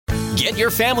Get your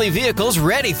family vehicles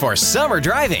ready for summer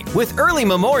driving with early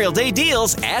Memorial Day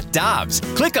deals at Dobbs.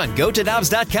 Click on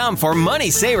GoToDobbs.com for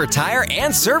money saver tire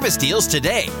and service deals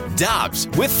today. Dobbs,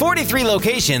 with 43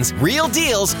 locations, real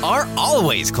deals are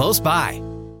always close by.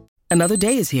 Another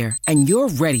day is here, and you're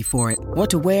ready for it. What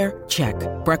to wear? Check.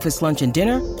 Breakfast, lunch, and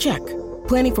dinner? Check.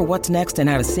 Planning for what's next and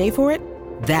how to save for it?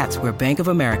 That's where Bank of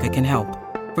America can help.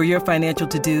 For your financial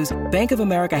to-dos, Bank of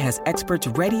America has experts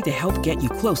ready to help get you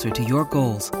closer to your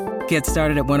goals. Get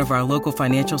started at one of our local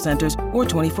financial centers or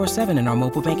 24/7 in our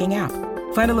mobile banking app.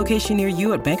 Find a location near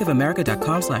you at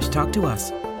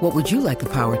bankofamerica.com/talktous. What would you like the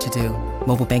power to do?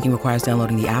 Mobile banking requires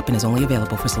downloading the app and is only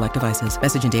available for select devices.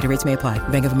 Message and data rates may apply.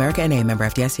 Bank of America N.A., member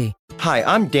FDIC. Hi,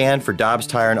 I'm Dan for Dobbs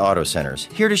Tire and Auto Centers,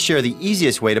 here to share the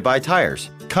easiest way to buy tires.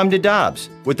 Come to Dobbs.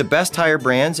 With the best tire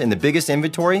brands and the biggest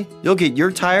inventory, you'll get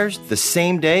your tires the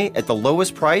same day at the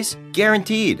lowest price,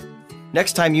 guaranteed.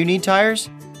 Next time you need tires,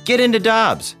 get into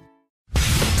Dobbs.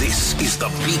 This is the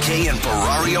BK and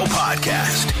Ferrario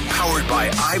podcast, powered by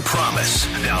I Promise.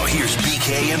 Now here's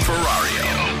BK and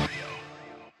Ferrario.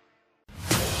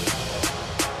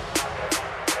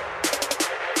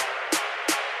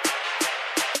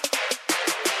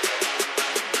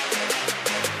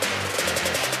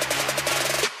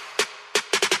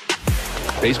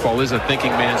 Baseball is a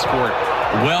thinking man's sport.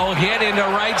 Well hit into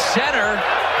right center.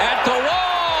 At the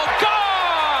wall.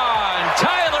 Gone!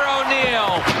 Tyler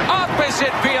O'Neill.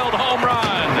 Opposite field home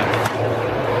run.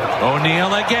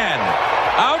 O'Neill again.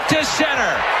 Out to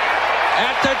center.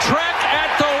 At the track.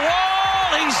 At the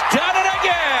wall. He's done it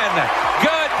again.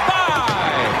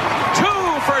 Goodbye.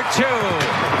 2 for 2.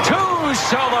 2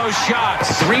 solo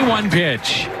shots. 3-1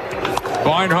 pitch.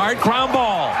 Barnhart, ground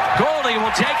ball. Goldie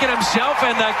will take it himself,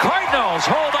 and the Cardinals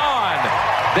hold on.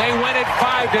 They win it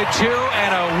 5-2,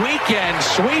 and a weekend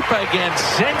sweep against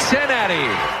Cincinnati.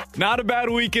 Not a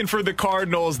bad weekend for the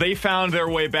Cardinals. They found their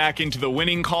way back into the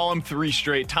winning column 3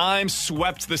 straight times,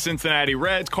 swept the Cincinnati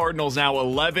Reds. Cardinals now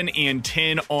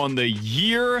 11-10 on the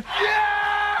year. Yeah!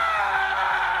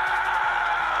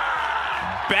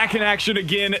 Back in action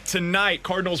again tonight.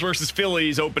 Cardinals versus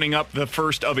Phillies opening up the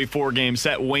first of a 4-game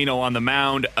set. Waino on the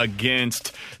mound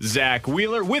against Zach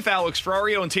Wheeler. With Alex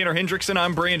Ferrario and Tanner Hendrickson,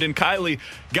 I'm Brandon Kiley.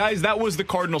 Guys, that was the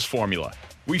Cardinals formula.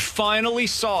 We finally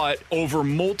saw it over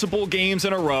multiple games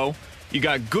in a row. You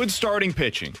got good starting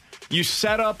pitching. You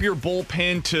set up your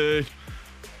bullpen to,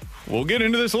 we'll get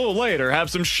into this a little later, have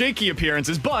some shaky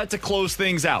appearances, but to close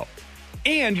things out.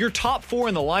 And your top 4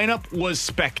 in the lineup was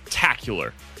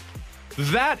spectacular.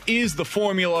 That is the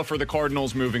formula for the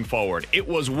Cardinals moving forward. It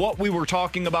was what we were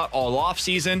talking about all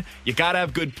offseason. You got to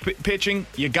have good pitching.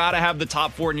 You got to have the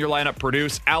top 4 in your lineup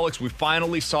produce. Alex, we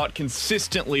finally saw it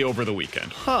consistently over the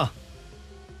weekend.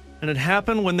 And it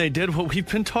happened when they did what we've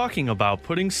been talking about,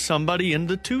 putting somebody in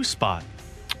the 2 spot.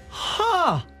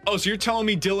 Oh, so you're telling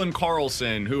me Dylan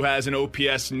Carlson, who has an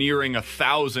OPS nearing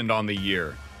 1,000 on the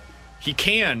year, he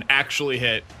can actually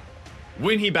hit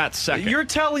when he bats second? You're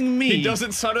telling me he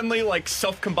doesn't suddenly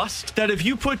self-combust? That if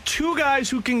you put 2 guys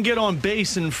who can get on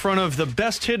base in front of the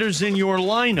best hitters in your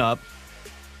lineup,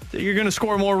 that you're going to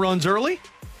score more runs early?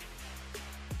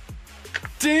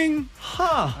 Ding!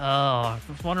 Oh, I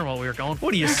was wondering what we were going for.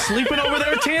 What are you sleeping over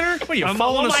there, Tanner? What are you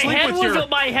falling asleep with your...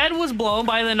 My head was blown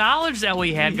by the knowledge that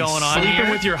we had going on Sleeping here.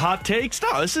 with your hot takes?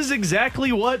 No, this is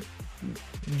exactly what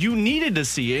you needed to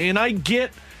see. And I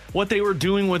get what they were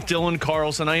doing with Dylan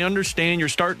Carlson. I understand you're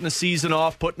starting the season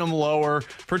off, putting him lower,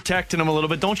 protecting him a little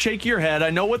bit. Don't shake your head. I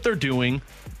know what they're doing.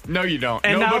 No, you don't.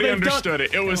 And Nobody understood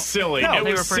it. It was silly. No, it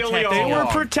was silly all They were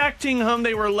along. protecting him.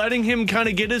 They were letting him kind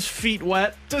of get his feet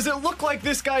wet. Does it look like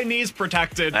this guy needs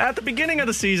protected? At the beginning of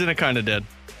the season, it kind of did.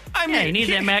 I mean, you need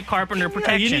that Matt Carpenter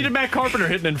protection. You needed Matt Carpenter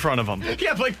hitting in front of him. He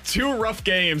had 2 rough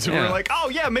games, and we're like, oh,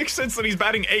 yeah, makes sense that he's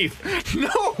batting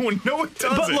 8th. No, it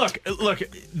doesn't. But look,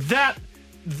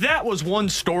 that was one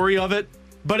story of it.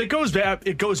 But it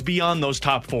goes beyond those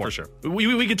top 4. For sure.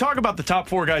 We could talk about the top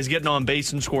 4 guys getting on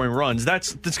base and scoring runs.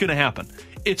 That's going to happen.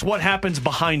 It's what happens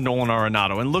behind Nolan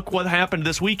Arenado. And look what happened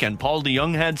this weekend. Paul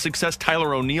DeJong had success.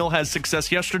 Tyler O'Neill has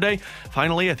success yesterday.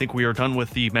 Finally, I think we are done with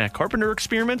the Matt Carpenter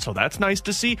experiment, so that's nice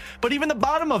to see. But even the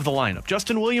bottom of the lineup,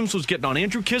 Justin Williams was getting on.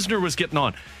 Andrew Kisner was getting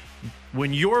on.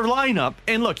 When your lineup,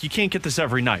 and look, you can't get this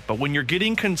every night, but when you're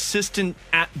getting consistent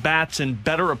at-bats and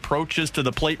better approaches to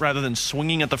the plate rather than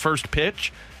swinging at the first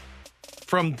pitch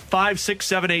from 5, 6,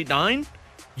 7, 8, 9,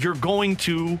 you're going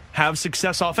to have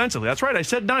success offensively. That's right, I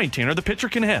said 9, Tanner. The pitcher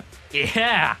can hit.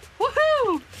 Yeah.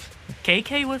 Woohoo!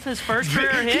 KK with his first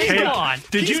career hit. Come on.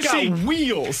 Did you see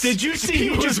wheels? Did you see he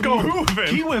was moving?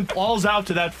 He went balls out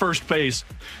to that first base.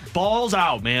 Balls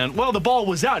out, man. Well, the ball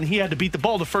was out, and he had to beat the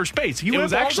ball to first base. He it went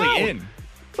was balls actually out. in.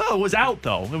 Well, it was out,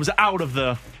 though. It was out of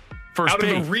the first Out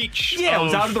pitch. of the reach. Yeah, it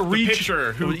was out of the reach.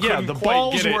 Pitcher who the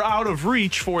balls were out of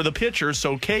reach for the pitcher,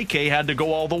 so KK had to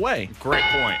go all the way. Great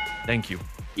point. Thank you.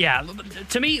 Yeah,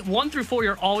 to me, 1 through 4,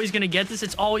 you're always going to get this.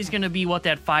 It's always going to be what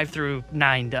that 5 through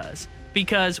 9 does.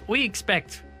 Because we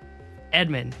expect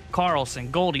Edman,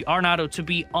 Carlson, Goldie, Arenado to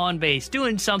be on base,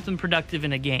 doing something productive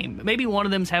in a game. Maybe one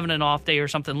of them's having an off day or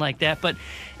something like that, but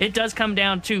it does come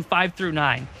down to 5 through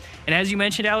 9. And as you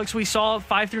mentioned, Alex, we saw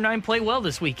 5 through 9 play well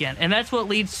this weekend, and that's what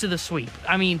leads to the sweep.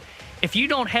 I mean, if you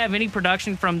don't have any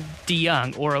production from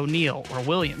DeYoung or O'Neill or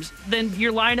Williams, then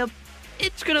your lineup,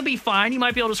 it's going to be fine. You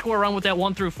might be able to score a run with that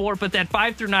 1 through 4, but that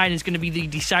 5 through 9 is going to be the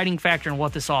deciding factor in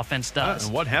what this offense does.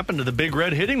 What happened to the big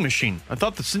red hitting machine? I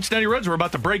thought the Cincinnati Reds were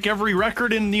about to break every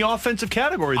record in the offensive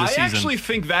category this season. I actually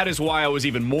think that is why I was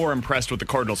even more impressed with the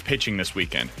Cardinals pitching this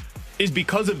weekend, is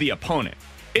because of the opponent.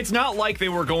 It's not like they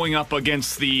were going up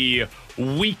against the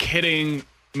weak-hitting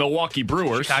Milwaukee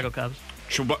Brewers. Chicago Cubs.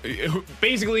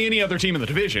 Basically any other team in the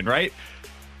division, right?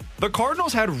 The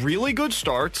Cardinals had really good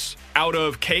starts out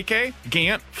of KK,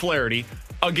 Gant, Flaherty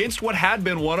against what had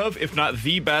been one of, if not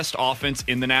the best offense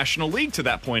in the National League to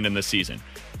that point in the season.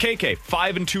 KK,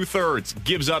 5 2/3,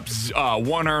 gives up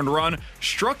 1 earned run,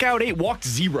 struck out 8, walked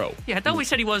 0. Yeah, I thought we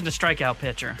said he wasn't a strikeout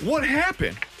pitcher. What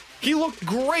happened? He looked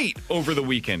great over the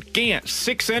weekend. Gant,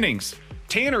 6 innings.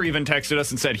 Tanner even texted us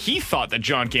and said he thought that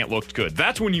John Gant looked good.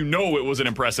 That's when you know it was an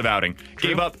impressive outing. True.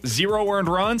 Gave up 0 earned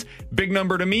runs. Big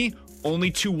number to me,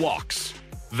 only 2 walks.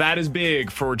 That is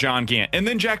big for John Gant. And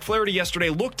then Jack Flaherty yesterday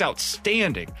looked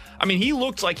outstanding. I mean, he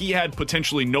looked like he had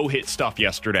potentially no-hit stuff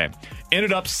yesterday.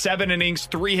 Ended up 7 innings,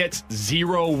 3 hits,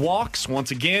 0 walks.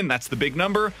 Once again, that's the big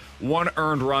number. 1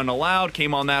 earned run allowed,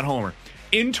 came on that homer.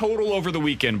 In total over the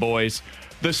weekend, boys,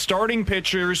 the starting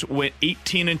pitchers went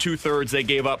 18 2/3. They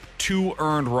gave up 2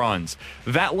 earned runs.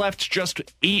 That left just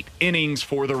 8 innings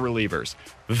for the relievers.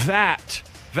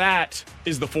 That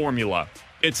is the formula.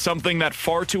 It's something that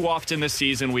far too often this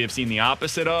season we have seen the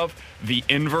opposite of, the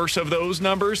inverse of those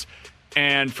numbers.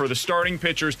 And for the starting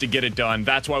pitchers to get it done,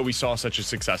 that's why we saw such a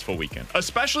successful weekend,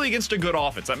 especially against a good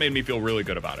offense. That made me feel really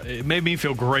good about it. It made me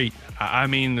feel great. I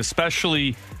mean,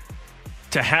 especially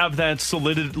to have that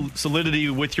solidity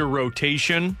with your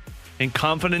rotation and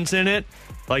confidence in it,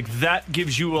 like that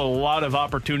gives you a lot of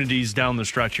opportunities down the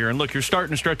stretch here. And look, you're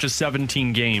starting a stretch of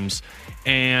 17 games,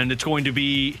 and it's going to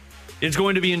be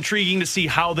intriguing to see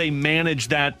how they manage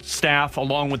that staff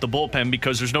along with the bullpen,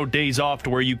 because there's no days off to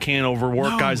where you can't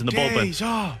overwork guys in the bullpen. No days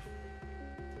off.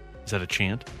 Is that a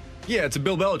chant? Yeah, it's a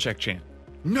Bill Belichick chant.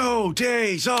 No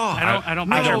days off. I don't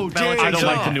like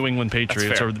the New England That's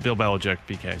Patriots fair. or the Bill Belichick,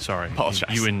 BK. Sorry.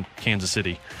 Apologize. You in Kansas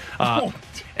City.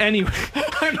 Anyway.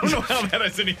 I don't know how that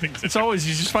has anything to do. It's always,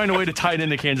 you just find a way to tie it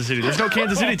into Kansas City. There's no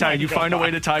Kansas City tie. You find a way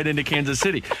to tie it into Kansas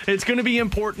City. It's going to be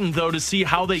important, though, to see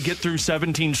how they get through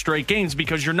 17 straight games,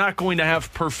 because you're not going to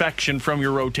have perfection from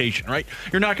your rotation, right?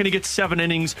 You're not going to get 7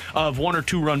 innings of 1 or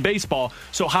 2 run baseball.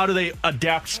 So how do they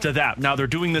adapt to that? Now they're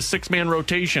doing this 6-man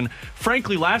rotation.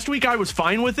 Frankly, last week I was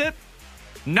fine with it.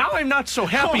 Now I'm not so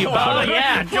happy about it.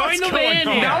 Yeah, join the band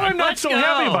here. Now I'm not Let's so go.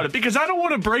 happy about it, because I don't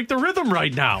want to break the rhythm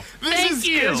right now. Thank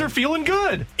you. Guys are feeling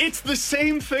good. It's the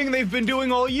same thing they've been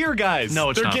doing all year, guys. No,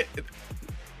 it's not.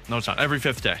 No, it's not. Every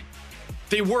 5th day.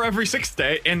 They were every 6th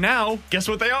day, and now, guess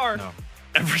what they are? No.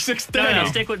 Every 6th day. No,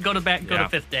 stick with go to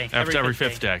 5th day. After every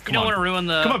fifth day. You don't want to ruin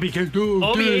the. Come on,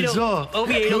 BK.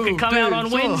 Oviedo could come out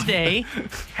on Wednesday,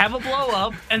 have a blow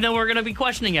up, and then we're going to be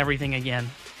questioning everything again.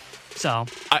 So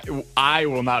I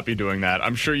will not be doing that.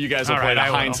 I'm sure you guys will All play right, the I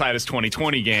will. hindsight is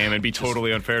 2020 game and be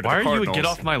totally unfair to Why the are Cardinals. you a get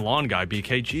off my lawn guy,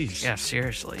 BK? Jeez. yeah,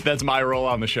 seriously. That's my role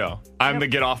on the show. I'm the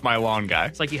get off my lawn guy.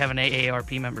 It's like you have an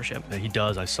AARP membership. Yeah, he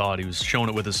does. I saw it. He was showing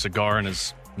it with his cigar and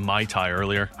his Mai Tai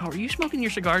earlier. Oh, are you smoking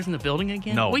your cigars in the building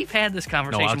again? No. We've had this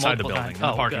conversation No, outside the multiple building, times. in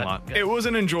the parking good, lot. good. It was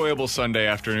an enjoyable Sunday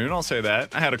afternoon, I'll say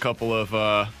that. I had a couple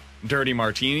of dirty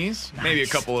martinis, maybe a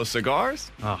couple of cigars.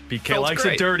 Oh, BK Felt likes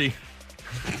great. it dirty.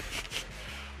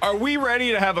 Are we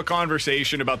ready to have a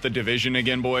conversation about the division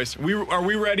again, boys? Are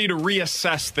we ready to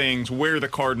reassess things where the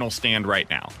Cardinals stand right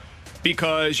now?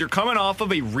 Because you're coming off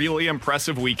of a really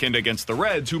impressive weekend against the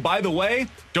Reds, who, by the way,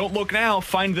 don't look now,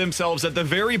 find themselves at the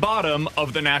very bottom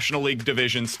of the National League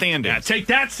division standings. Yeah, take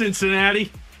that,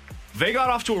 Cincinnati. They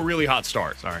got off to a really hot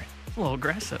start. Sorry. It's a little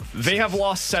aggressive. They have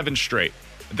lost 7 straight.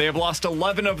 They have lost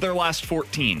 11 of their last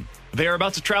 14. They are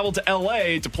about to travel to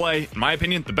L.A. to play, in my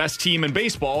opinion, the best team in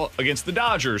baseball against the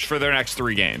Dodgers for their next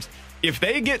 3 games. If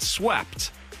they get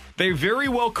swept, they very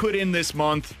well could end this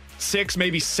month 6,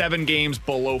 maybe 7 games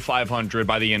below 500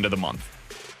 by the end of the month.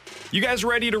 You guys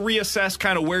ready to reassess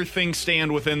kind of where things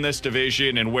stand within this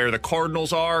division and where the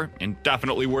Cardinals are and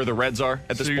definitely where the Reds are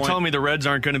at this point? So you're telling me the Reds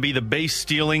aren't going to be the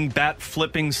base-stealing,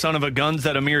 bat-flipping son of a guns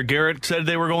that Amir Garrett said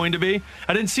they were going to be?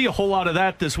 I didn't see a whole lot of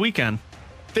that this weekend.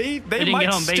 They didn't might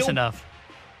get on base still, enough.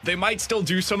 They might still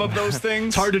do some of those things.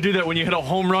 It's hard to do that when you hit a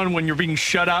home run when you're being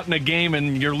shut out in a game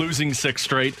and you're losing 6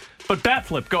 straight. But bat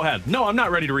flip, go ahead. No, I'm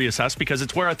not ready to reassess because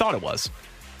it's where I thought it was.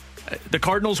 The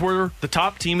Cardinals were the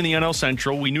top team in the NL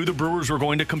Central. We knew the Brewers were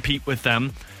going to compete with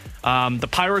them. The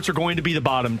Pirates are going to be the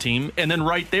bottom team. And then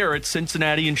right there, it's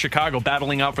Cincinnati and Chicago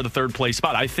battling out for the third place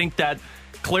spot. I think that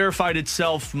clarified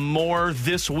itself more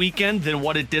this weekend than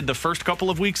what it did the first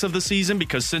couple of weeks of the season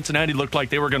because Cincinnati looked like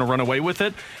they were going to run away with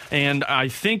it. And I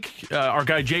think our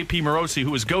guy JP Morosi,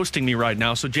 who is ghosting me right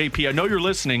now, so JP, I know you're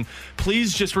listening,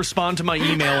 please just respond to my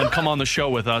email and come on the show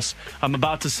with us. I'm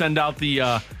about to send out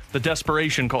the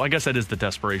desperation call. I guess that is the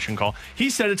desperation call.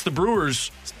 He said it's the Brewers'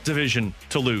 division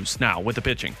to lose now with the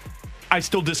pitching. I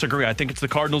still disagree. I think it's the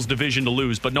Cardinals' division to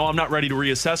lose. But no, I'm not ready to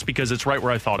reassess because it's right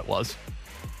where I thought it was.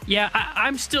 Yeah,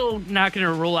 I'm still not going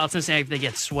to rule out Cincinnati if they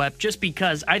get swept, just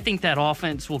because I think that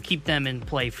offense will keep them in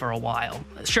play for a while.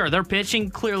 Sure, their pitching,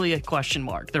 clearly a question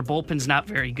mark. Their bullpen's not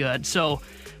very good. So,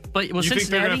 but with you Cincinnati, think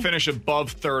they're going to finish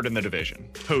above third in the division?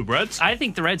 Who, Reds? I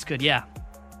think the Reds could, yeah.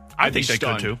 I think they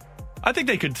could, too. I think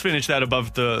they could finish that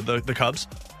above the Cubs.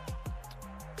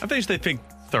 I think they think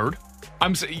third.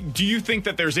 Do you think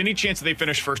that there's any chance that they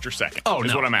finish first or second? Oh, is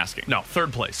no. what I'm asking. No,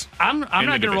 third place. I'm not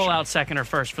going to roll out second or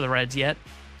first for the Reds yet.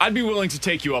 I'd be willing to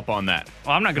take you up on that.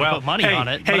 Well, I'm not going to put money on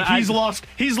it. Hey, he's lost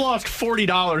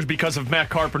 $40 because of Matt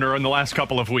Carpenter in the last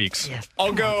couple of weeks. Yes,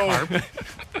 I'll go. Carp.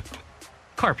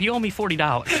 Carp, you owe me $40.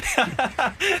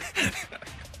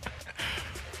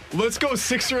 Let's go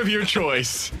sixer of your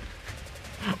choice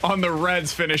on the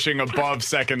Reds finishing above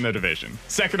second in the division.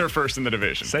 Second or first in the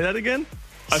division. Say that again?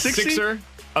 A sixer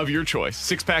of your choice.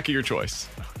 6-pack of your choice.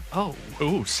 Oh.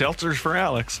 Ooh, seltzers for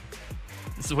Alex.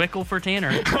 Zwickle for Tanner.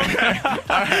 Okay. All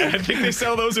right. I think they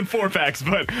sell those in 4-packs,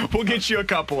 but we'll get you a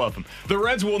couple of them. The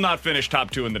Reds will not finish top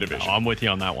 2 in the division. Oh, I'm with you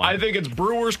on that one. I think it's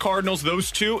Brewers, Cardinals,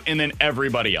 those two, and then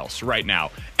everybody else right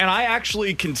now. And I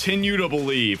actually continue to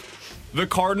believe the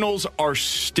Cardinals are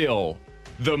still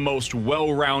the most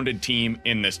well-rounded team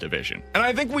in this division. And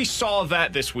I think we saw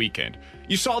that this weekend.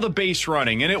 You saw the base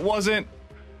running, and it wasn't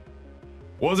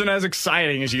as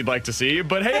exciting as you'd like to see,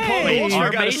 but hey,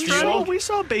 we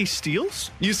saw base steals.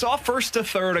 You saw first to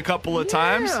third a couple of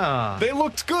times. Yeah. They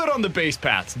looked good on the base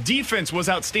paths. Defense was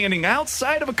outstanding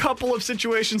outside of a couple of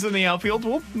situations in the outfield.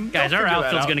 Guys, our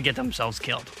outfield's going to get themselves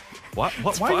killed. What?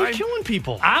 Why are you killing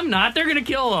people? I'm not. They're going to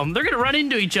kill them. They're going to run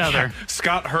into each other.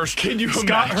 Scott Hurst. Can you imagine?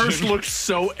 Scott Hurst looked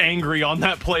so angry on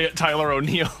that play at Tyler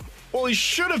O'Neill. Well, he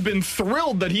should have been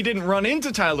thrilled that he didn't run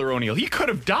into Tyler O'Neill. He could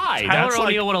have died. Tyler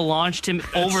O'Neill would have launched him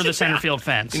over the center field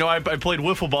fence. You know, I played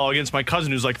wiffle ball against my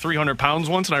cousin who's like 300 pounds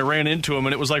once, and I ran into him,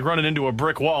 and it was like running into a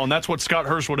brick wall, and that's what Scott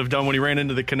Hurst would have done when he ran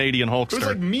into the Canadian Hulkster. It was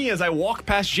like me as I walk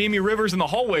past Jamie Rivers in the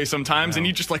hallway sometimes, and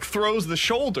he just like throws the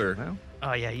shoulder. Well,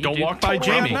 oh, yeah. Don't walk by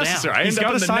totally Jamie. Unnecessary. I end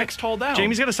up in the next hall down.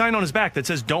 Jamie's got a sign on his back that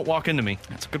says, "Don't walk into me."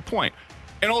 That's a good point.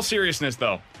 In all seriousness,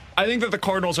 though, I think that the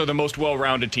Cardinals are the most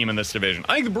well-rounded team in this division.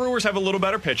 I think the Brewers have a little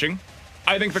better pitching.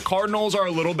 I think the Cardinals are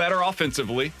a little better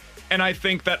offensively. And I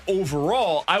think that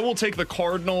overall, I will take the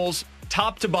Cardinals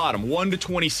top to bottom,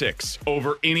 1-26,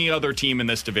 over any other team in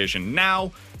this division.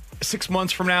 Now, 6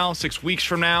 months from now, 6 weeks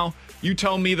from now, you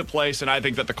tell me the place, and I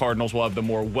think that the Cardinals will have the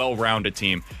more well-rounded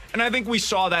team. And I think we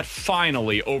saw that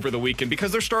finally over the weekend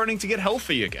because they're starting to get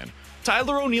healthy again.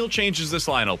 Tyler O'Neill changes this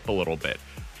lineup a little bit.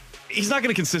 He's not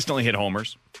going to consistently hit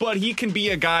homers, but he can be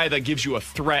a guy that gives you a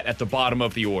threat at the bottom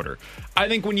of the order. I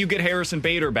think when you get Harrison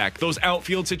Bader back, those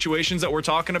outfield situations that we're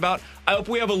talking about, I hope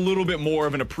we have a little bit more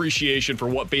of an appreciation for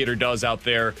what Bader does out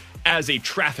there as a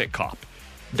traffic cop.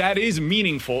 That is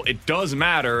meaningful. It does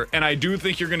matter, and I do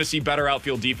think you're going to see better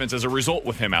outfield defense as a result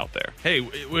with him out there. Hey,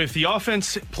 if the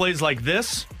offense plays like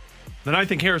this, then I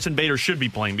think Harrison Bader should be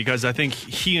playing because I think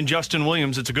he and Justin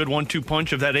Williams, it's a good 1-2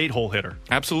 punch of that 8-hole hitter.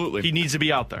 Absolutely. He needs to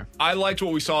be out there. I liked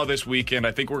what we saw this weekend.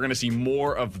 I think we're going to see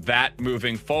more of that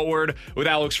moving forward. With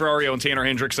Alex Ferrario and Tanner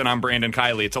Hendrickson, I'm Brandon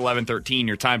Kiley. It's 11:13.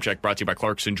 Your time check brought to you by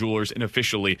Clarkson Jewelers, an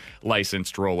officially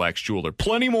licensed Rolex jeweler.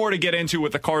 Plenty more to get into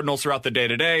with the Cardinals throughout the day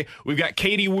today. We've got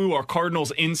Katie Woo, our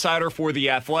Cardinals insider for The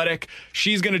Athletic.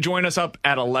 She's going to join us up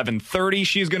at 11:30.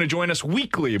 She's going to join us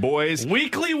weekly, boys.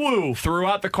 Weekly Woo.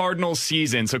 Throughout the Cardinals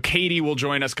season. So Katie will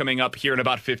join us coming up here in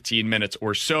about 15 minutes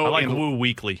or so. I like Woo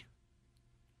weekly.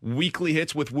 Weekly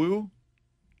hits with Woo?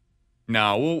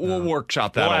 No, we'll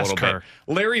workshop that a little bit.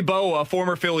 Larry Boa,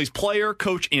 former Phillies player,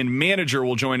 coach, and manager,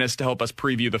 will join us to help us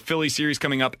preview the Phillies series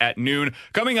coming up at noon.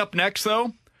 Coming up next,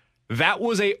 though, that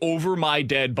was a over my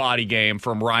dead body game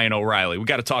from Ryan O'Reilly. We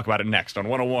got to talk about it next on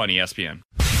 101 ESPN.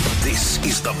 This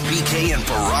is the BK and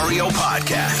Ferrario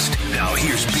podcast. Now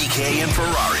here's BK and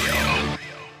Ferrario.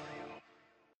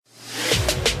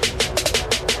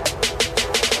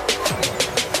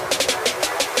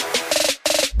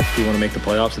 If we want to make the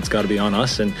playoffs, it's got to be on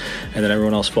us, and then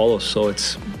everyone else follows. So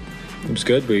it was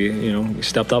good. We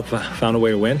stepped up, found a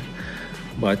way to win.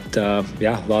 But a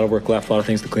lot of work left, a lot of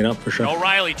things to clean up for sure.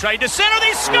 O'Reilly tried to center,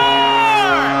 they score!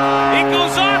 It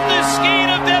goes off the skate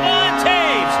of Devon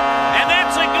Taves, and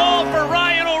that's a goal for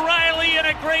Ryan O'Reilly and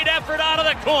a great effort out of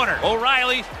the corner.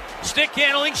 O'Reilly, stick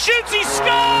handling, shoots, he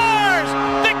scores!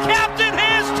 The captain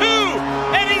has two,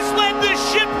 and he's led the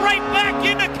ship right back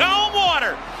into calm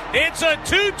water. It's a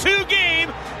 2-2 game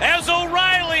as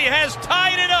O'Reilly has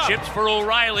tied it up. Chips for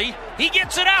O'Reilly. He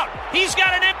gets it out. He's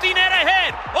got an empty net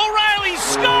ahead. O'Reilly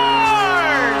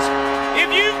scores! If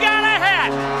you've got a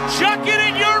hat, chuck it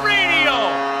in your radio.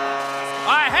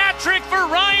 A hat trick for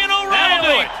Ryan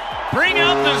O'Reilly. Bring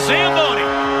out the Zamboni.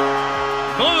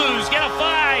 Blues get a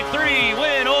 5-3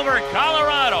 win over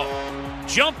Colorado.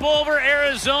 Jump over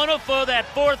Arizona for that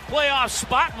fourth playoff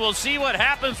spot. We'll see what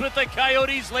happens with the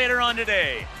Coyotes later on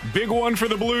today. Big one for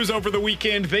the Blues over the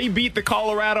weekend. They beat the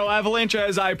Colorado Avalanche,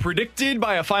 as I predicted,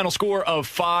 by a final score of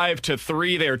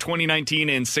 5-3. They are 2019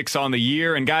 and 6 on the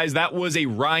year. And guys, that was a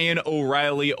Ryan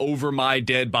O'Reilly over my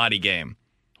dead body game.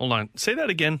 Hold on. Say that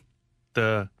again.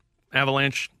 The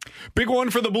Avalanche. Big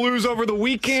one for the Blues over the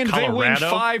weekend. They win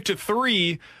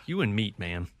 5-3. You and Meat,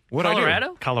 man. What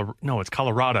Colorado? No, it's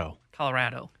Colorado.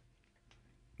 Colorado.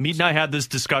 Meat and I had this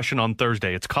discussion on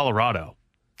Thursday. It's Colorado.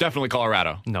 Definitely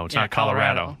Colorado. No, it's not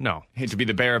Colorado. No. Hate to be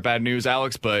the bearer of bad news,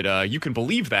 Alex, but you can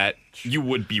believe that. You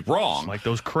would be wrong. It's like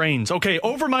those cranes. Okay,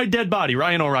 over my dead body,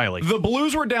 Ryan O'Reilly. The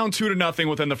Blues were down 2-0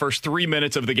 within the first 3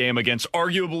 minutes of the game against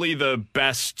arguably the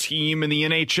best team in the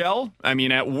NHL. I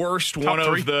mean, at worst, one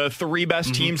of the three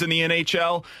best teams in the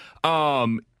NHL.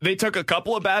 They took a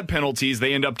couple of bad penalties.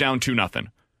 They end up down 2-0.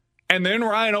 And then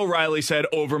Ryan O'Reilly said,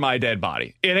 over my dead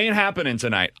body. It ain't happening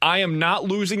tonight. I am not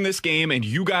losing this game, and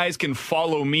you guys can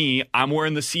follow me. I'm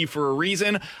wearing the C for a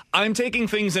reason. I'm taking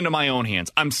things into my own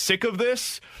hands. I'm sick of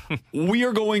this. We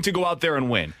are going to go out there and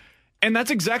win. And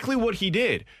that's exactly what he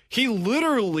did. He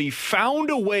literally found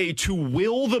a way to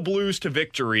will the Blues to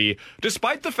victory,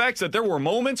 despite the fact that there were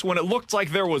moments when it looked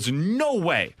like there was no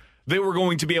way they were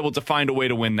going to be able to find a way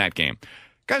to win that game.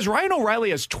 Guys, Ryan O'Reilly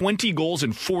has 20 goals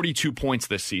and 42 points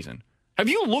this season. Have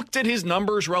you looked at his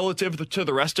numbers relative to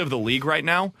the rest of the league right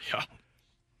now? Yeah.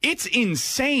 It's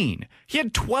insane. He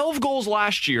had 12 goals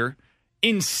last year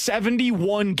in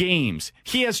 71 games.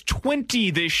 He has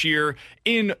 20 this year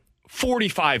in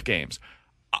 45 games.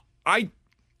 I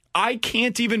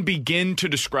can't even begin to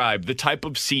describe the type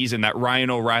of season that Ryan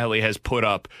O'Reilly has put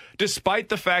up, despite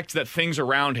the fact that things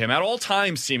around him at all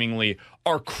times seemingly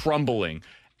are crumbling.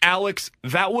 Alex,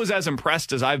 that was as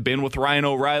impressed as I've been with Ryan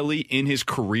O'Reilly in his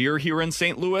career here in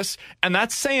St. Louis, and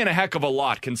that's saying a heck of a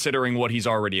lot considering what he's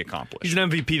already accomplished. He's an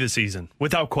MVP this season,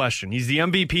 without question. He's the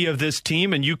MVP of this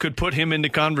team, and you could put him into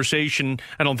conversation.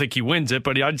 I don't think he wins it,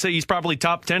 but I'd say he's probably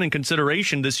top 10 in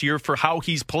consideration this year for how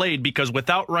he's played, because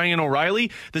without Ryan O'Reilly,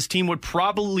 this team would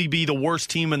probably be the worst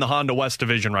team in the Honda West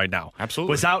Division right now.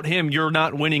 Absolutely. Without him, you're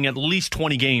not winning at least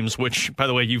 20 games, which, by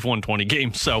the way, you've won 20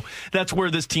 games, so that's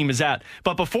where this team is at.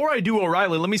 But before I do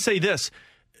O'Reilly, let me say this.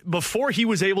 Before he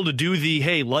was able to do the,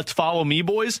 hey, let's follow me,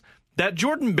 boys, that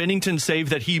Jordan Binnington save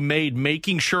that he made,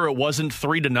 making sure it wasn't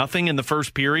 3-0 in the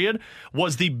first period,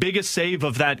 was the biggest save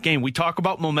of that game. We talk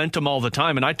about momentum all the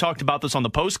time, and I talked about this on the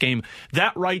postgame.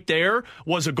 That right there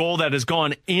was a goal that has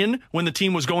gone in when the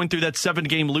team was going through that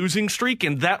 7-game losing streak,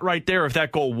 and that right there, if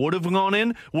that goal would have gone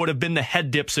in, would have been the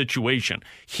head dip situation.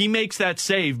 He makes that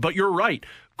save, but you're right.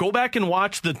 Go back and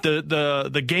watch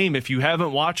the game if you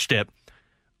haven't watched it.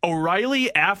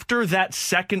 O'Reilly, after that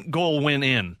second goal went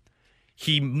in,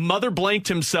 he mother blanked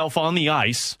himself on the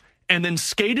ice and then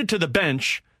skated to the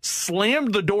bench,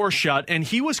 slammed the door shut, and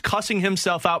he was cussing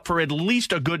himself out for at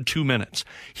least a good 2 minutes.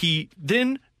 He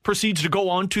then proceeds to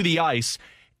go onto the ice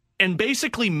and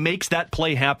basically makes that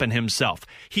play happen himself.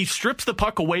 He strips the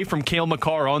puck away from Cale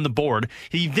Makar on the board.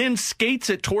 He then skates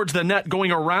it towards the net,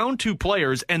 going around two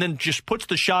players, and then just puts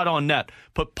the shot on net.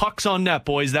 Put pucks on net,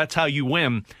 boys. That's how you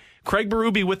win. Craig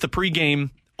Berube with the pregame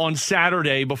on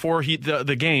Saturday before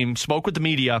the game spoke with the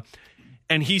media,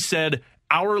 and he said,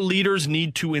 our leaders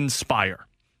need to inspire.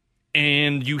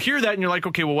 And you hear that and you're like,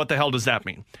 okay, well, what the hell does that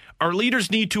mean? Our leaders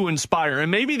need to inspire,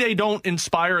 and maybe they don't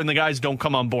inspire and the guys don't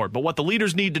come on board. But what the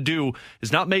leaders need to do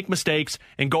is not make mistakes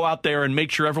and go out there and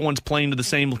make sure everyone's playing to the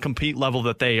same compete level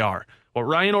that they are. What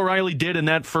Ryan O'Reilly did in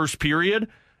that first period,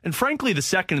 and frankly the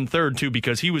second and third too,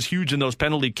 because he was huge in those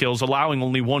penalty kills, allowing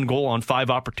only 1 goal on 5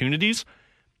 opportunities,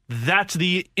 that's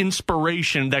the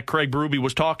inspiration that Craig Berube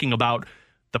was talking about.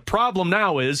 The problem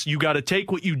now is you got to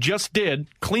take what you just did,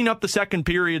 clean up the second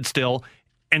period still,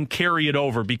 and carry it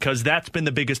over, because that's been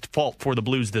the biggest fault for the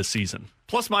Blues this season.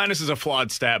 Plus minus is a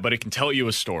flawed stat, but it can tell you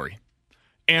a story.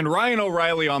 And Ryan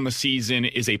O'Reilly on the season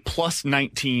is a plus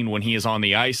 19 when he is on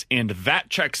the ice, and that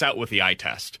checks out with the eye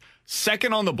test.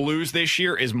 Second on the Blues this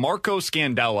year is Marco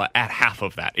Scandella at half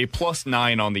of that, a plus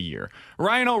 9 on the year.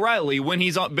 Ryan O'Reilly, when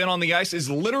he's been on the ice, is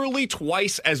literally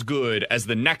twice as good as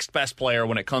the next best player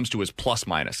when it comes to his plus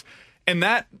minus. And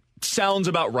that sounds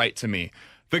about right to me.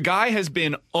 The guy has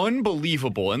been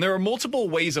unbelievable, and there are multiple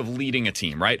ways of leading a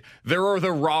team, right? There are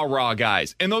the rah-rah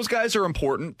guys, and those guys are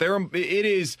important.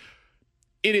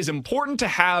 It is important to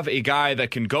have a guy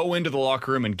that can go into the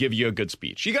locker room and give you a good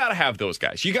speech. You got to have those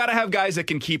guys. You got to have guys that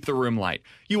can keep the room light.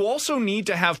 You also need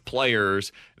to have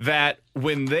players that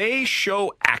when they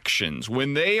show actions,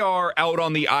 when they are out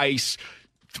on the ice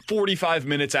 45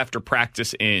 minutes after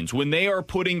practice ends, when they are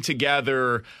putting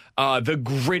together the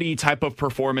gritty type of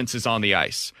performances on the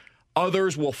ice,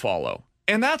 others will follow.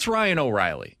 And that's Ryan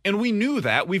O'Reilly. And we knew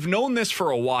that. We've known this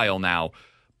for a while now.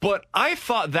 But I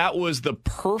thought that was the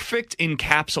perfect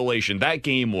encapsulation, that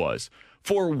game was,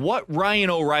 for what Ryan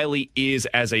O'Reilly is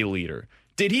as a leader.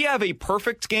 Did he have a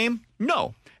perfect game?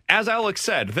 No. As Alex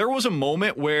said, there was a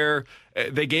moment where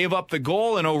they gave up the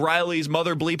goal and O'Reilly's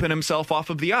mother bleeping himself off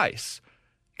of the ice.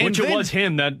 Which it was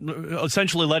him that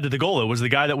essentially led to the goal. It was the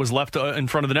guy that was left in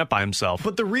front of the net by himself.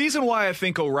 But the reason why I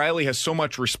think O'Reilly has so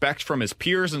much respect from his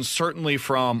peers and certainly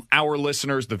from our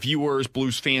listeners, the viewers,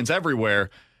 Blues fans everywhere,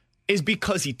 is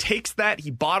because he takes that, he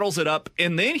bottles it up,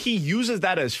 and then he uses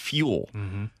that as fuel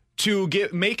to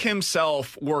make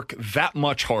himself work that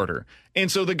much harder.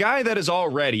 And so the guy that is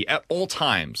already, at all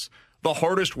times, the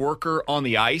hardest worker on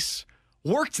the ice,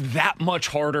 worked that much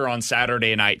harder on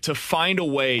Saturday night to find a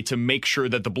way to make sure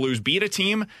that the Blues beat a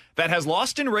team that has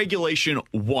lost in regulation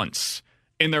once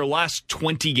in their last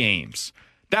 20 games.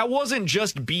 That wasn't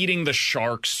just beating the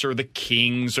Sharks or the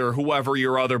Kings or whoever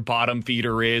your other bottom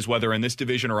feeder is, whether in this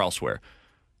division or elsewhere.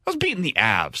 That was beating the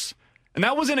Avs. And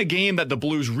that wasn't a game that the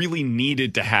Blues really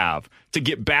needed to have to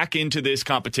get back into this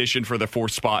competition for the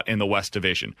 4th spot in the West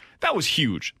Division. That was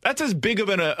huge. That's as big of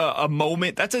a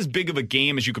moment. That's as big of a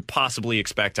game as you could possibly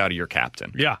expect out of your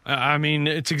captain. Yeah, I mean,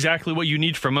 it's exactly what you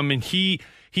need from him. And he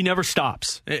never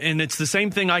stops. And it's the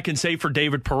same thing I can say for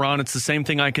David Perron. It's the same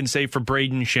thing I can say for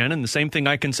Braden Shen, and the same thing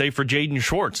I can say for Jaden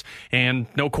Schwartz. And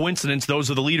no coincidence, those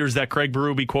are the leaders that Craig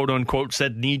Berube, quote unquote,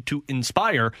 said need to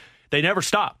inspire. They never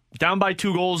stop. Down by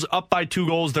 2 goals, up by 2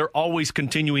 goals, they're always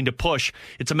continuing to push.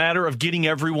 It's a matter of getting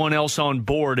everyone else on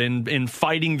board and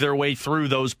fighting their way through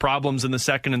those problems in the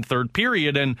second and third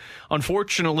period. And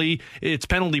unfortunately, it's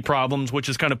penalty problems, which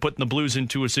is kind of putting the Blues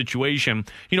into a situation.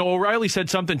 You know, O'Reilly said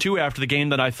something, too, after the game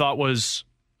that I thought was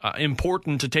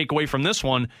important to take away from this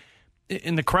one.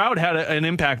 And the crowd had an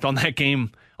impact on that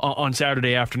game on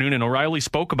Saturday afternoon, and O'Reilly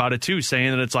spoke about it too,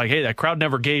 saying that it's like, hey, that crowd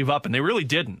never gave up, and they really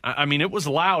didn't. I mean, it was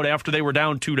loud after they were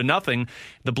down 2-0.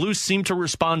 The Blues seem to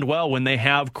respond well when they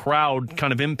have crowd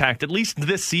kind of impact, at least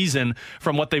this season,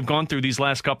 from what they've gone through these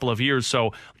last couple of years.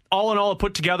 So all in all, it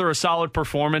put together a solid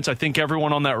performance. I think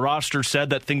everyone on that roster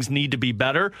said that things need to be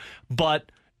better,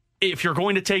 but if you're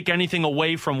going to take anything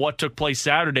away from what took place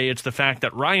Saturday, it's the fact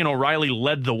that Ryan O'Reilly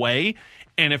led the way.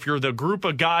 And if you're the group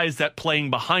of guys that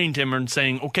playing behind him and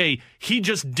saying, okay, he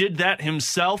just did that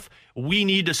himself, we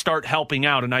need to start helping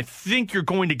out. And I think you're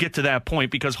going to get to that point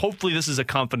because hopefully this is a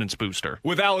confidence booster.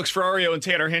 With Alex Ferrario and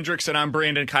Tanner Hendrickson, I'm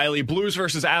Brandon Kiley. Blues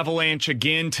versus Avalanche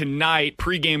again tonight.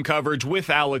 Pre-game coverage with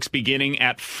Alex beginning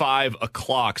at 5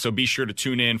 o'clock. So be sure to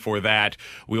tune in for that.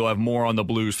 We will have more on the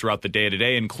Blues throughout the day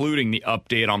today, including the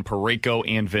update on Parayko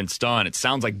and Vince Dunn. It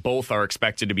sounds like both are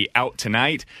expected to be out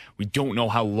tonight. We don't know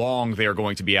how long they are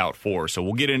going to be out for. So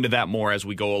we'll get into that more as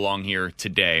we go along here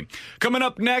today. Coming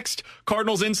up next,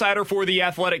 Cardinals insider for The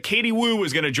Athletic, Katie Woo,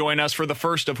 is going to join us for the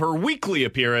first of her weekly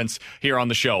appearance here on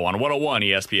the show on 101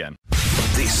 ESPN.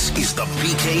 This is the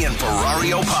BK and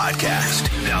Ferrario podcast.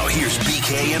 Now here's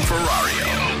BK and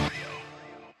Ferrario.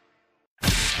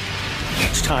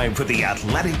 It's time for The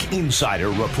Athletic Insider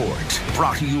Report,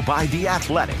 brought to you by The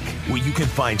Athletic, where you can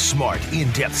find smart,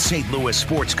 in-depth St. Louis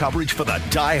sports coverage for the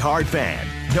die-hard fan.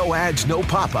 No ads, no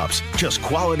pop-ups, just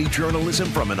quality journalism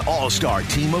from an all-star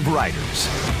team of writers.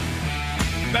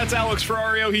 That's Alex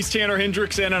Ferrario. He's Tanner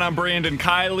Hendrickson, and I'm Brandon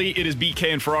Kiley. It is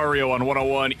BK and Ferrario on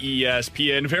 101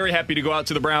 ESPN. Very happy to go out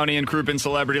to the Brownie and Crouppen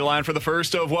Celebrity Line for the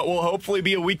first of what will hopefully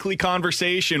be a weekly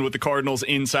conversation with the Cardinals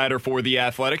insider for The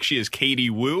Athletic. She is Katie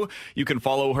Woo. You can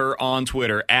follow her on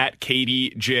Twitter at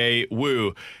Katie J.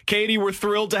 Woo. Katie, we're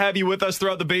thrilled to have you with us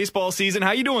throughout the baseball season.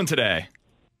 How you doing today?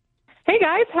 Hey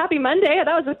guys, happy Monday.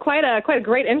 That was quite a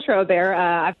great intro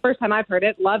there. First time I've heard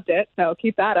it, loved it, so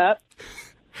keep that up.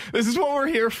 This is what we're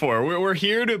here for. We're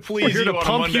here to please you on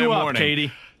a Monday morning.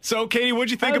 Katie. So, Katie,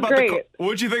 what'd you think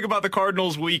about the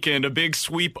Cardinals weekend? A big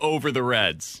sweep over the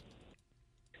Reds.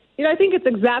 You know, I think it's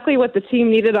exactly what the team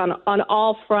needed on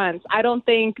all fronts. I don't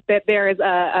think that there is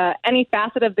any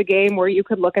facet of the game where you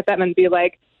could look at them and be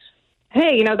like,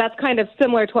 hey, you know, that's kind of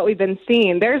similar to what we've been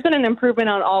seeing. There's been an improvement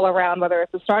on all around, whether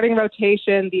it's the starting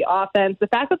rotation, the offense, the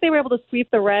fact that they were able to sweep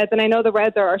the Reds, and I know the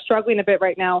Reds are struggling a bit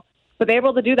right now, but they were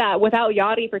able to do that without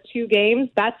Yachty for 2 games.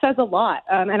 That says a lot.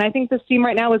 And I think this team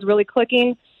right now is really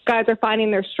clicking. Guys are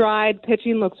finding their stride.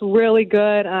 Pitching looks really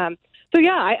good. So,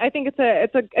 yeah, I think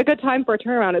it's a good time for a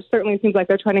turnaround. It certainly seems like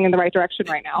they're trending in the right direction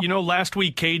right now. You know, last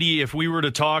week, Katie, if we were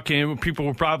to talk, people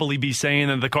would probably be saying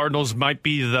that the Cardinals might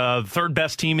be the third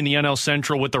best team in the NL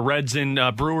Central with the Reds and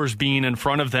Brewers being in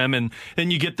front of them. And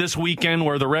then you get this weekend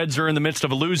where the Reds are in the midst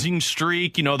of a losing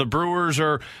streak. You know, the Brewers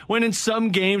are winning some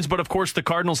games, but, of course, the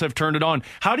Cardinals have turned it on.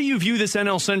 How do you view this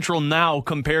NL Central now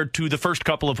compared to the first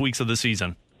couple of weeks of the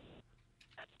season?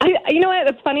 You know what?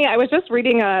 It's funny. I was just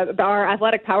reading our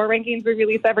athletic power rankings we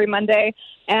release every Monday,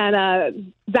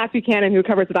 and Zach Buchanan, who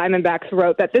covers the Diamondbacks,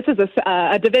 wrote that this is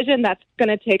a division that's going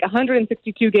to take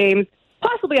 162 games,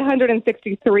 possibly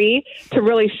 163, to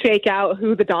really shake out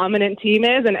who the dominant team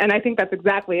is. And I think that's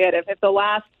exactly it. If the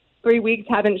last 3 weeks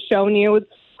haven't shown you,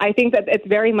 I think that it's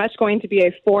very much going to be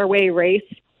a 4-way race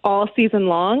all season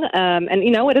long. And,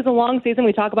 you know, it is a long season.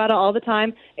 We talk about it all the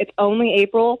time. It's only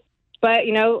April. But,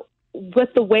 you know, with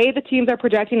the way the teams are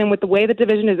projecting and with the way the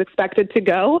division is expected to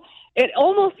go, it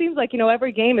almost seems like, you know,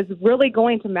 every game is really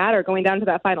going to matter going down to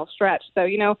that final stretch. So,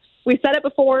 you know, we said it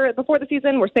before the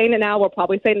season. We're saying it now. We'll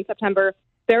probably say it in September.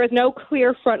 There is no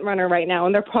clear front runner right now,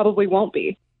 and there probably won't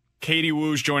be. Katie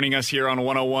Woo's joining us here on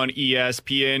 101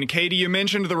 ESPN. Katie, you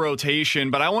mentioned the rotation,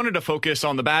 but I wanted to focus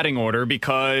on the batting order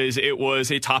because it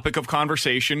was a topic of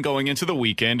conversation going into the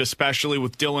weekend, especially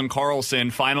with Dylan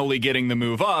Carlson finally getting the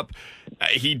move up.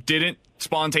 He didn't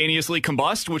spontaneously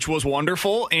combust, which was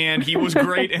wonderful, and he was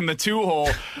great in the 2-hole.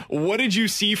 What did you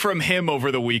see from him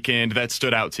over the weekend that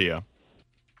stood out to you?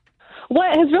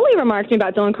 What has really remarked me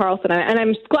about Dylan Carlson, and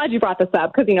I'm glad you brought this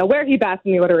up, because, you know, where he bats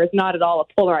in the order is not at all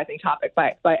a polarizing topic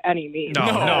by any means.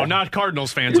 No, not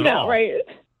Cardinals fans at all. Right?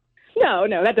 No,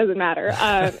 that doesn't matter.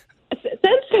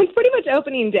 Since pretty much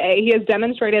opening day, he has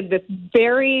demonstrated this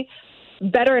very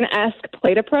veteran-esque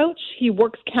plate approach. He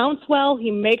works counts well.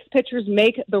 He makes pitchers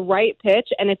make the right pitch,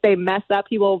 and if they mess up,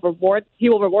 he will reward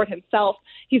himself.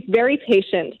 He's very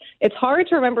patient. It's hard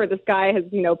to remember this guy has,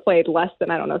 you know, played less than,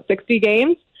 60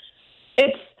 games.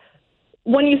 It's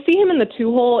when you see him in the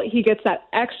 2-hole, he gets that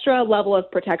extra level of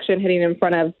protection hitting in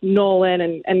front of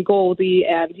Nolan and Goldie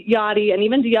and Yachty and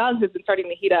even DeYoung, who's been starting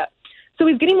to heat up. So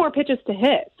he's getting more pitches to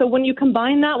hit. So when you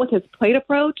combine that with his plate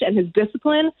approach and his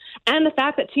discipline and the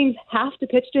fact that teams have to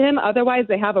pitch to him, otherwise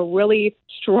they have a really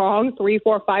strong 3,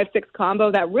 4, 5, 6 combo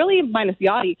that really, minus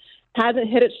Yachty, hasn't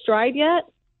hit its stride yet.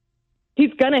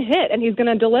 He's going to hit, and he's going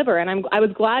to deliver. And I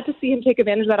was glad to see him take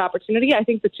advantage of that opportunity. I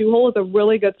think the 2-hole is a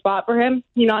really good spot for him.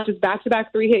 He notches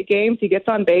back-to-back 3-hit games. He gets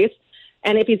on base.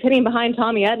 And if he's hitting behind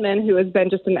Tommy Edman, who has been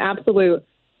just an absolute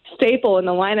staple in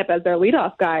the lineup as their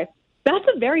leadoff guy, that's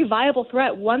a very viable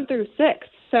threat 1 through 6.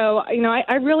 So, you know,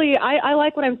 I really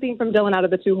like what I'm seeing from Dylan out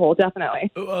of the 2-hole,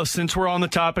 definitely. Since we're on the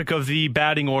topic of the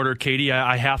batting order, Katie,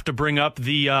 I have to bring up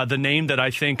the name that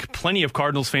I think plenty of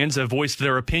Cardinals fans have voiced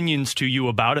their opinions to you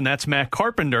about, and that's Matt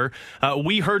Carpenter.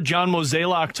 We heard John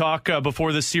Mozeliak talk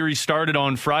before the series started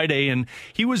on Friday, and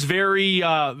he was very...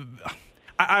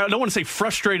 I don't want to say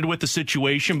frustrated with the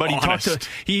situation, but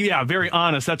very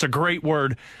honest. That's a great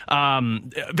word.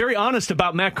 Very honest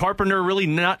about Matt Carpenter really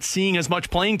not seeing as much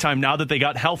playing time now that they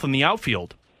got health in the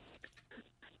outfield.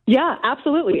 Yeah,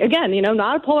 absolutely. Again, you know,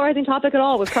 not a polarizing topic at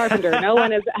all with Carpenter. No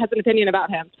one has an opinion about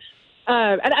him.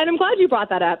 And I'm glad you brought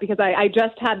that up because I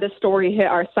just had this story hit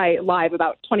our site live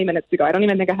about 20 minutes ago. I don't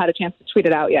even think I had a chance to tweet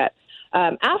it out yet.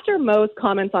 After Mo's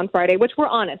comments on Friday, which were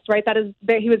honest, right?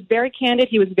 He was very candid.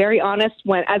 He was very honest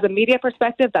when, as a media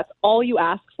perspective, that's all you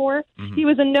ask for. Mm-hmm. He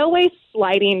was in no way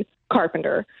slighting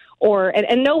Carpenter or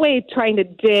in no way trying to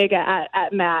dig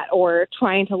at Matt or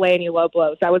trying to lay any low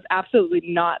blows. That was absolutely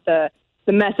not the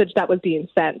message that was being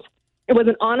sent. It was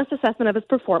an honest assessment of his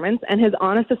performance, and his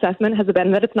honest assessment has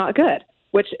been that it's not good,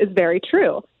 which is very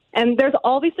true. And there's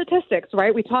all these statistics,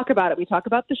 right? We talk about it. We talk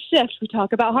about the shift. We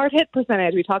talk about hard hit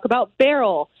percentage. We talk about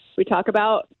barrel. We talk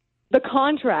about the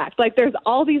contract. Like, there's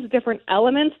all these different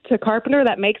elements to Carpenter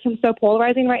that makes him so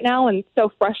polarizing right now and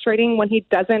so frustrating when he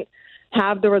doesn't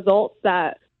have the results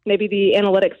that maybe the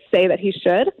analytics say that he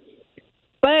should.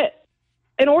 But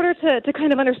in order to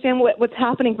kind of understand what's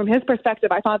happening from his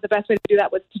perspective, I thought the best way to do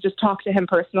that was to just talk to him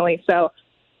personally. So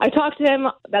I talked to him.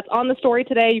 That's on the story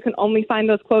today. You can only find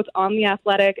those quotes on The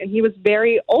Athletic. And he was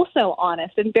very also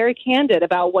honest and very candid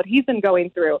about what he's been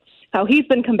going through, how he's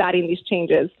been combating these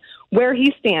changes, where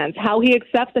he stands, how he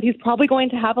accepts that he's probably going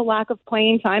to have a lack of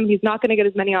playing time. He's not going to get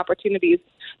as many opportunities.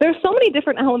 There's so many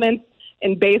different elements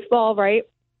in baseball, right?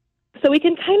 So we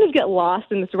can kind of get lost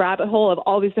in this rabbit hole of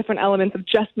all these different elements of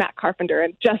just Matt Carpenter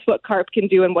and just what Carp can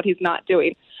do and what he's not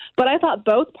doing. But I thought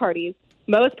both parties,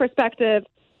 Mo's perspective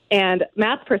and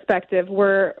Matt's perspective,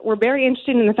 were very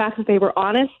interesting in the fact that they were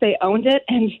honest, they owned it,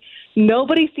 and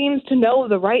nobody seems to know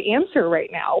the right answer right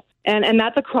now. And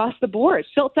that's across the board.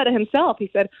 Schultz said it himself. He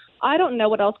said, I don't know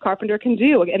what else Carpenter can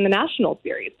do in the National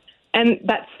Series. And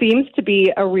that seems to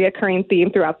be a reoccurring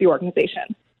theme throughout the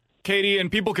organization. Katie,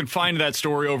 and people can find that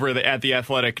story over at The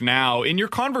Athletic now. In your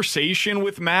conversation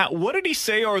with Matt, what did he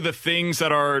say are the things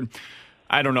that are,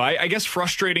 I don't know, I guess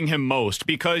frustrating him most?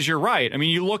 Because you're right. I mean,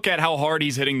 you look at how hard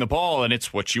he's hitting the ball, and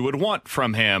it's what you would want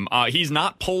from him. He's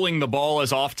not pulling the ball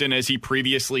as often as he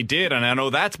previously did, and I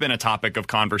know that's been a topic of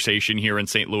conversation here in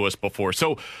St. Louis before.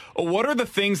 So what are the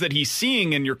things that he's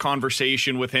seeing in your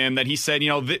conversation with him that he said,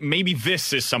 maybe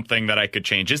this is something that I could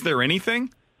change? Is there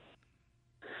anything?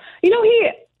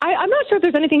 I'm not sure if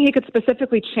there's anything he could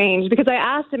specifically change, because I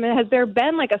asked him, has there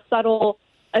been like a subtle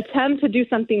attempt to do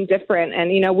something different? And,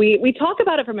 we talk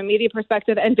about it from a media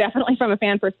perspective and definitely from a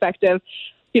fan perspective.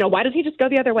 Why does he just go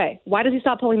the other way? Why does he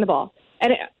stop pulling the ball?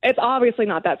 And it's obviously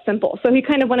not that simple. So he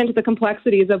kind of went into the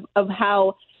complexities of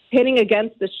how hitting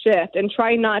against the shift and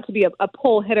trying not to be a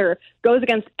pull hitter goes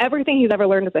against everything he's ever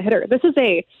learned as a hitter. This is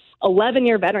a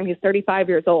 11-year veteran. He's 35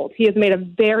 years old. He has made a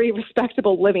very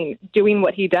respectable living doing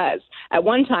what he does. At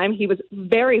one time, he was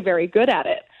very, very good at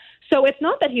it. So it's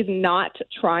not that he's not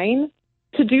trying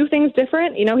to do things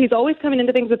different. He's always coming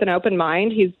into things with an open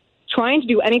mind. He's trying to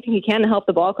do anything he can to help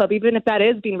the ball club, even if that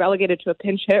is being relegated to a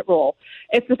pinch hit role.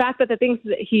 It's the fact that the things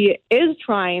that he is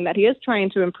trying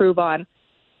to improve on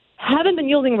haven't been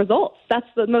yielding results. That's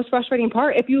the most frustrating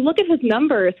part. If you look at his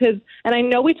numbers, and I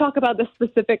know we talk about this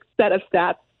specific set of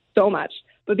stats so much,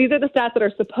 but these are the stats that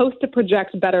are supposed to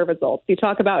project better results. You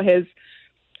talk about his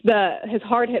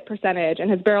hard hit percentage and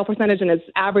his barrel percentage and his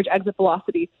average exit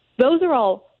velocity. Those are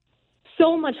all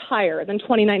so much higher than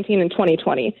 2019 and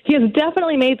 2020. He has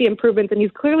definitely made the improvements, and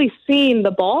he's clearly seen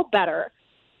the ball better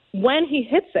when he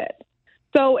hits it.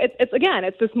 So it's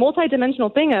this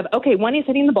multidimensional thing of, okay, when he's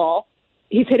hitting the ball,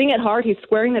 he's hitting it hard, he's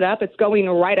squaring it up, it's going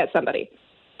right at somebody.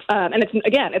 And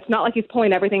it's not like he's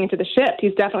pulling everything into the shift.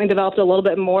 He's definitely developed a little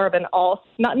bit more of an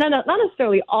not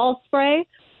necessarily all spray,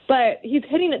 but he's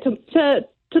hitting it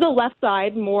to the left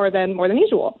side more than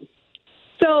usual.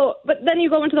 So, but then you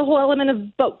go into the whole element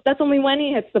of, but that's only when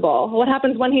he hits the ball. What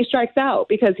happens when he strikes out?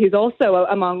 Because he's also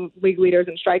among league leaders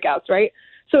in strikeouts, right?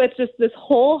 So it's just this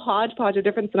whole hodgepodge of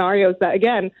different scenarios that,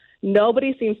 again,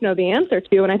 nobody seems to know the answer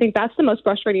to. And I think that's the most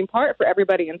frustrating part for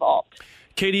everybody involved.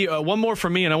 Katie, one more for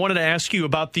me, and I wanted to ask you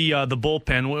about the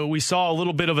bullpen. We saw a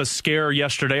little bit of a scare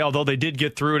yesterday, although they did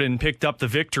get through it and picked up the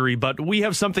victory. But we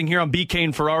have something here on BK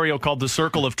and Ferrario called the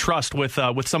Circle of Trust with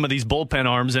some of these bullpen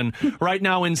arms. And right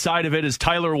now inside of it is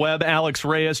Tyler Webb, Alex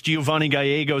Reyes, Giovanni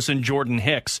Gallegos, and Jordan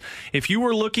Hicks. If you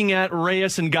were looking at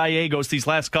Reyes and Gallegos these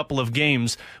last couple of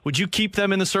games, would you keep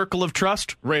them in the Circle of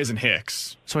Trust? Reyes and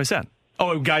Hicks. So I said.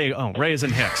 Reyes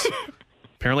and Hicks.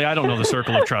 Apparently I don't know the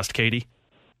Circle of Trust, Katie.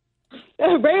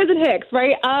 Reyes and Hicks,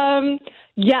 right?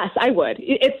 Yes, I would.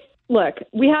 Look,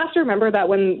 we have to remember that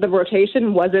when the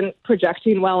rotation wasn't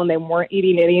projecting well and they weren't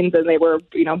eating innings and they were,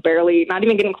 barely, not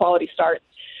even getting quality starts,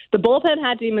 the bullpen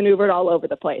had to be maneuvered all over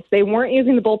the place. They weren't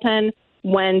using the bullpen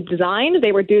when designed.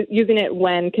 They were using it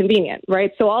when convenient,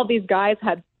 right? So all these guys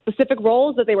had specific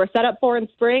roles that they were set up for in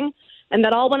spring, and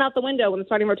that all went out the window when the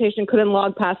starting rotation couldn't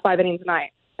log past 5 innings a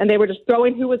night. And they were just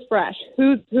throwing who was fresh,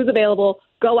 who's available,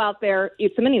 go out there,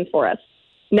 eat some innings for us.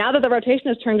 Now that the rotation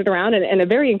has turned it around in a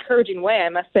very encouraging way, I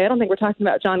must say, I don't think we're talking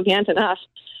about John Gant enough.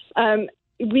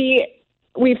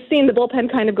 We've seen the bullpen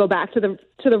kind of go back to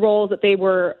the roles that they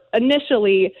were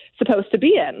initially supposed to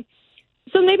be in.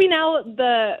 So maybe now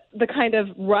the kind of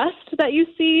rust that you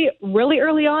see really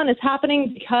early on is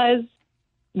happening because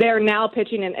they're now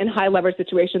pitching in high leverage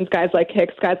situations, guys like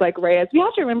Hicks, guys like Reyes. We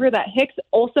have to remember that Hicks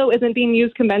also isn't being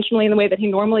used conventionally in the way that he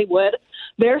normally would.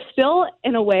 They're still,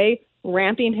 in a way,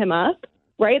 ramping him up,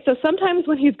 right? So sometimes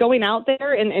when he's going out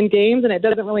there in games, and it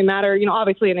doesn't really matter,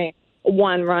 obviously in a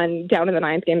 1-run down in the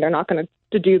 9th game, they're not going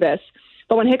to do this.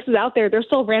 But when Hicks is out there, they're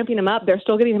still ramping him up. They're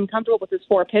still getting him comfortable with his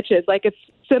 4 pitches. Like, it's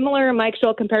similar, Mike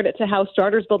Schill compared it to how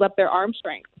starters build up their arm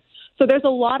strength. So there's a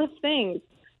lot of things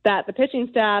that the pitching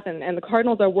staff and the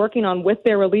Cardinals are working on with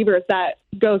their relievers that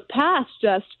goes past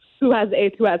just who has the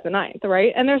 8th, who has the 9th,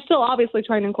 right? And they're still obviously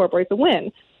trying to incorporate the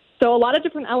win. So a lot of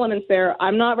different elements there.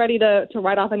 I'm not ready to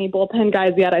write off any bullpen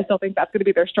guys yet. I still think that's going to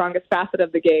be their strongest facet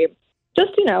of the game.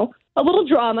 Just, a little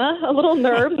drama, a little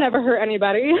nerves never hurt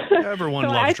anybody. Everyone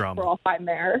loves drama. We're all fine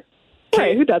there.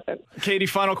 Right, who doesn't? Katie,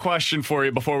 final question for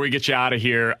you before we get you out of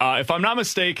here. If I'm not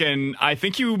mistaken, I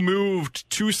think you moved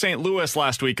to St. Louis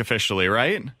last week officially,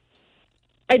 right?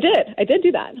 I did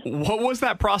do that. What was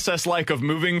that process like of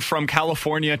moving from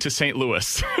California to St.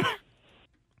 Louis?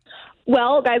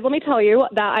 Well, guys, let me tell you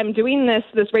that I'm doing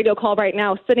this radio call right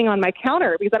now sitting on my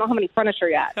counter because I don't have any furniture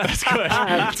yet. That's good.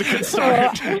 That's a good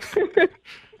start.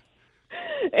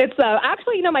 It's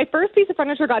actually, my first piece of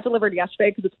furniture got delivered yesterday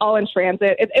because it's all in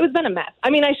transit. It was been a mess. I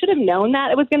mean, I should have known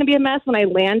that it was going to be a mess when I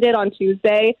landed on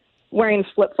Tuesday wearing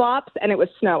flip-flops and it was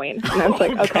snowing. And I was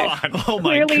like,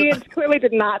 okay, clearly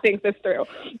did not think this through.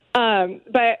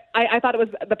 But I thought it was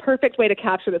the perfect way to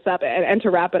capture this up and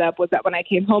to wrap it up was that when I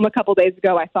came home a couple days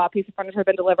ago, I saw a piece of furniture had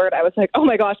been delivered. I was like, oh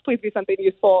my gosh, please be something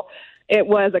useful. It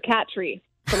was a cat tree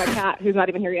for my cat who's not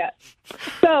even here yet.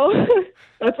 So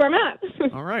that's where I'm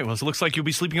at. All right. Well, it looks like you'll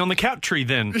be sleeping on the cat tree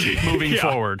then moving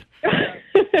forward.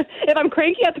 If I'm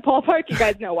cranky at the ballpark, you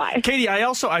guys know why. Katie,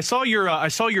 I saw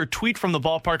your tweet from the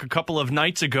ballpark a couple of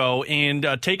nights ago, and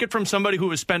take it from somebody who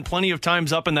has spent plenty of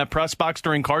times up in that press box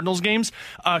during Cardinals games.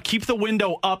 Keep the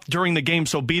window up during the game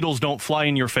so beetles don't fly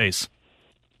in your face.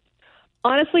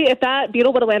 Honestly, if that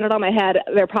beetle would have landed on my head,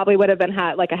 there probably would have been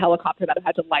a helicopter that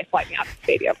had to lifeline me out of the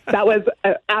stadium. That was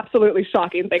an absolutely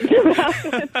shocking thing to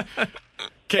happen.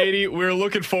 Katie, we're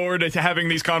looking forward to having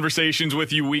these conversations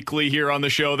with you weekly here on the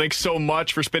show. Thanks so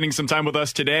much for spending some time with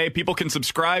us today. People can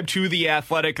subscribe to The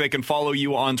Athletic. They can follow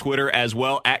you on Twitter as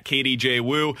well, at Katie J.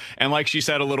 Wu. And like she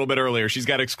said a little bit earlier, she's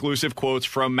got exclusive quotes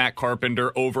from Matt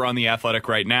Carpenter over on The Athletic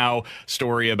right now.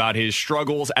 Story about his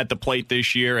struggles at the plate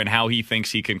this year and how he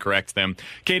thinks he can correct them.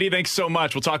 Katie, thanks so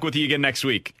much. We'll talk with you again next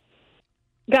week.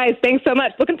 Guys, thanks so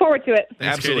much. Looking forward to it.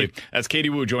 Thanks, absolutely. Katie. That's Katie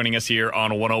Wu joining us here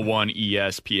on 101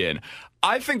 ESPN.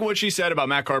 I think what she said about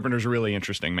Matt Carpenter is really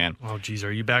interesting, man. Oh, geez.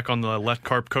 Are you back on the let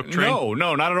Carp cook train? No,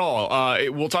 not at all.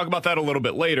 We'll talk about that a little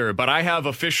bit later, but I have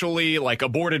officially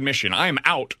aborted mission. I am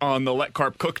out on the let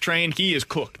Carp cook train. He is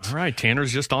cooked. All right,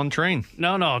 Tanner's just on train.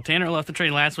 No, Tanner left the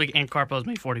train last week and Carp owes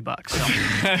me $40.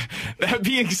 So. That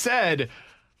being said,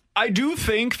 I do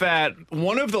think that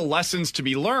one of the lessons to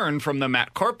be learned from the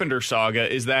Matt Carpenter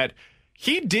saga is that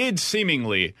he did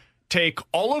seemingly take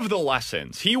all of the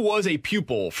lessons. He was a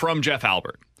pupil from Jeff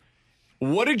Albert.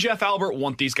 What did Jeff Albert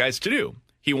want these guys to do?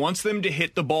 He wants them to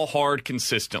hit the ball hard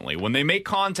consistently. When they make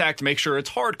contact, make sure it's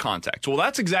hard contact. Well,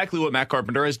 that's exactly what Matt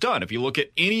Carpenter has done. If you look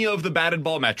at any of the batted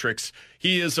ball metrics,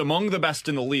 he is among the best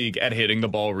in the league at hitting the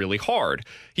ball really hard.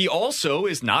 He also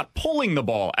is not pulling the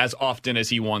ball as often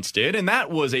as he once did, and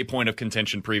that was a point of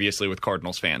contention previously with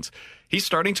Cardinals fans. He's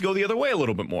starting to go the other way a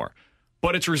little bit more.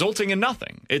 But it's resulting in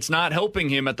nothing. It's not helping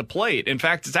him at the plate. In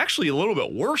fact, it's actually a little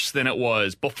bit worse than it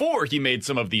was before he made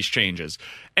some of these changes.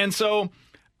 And so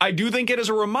I do think it is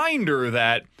a reminder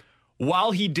that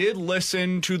while he did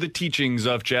listen to the teachings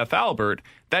of Jeff Albert,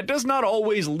 that does not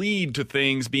always lead to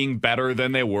things being better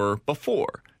than they were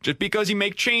before. Just because you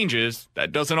make changes,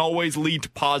 that doesn't always lead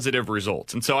to positive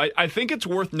results. And so I think it's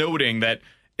worth noting that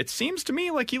it seems to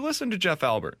me like he listened to Jeff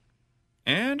Albert.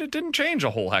 And it didn't change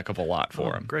a whole heck of a lot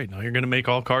for him. Great. Now you're going to make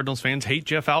all Cardinals fans hate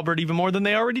Jeff Albert even more than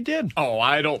they already did. Oh,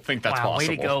 I don't think that's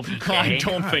possible. Way to go, BK. I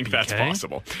don't think that's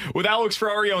possible. With Alex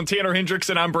Ferrario and Tanner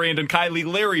Hendrickson, I'm Brandon Kiley.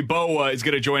 Larry Boa is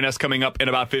going to join us coming up in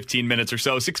about 15 minutes or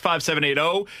so.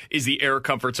 65780 is the Air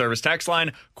Comfort Service text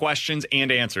line. Questions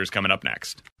and answers coming up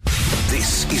next.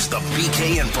 This is the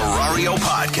BK and Ferrario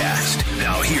podcast.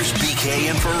 Now here's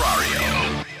BK and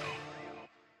Ferrario.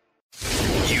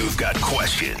 You've got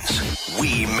questions.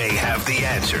 We may have the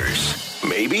answers.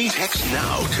 Maybe? Text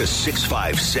now to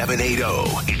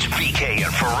 65780. It's BK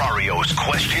and Ferrario's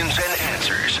questions and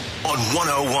answers on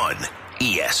 101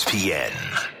 ESPN.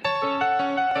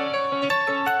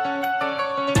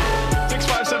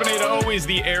 65780 is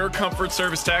the Air Comfort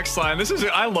Service text line.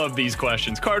 I love these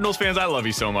questions. Cardinals fans, I love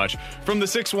you so much. From the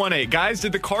 618, guys,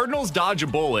 did the Cardinals dodge a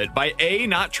bullet by A,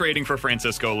 not trading for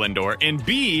Francisco Lindor, and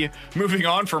B, moving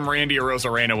on from Randy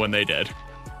Arozarena when they did?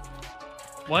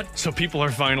 What? So people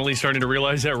are finally starting to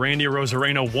realize that Randy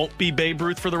Arozarena won't be Babe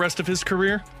Ruth for the rest of his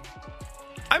career?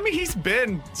 I mean, he's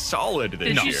been solid this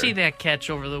year. Did you see that catch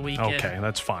over the weekend? Okay,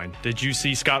 that's fine. Did you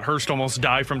see Scott Hurst almost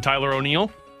die from Tyler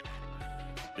O'Neill?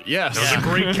 Yes. That was a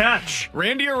great catch.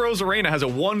 Randy Arozarena has a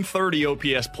 130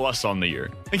 OPS plus on the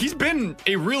year. Like, he's been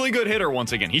a really good hitter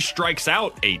once again. He strikes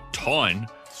out a ton.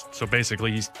 So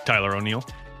basically, he's Tyler O'Neill.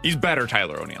 He's better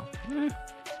Tyler O'Neill.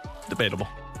 Debatable.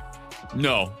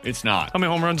 No, it's not. How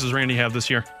many home runs does Randy have this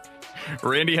year?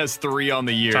 Randy has 3 on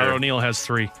the year. Tyler O'Neill has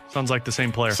 3. Sounds like the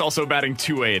same player. He's also batting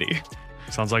 280.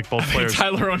 Sounds like both players.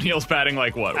 Tyler O'Neill's batting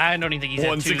like what? I don't even think he's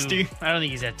 160? at 2. I don't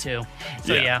think he's at 2.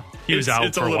 So yeah. He was out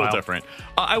it's for a little while. different.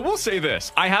 I will say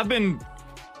this. I have been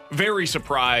very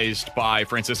surprised by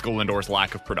Francisco Lindor's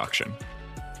lack of production.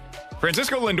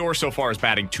 Francisco Lindor so far is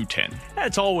batting 210.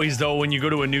 That's always, though, when you go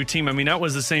to a new team. I mean, that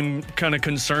was the same kind of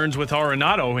concerns with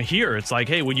Arenado here. It's like,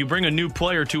 hey, when you bring a new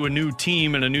player to a new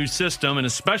team and a new system, and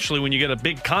especially when you get a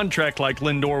big contract like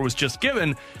Lindor was just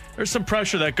given, there's some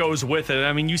pressure that goes with it.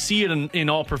 I mean, you see it in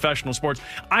all professional sports.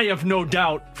 I have no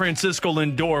doubt Francisco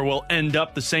Lindor will end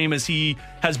up the same as he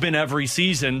has been every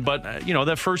season. But,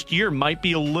 that first year might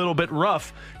be a little bit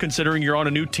rough considering you're on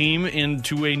a new team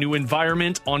into a new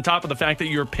environment on top of the fact that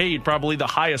you're paid probably the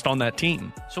highest on that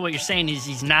team. So what you're saying is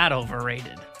he's not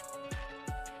overrated.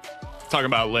 Talking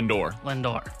about Lindor.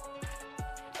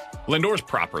 Lindor's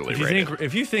properly rated.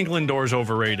 If you think Lindor's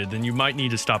overrated, then you might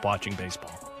need to stop watching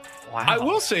baseball. Wow. I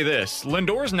will say this.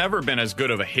 Lindor's never been as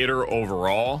good of a hitter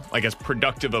overall, like as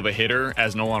productive of a hitter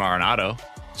as Nolan Arenado.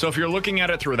 So if you're looking at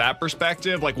it through that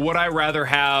perspective, like would I rather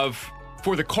have,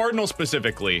 for the Cardinals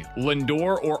specifically,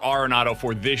 Lindor or Arenado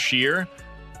for this year?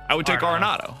 I would take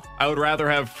Arenado. I would rather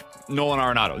have Nolan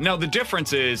Arenado. Now, the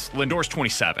difference is Lindor's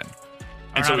 27.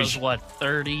 And so he's what,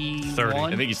 30? 30. I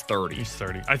think he's 30. He's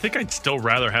 30. I think I'd still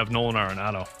rather have Nolan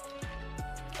Arenado.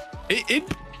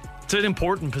 It's an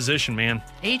important position, man.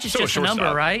 Age is just a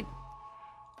number, right?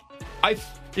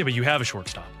 Yeah, but you have a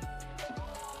shortstop.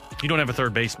 You don't have a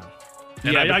third baseman.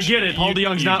 And Yeah, I get it. Paul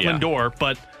DeYoung's not yeah. Lindor,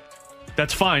 but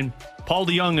that's fine. Paul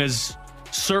DeYoung is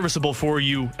serviceable for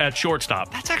you at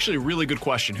shortstop. That's actually a really good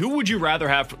question. Who would you rather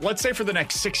have, let's say, for the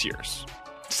next 6 years?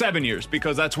 7 years,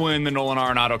 because that's when the Nolan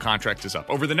Arenado contract is up.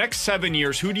 Over the next 7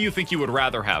 years, who do you think you would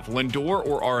rather have, Lindor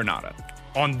or Arenado?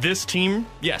 On this team?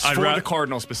 Yes, for the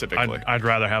Cardinals specifically. I'd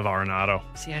rather have Arenado.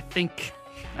 See, I think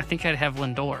I'd have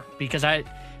Lindor because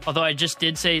although I just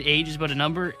did say age is but a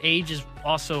number, age is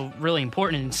also really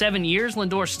important. In 7 years,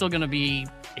 Lindor's still going to be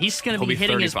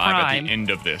hitting his prime at the end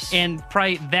of this. And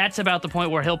probably that's about the point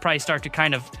where he'll probably start to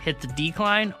kind of hit the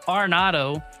decline.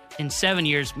 Arenado in 7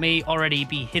 years may already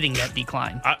be hitting that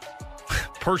decline.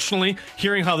 Personally,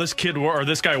 hearing how this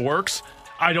guy works,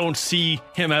 I don't see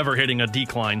him ever hitting a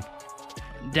decline.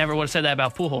 Never would have said that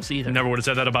about Pujols either. Never would have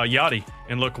said that about Yachty.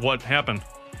 And look what happened.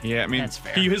 Yeah, I mean, that's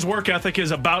fair. His work ethic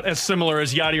is about as similar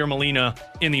as Yachty or Molina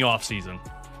in the offseason.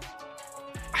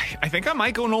 I think I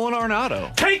might go Nolan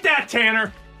Arenado. Take that,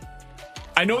 Tanner!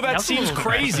 I know that That's a seems little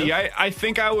crazy. I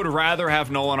think I would rather have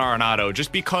Nolan Arenado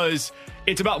just because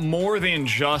it's about more than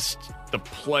just the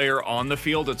player on the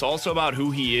field. It's also about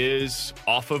who he is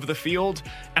off of the field.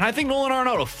 And I think Nolan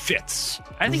Arenado fits.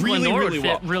 I think really, Lindor really would fit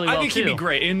well. really I well, think he'd be too.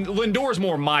 great. And Lindor's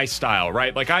more my style,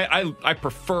 right? Like I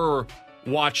prefer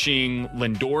watching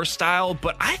Lindor's style,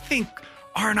 but I think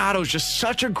Arenado's just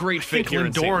such a great fit here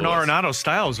in St. Lindor and Louis. Arenado's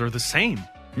styles are the same.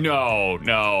 No.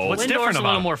 What's Lindor's different a about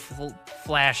little him? more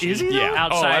flashy. Is he, though? Yeah.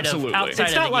 Outside absolutely. outside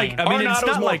It's of not the like- game. I mean, it's Arenado's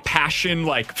not more like- passion,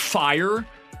 like fire.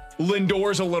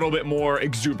 Lindor's a little bit more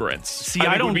exuberance. See, I I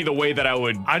think don't- would be the way that I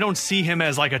would. I don't see him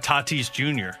as like a Tatis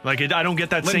Jr. Like, I don't get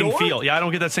that same Lindor? feel. Yeah, I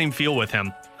don't get that same feel with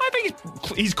him. I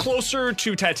think he's closer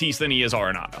to Tatis than he is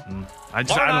Arenado. I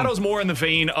Arenado's more in the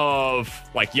vein of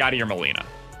like Yachty or Molina,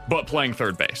 but playing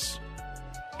third base.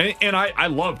 And I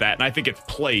love that, and I think it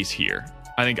plays here.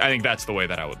 I think that's the way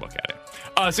that I would look at it.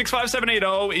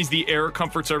 65780 is the Air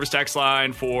Comfort Service text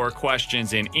line for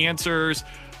questions and answers.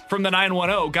 From the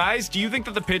 910, guys, do you think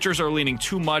that the Cardinals are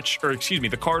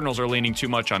leaning too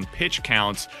much on pitch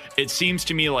counts? It seems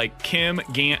to me like Kim,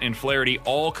 Gant, and Flaherty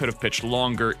all could have pitched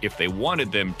longer if they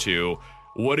wanted them to.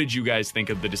 What did you guys think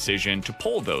of the decision to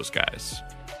pull those guys?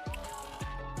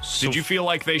 Did you feel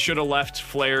like they should have left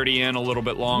Flaherty in a little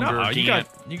bit longer? No, you got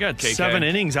KK? 7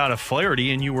 innings out of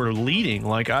Flaherty and you were leading.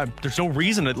 Like, there's no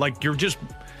reason that, like,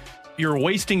 you're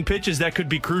wasting pitches that could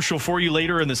be crucial for you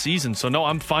later in the season. So no,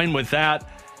 I'm fine with that.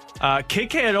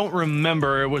 KK, I don't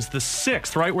remember. It was the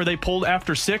 6th, right? Where they pulled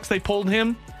after 6, they pulled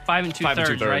him? 5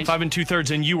 2/3, right? 5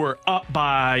 2/3, and you were up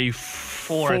by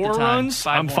 4 at the time. runs.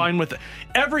 5-1. I'm fine with it.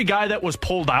 Every guy that was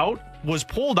pulled out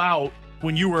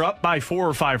when you were up by 4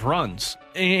 or 5 runs.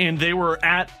 And they were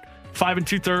at 5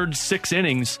 2/3, 6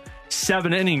 innings,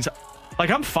 7 innings. Like,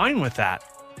 I'm fine with that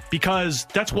because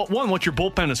that's what your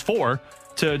bullpen is for.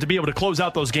 To be able to close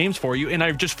out those games for you. And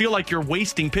I just feel like you're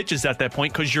wasting pitches at that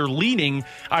point because you're leading.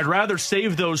 I'd rather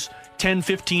save those 10,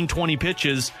 15, 20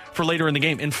 pitches for later in the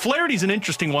game. And Flaherty's an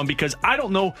interesting one because I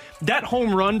don't know. That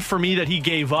home run for me that he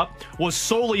gave up was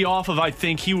solely off of, I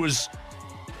think he was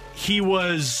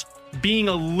being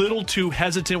a little too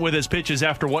hesitant with his pitches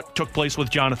after what took place with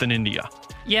Jonathan India.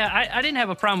 Yeah, I didn't have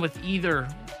a problem with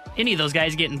any of those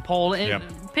guys getting pulled. And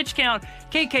pitch count,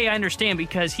 KK, I understand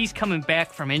because he's coming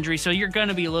back from injury, so you're going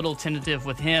to be a little tentative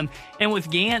with him. And with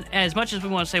Gant, as much as we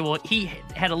want to say, well, he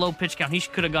had a low pitch count, he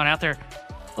could have gone out there.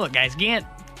 Look, guys,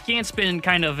 Gant's been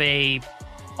kind of a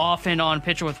off and on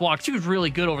pitcher with walks. He was really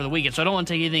good over the weekend, so I don't want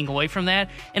to take anything away from that.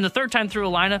 And the third time through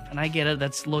a lineup, and I get it,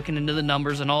 that's looking into the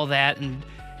numbers and all that,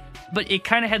 but it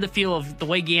kind of had the feel of the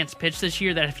way Gant's pitched this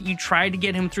year that if you tried to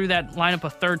get him through that lineup a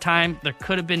third time, there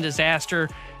could have been disaster.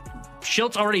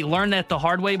 Schiltz already learned that the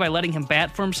hard way by letting him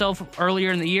bat for himself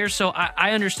earlier in the year, so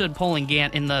I understood pulling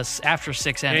Gant after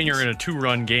 6 innings. And you're in a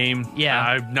 2-run game.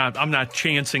 Yeah. I'm not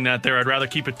chancing that there. I'd rather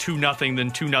keep it 2-0 than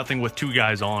 2-0 with 2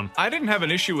 guys on. I didn't have an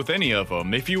issue with any of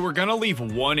them. If you were going to leave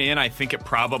one in, I think it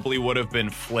probably would have been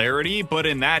Flaherty, but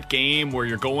in that game where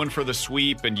you're going for the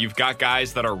sweep and you've got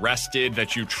guys that are rested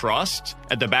that you trust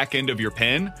at the back end of your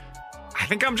pen, I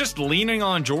think I'm just leaning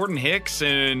on Jordan Hicks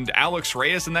and Alex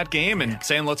Reyes in that game and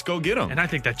saying, let's go get them. And I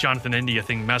think that Jonathan India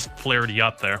thing messed Flaherty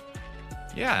up there.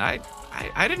 Yeah,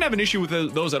 I didn't have an issue with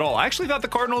those at all. I actually thought the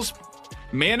Cardinals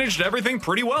managed everything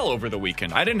pretty well over the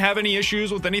weekend. I didn't have any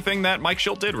issues with anything that Mike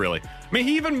Shildt did, really. I mean,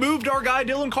 he even moved our guy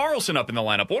Dylan Carlson up in the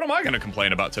lineup. What am I going to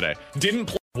complain about today? Didn't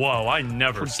play. Whoa, I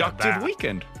never said that. Productive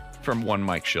weekend. From one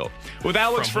Mike Shildt. With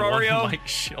Alex Ferrario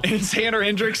and Tanner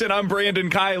Hendrickson, I'm Brandon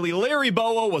Kiley. Larry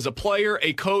Bowa was a player,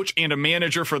 a coach, and a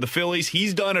manager for the Phillies.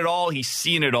 He's done it all. He's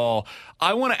seen it all.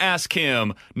 I want to ask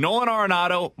him, Nolan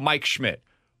Arenado, Mike Schmidt.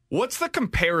 What's the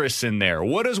comparison there?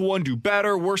 What does one do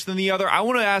better, worse than the other? I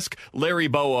want to ask Larry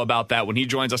Bowa about that when he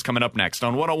joins us coming up next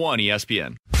on 101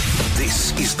 ESPN.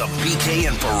 This is the BK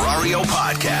and Ferrario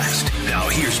podcast. Now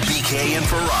here's BK and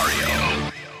Ferrario.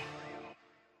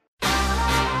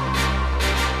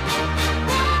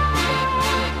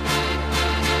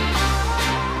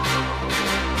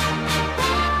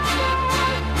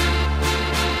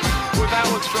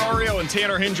 Alex Ferrario and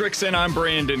Tanner Hendrickson. I'm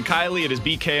Brandon Kiley. It is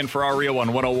BK and Ferrario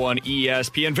on 101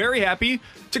 ESPN. Very happy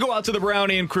to go out to the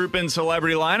Brownie and Crouppen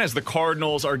Celebrity Line as the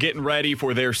Cardinals are getting ready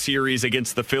for their series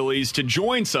against the Phillies to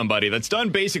join somebody that's done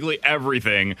basically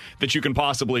everything that you can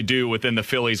possibly do within the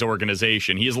Phillies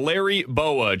organization. He is Larry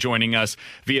Bowa joining us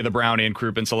via the Brownie and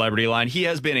Crouppen Celebrity Line. He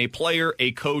has been a player,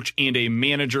 a coach, and a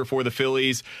manager for the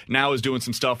Phillies. Now is doing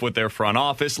some stuff with their front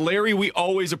office. Larry, we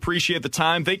always appreciate the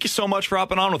time. Thank you so much for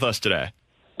hopping on with us today.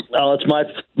 Oh, it's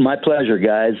my pleasure,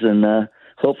 guys, and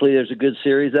hopefully there's a good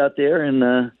series out there,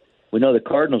 and we know the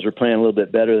Cardinals are playing a little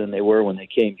bit better than they were when they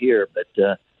came here, but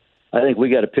I think we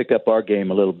got to pick up our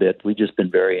game a little bit. We've just been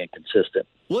very inconsistent.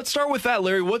 Let's start with that,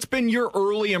 Larry. What's been your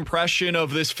early impression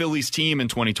of this Phillies team in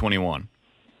 2021?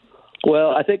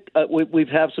 Well, I think we've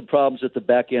had some problems at the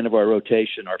back end of our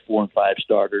rotation, our 4 and 5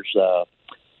 starters.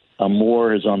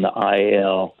 Moore is on the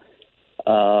IL,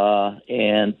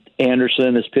 and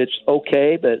Anderson has pitched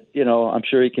okay, but, I'm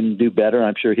sure he can do better.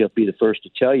 I'm sure he'll be the first to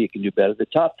tell you he can do better. The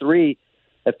top 3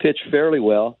 have pitched fairly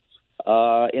well.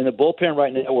 In the bullpen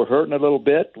right now, we're hurting a little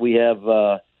bit. We have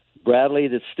Bradley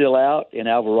that's still out and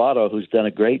Alvarado, who's done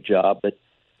a great job, but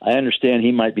I understand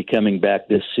he might be coming back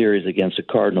this series against the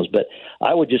Cardinals. But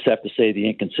I would just have to say the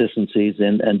inconsistencies,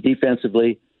 and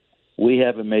defensively, we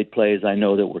haven't made plays I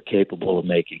know that we're capable of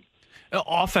making.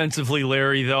 Offensively,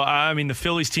 Larry, though, I mean, the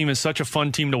Phillies team is such a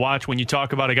fun team to watch when you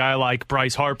talk about a guy like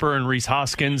Bryce Harper and Rhys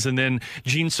Hoskins and then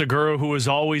Gene Segura, who has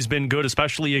always been good,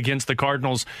 especially against the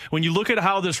Cardinals. When you look at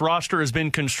how this roster has been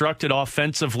constructed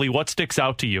offensively, what sticks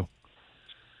out to you?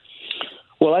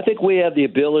 Well, I think we have the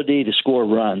ability to score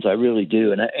runs. I really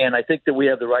do. And I think that we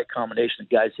have the right combination of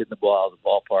guys hitting the ball out of the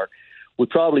ballpark. We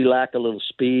probably lack a little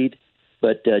speed,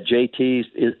 but JT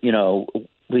is,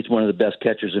 he's one of the best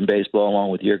catchers in baseball, along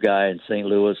with your guy in St.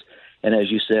 Louis. And as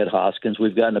you said, Hoskins.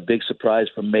 We've gotten a big surprise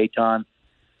from Maton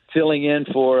filling in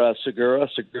for Segura.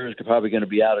 Segura's probably going to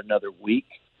be out another week.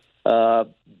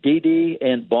 Didi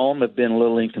and Bohm have been a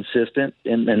little inconsistent,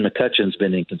 and McCutcheon's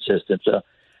been inconsistent. So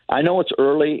I know it's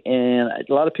early, and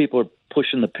a lot of people are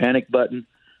pushing the panic button.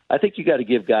 I think you got to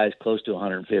give guys close to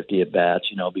 150 at bats,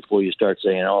 before you start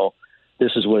saying, "Oh,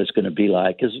 this is what it's going to be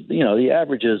like." Because the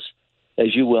averages,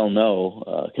 as you well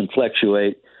know, can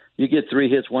fluctuate. You get 3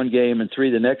 hits one game and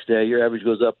 3 the next day, your average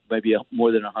goes up maybe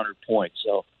more than 100 points.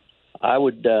 So I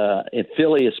would, in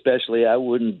Philly especially, I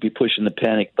wouldn't be pushing the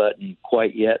panic button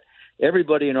quite yet.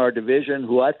 Everybody in our division,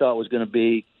 who I thought was going to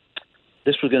be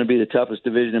the toughest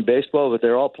division in baseball, but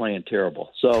they're all playing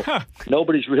terrible. So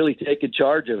nobody's really taking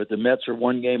charge of it. The Mets are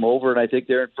 1 game over, and I think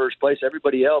they're in first place.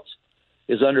 Everybody else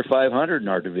is under 500 in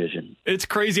our division. It's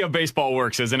crazy how baseball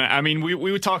works, isn't it? I mean,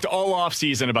 we talked all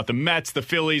offseason about the Mets, the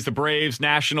Phillies, the Braves,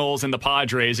 Nationals, and the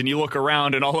Padres, and you look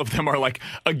around, and all of them are like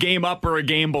a game up or a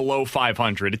game below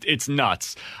 500. It's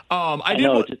nuts. I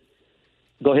know.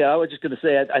 Go ahead. I was just going to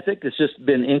say, I think it's just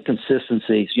been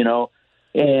inconsistencies,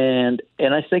 and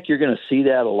I think you're going to see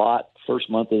that a lot first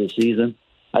month of the season.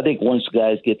 I think once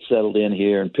guys get settled in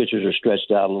here and pitchers are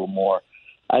stretched out a little more,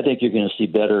 I think you're going to see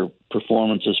better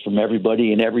performances from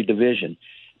everybody in every division.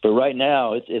 But right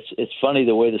now, it's funny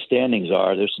the way the standings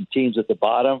are. There's some teams at the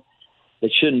bottom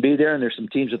that shouldn't be there, and there's some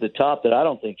teams at the top that I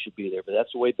don't think should be there. But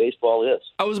that's the way baseball is.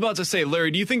 I was about to say,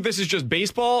 Larry, do you think this is just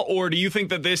baseball, or do you think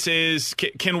that this is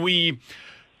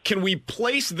can we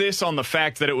place this on the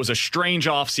fact that it was a strange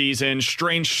offseason,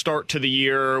 strange start to the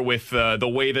year with the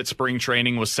way that spring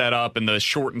training was set up and the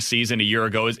shortened season a year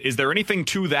ago? Is there anything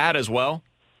to that as well?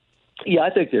 Yeah,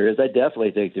 I think there is. I definitely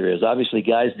think there is. Obviously,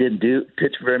 guys didn't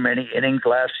pitch very many innings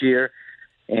last year,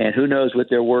 and who knows what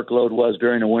their workload was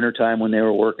during the wintertime when they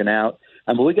were working out.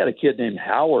 I mean, we got a kid named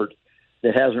Howard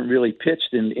that hasn't really pitched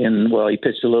well, he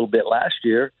pitched a little bit last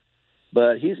year,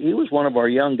 but he was one of our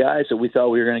young guys that we thought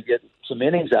we were going to get some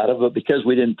innings out of, but because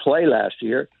we didn't play last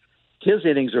year, his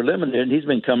innings are limited, and he's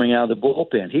been coming out of the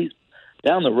bullpen. He's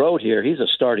down the road here. He's a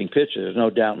starting pitcher. There's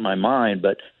no doubt in my mind,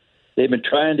 but they've been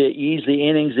trying to ease the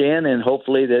innings in, and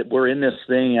hopefully that we're in this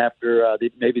thing after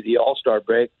maybe the All-Star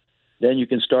break. Then you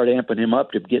can start amping him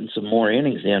up to getting some more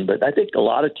innings in. But I think a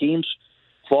lot of teams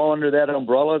fall under that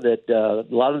umbrella, that a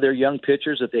lot of their young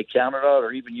pitchers that they counted on,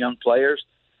 or even young players.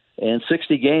 And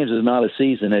 60 games is not a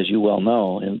season, as you well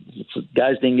know. And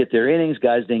guys didn't get their innings.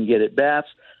 Guys didn't get at bats.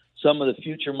 Some of the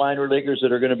future minor leaguers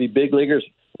that are going to be big leaguers,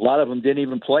 a lot of them didn't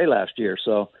even play last year.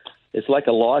 So it's like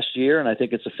a lost year, and I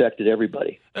think it's affected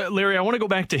everybody. Larry, I want to go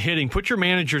back to hitting. Put your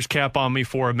manager's cap on me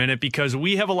for a minute, because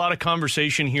we have a lot of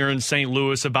conversation here in St.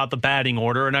 Louis about the batting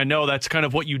order, and I know that's kind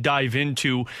of what you dive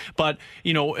into. But,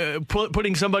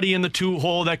 putting somebody in the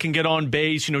 2-hole that can get on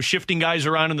base, shifting guys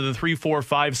around into the 3, 4,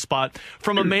 5 spot.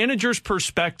 From a manager's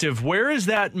perspective, where is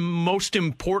that most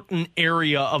important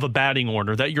area of a batting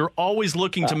order that you're always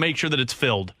looking to make sure that it's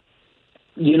filled?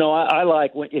 I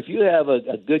like if you have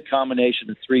a good combination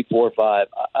of 3, 4, 5.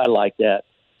 I like that,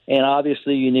 and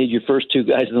obviously you need your first 2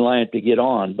 guys in the lineup to get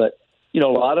on. But a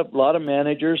lot of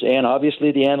managers, and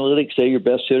obviously the analytics say your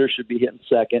best hitter should be hitting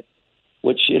second.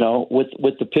 Which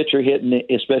with the pitcher hitting,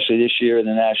 especially this year in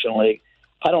the National League,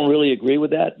 I don't really agree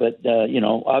with that. But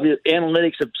obviously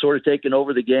analytics have sort of taken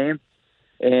over the game,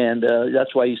 and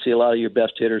that's why you see a lot of your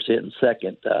best hitters hitting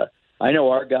second. I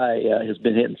know our guy has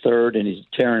been hitting third, and he's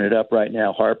tearing it up right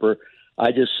now, Harper.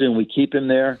 I just assume we keep him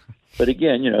there. But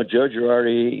again, Joe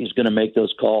Girardi is going to make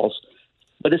those calls.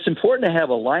 But it's important to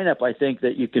have a lineup, I think,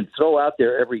 that you can throw out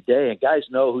there every day, and guys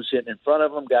know who's hitting in front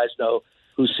of them, guys know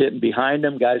who's hitting behind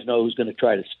them, guys know who's going to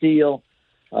try to steal.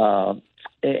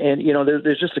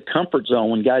 There's just a comfort zone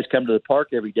when guys come to the park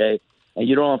every day, and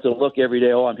you don't have to look every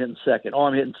day, I'm hitting second,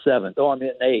 I'm hitting seventh, I'm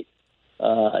hitting eighth.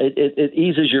 It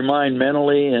eases your mind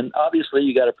mentally, and obviously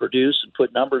you got to produce and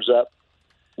put numbers up,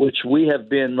 which we have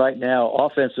been right now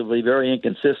offensively very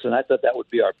inconsistent. I thought that would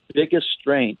be our biggest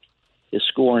strength, is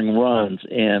scoring runs,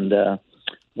 and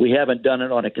we haven't done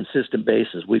it on a consistent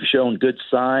basis. We've shown good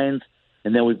signs,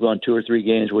 and then we've gone 2 or 3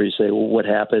 games where you say, well, what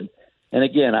happened? And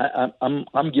again, I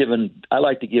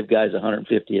like to give guys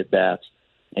 150 at bats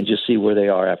and just see where they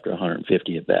are after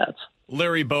 150 at bats.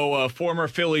 Larry Bowa, former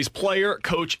Phillies player,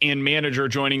 coach, and manager,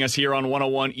 joining us here on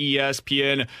 101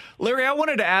 ESPN. Larry, I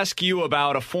wanted to ask you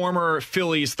about a former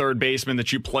Phillies third baseman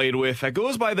that you played with that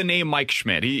goes by the name Mike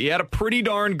Schmidt. He had a pretty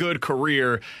darn good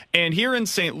career. And here in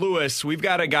St. Louis, we've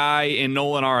got a guy in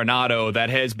Nolan Arenado that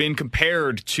has been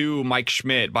compared to Mike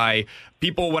Schmidt by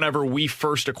people whenever we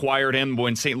first acquired him,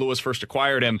 when St. Louis first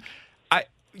acquired him.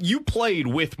 You played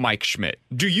with Mike Schmidt.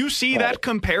 Do you see that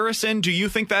comparison? Do you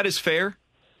think that is fair?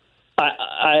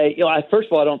 I first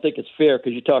of all, I don't think it's fair,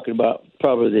 because you're talking about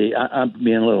probably I'm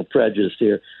being a little prejudiced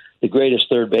here, the greatest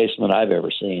third baseman I've ever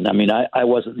seen. I mean, I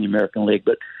wasn't in the American League,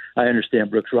 but I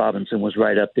understand Brooks Robinson was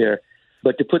right up there.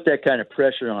 But to put that kind of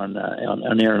pressure on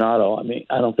Arenado, I mean,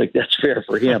 I don't think that's fair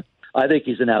for him. I think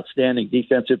he's an outstanding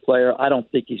defensive player. I don't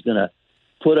think he's going to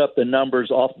put up the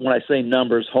numbers off. When I say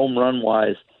numbers, home run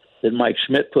wise, that Mike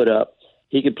Schmidt put up.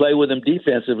 He could play with him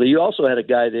defensively. You also had a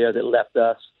guy there that left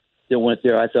us that went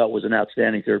there. I thought was an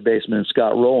outstanding third baseman,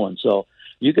 Scott Rowland. So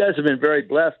you guys have been very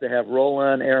blessed to have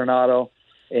Rowland, Arenado,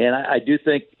 and I do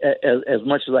think, as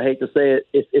much as I hate to say it,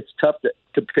 it's tough to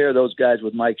compare those guys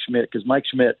with Mike Schmidt, because Mike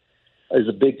Schmidt is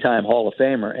a big-time Hall of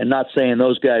Famer, and not saying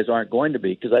those guys aren't going to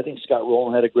be, because I think Scott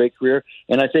Rowland had a great career,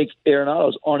 and I think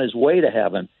Arenado's on his way to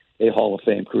having a Hall of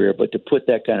Fame career, but to put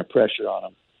that kind of pressure on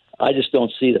him, I just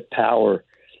don't see the power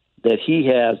that he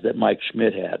has that Mike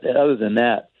Schmidt had. And other than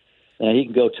that, he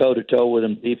can go toe-to-toe with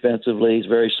him defensively. He's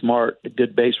very smart, a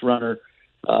good base runner.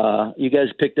 You guys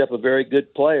picked up a very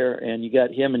good player, and you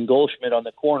got him and Goldschmidt on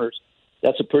the corners.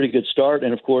 That's a pretty good start,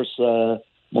 and, of course,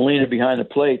 Molina behind the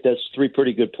plate, that's three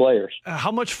pretty good players.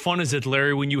 How much fun is it,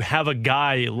 Larry, when you have a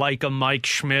guy like a Mike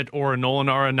Schmidt or a Nolan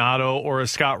Arenado or a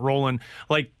Scott Rowland,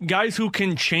 like guys who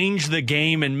can change the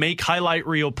game and make highlight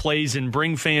reel plays and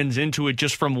bring fans into it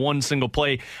just from one single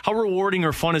play? How rewarding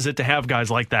or fun is it to have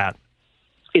guys like that?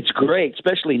 It's great,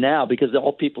 especially now, because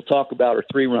all people talk about are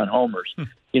three-run homers.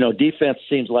 Defense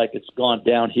seems like it's gone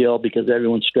downhill because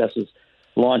everyone stresses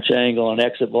launch angle and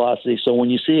exit velocity. So when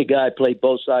you see a guy play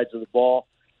both sides of the ball,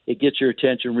 it gets your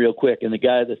attention real quick. And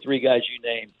the three guys you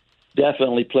named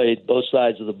definitely played both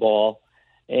sides of the ball.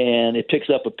 And it picks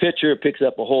up a pitcher, it picks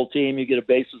up a whole team. You get a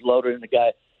bases loaded, and the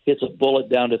guy hits a bullet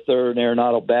down to third, and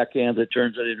Arenado backhands it,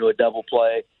 turns it into a double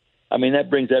play. I mean,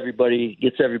 that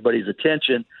gets everybody's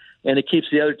attention, and it keeps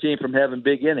the other team from having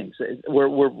big innings.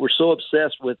 We're so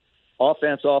obsessed with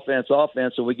offense,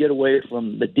 so we get away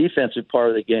from the defensive part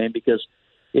of the game, because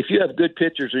if you have good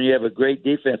pitchers and you have a great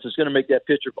defense, it's going to make that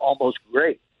pitcher almost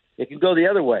great. It can go the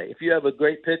other way. If you have a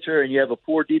great pitcher and you have a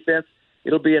poor defense,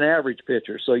 it'll be an average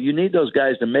pitcher. So you need those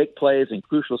guys to make plays in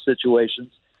crucial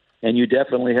situations, and you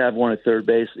definitely have one at third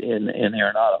base in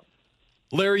Arenado.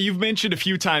 Larry, you've mentioned a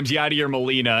few times Yadier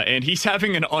Molina, and he's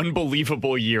having an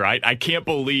unbelievable year. I can't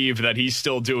believe that he's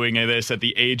still doing this at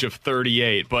the age of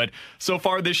 38. But so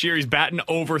far this year, he's batting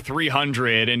over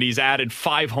 300, and he's added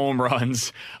 5 home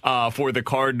runs for the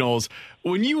Cardinals.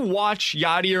 When you watch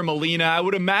Yadier Molina, I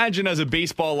would imagine as a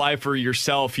baseball lifer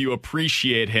yourself, you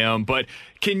appreciate him. But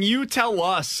can you tell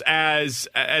us, as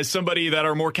somebody that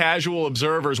are more casual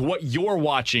observers, what you're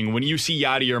watching when you see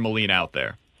Yadier Molina out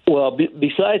there? Well,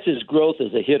 besides his growth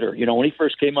as a hitter, when he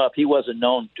first came up, he wasn't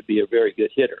known to be a very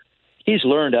good hitter. He's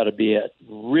learned how to be a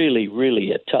really,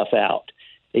 really a tough out.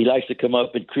 He likes to come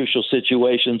up in crucial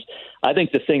situations. I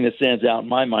think the thing that stands out in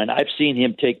my mind, I've seen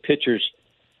him take pitchers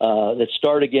that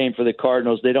start a game for the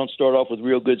Cardinals. They don't start off with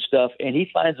real good stuff, and he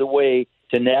finds a way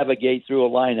to navigate through a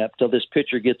lineup till this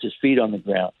pitcher gets his feet on the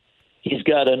ground. He's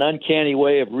got an uncanny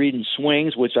way of reading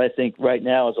swings, which I think right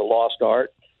now is a lost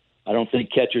art. I don't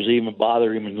think catchers even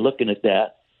bother even looking at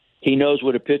that. He knows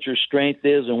what a pitcher's strength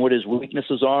is and what his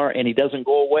weaknesses are, and he doesn't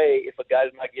go away if a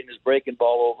guy's not getting his breaking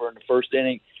ball over in the first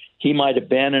inning. He might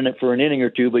abandon it for an inning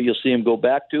or two, but you'll see him go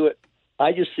back to it.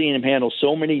 I just seen him handle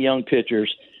so many young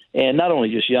pitchers, and not only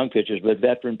just young pitchers, but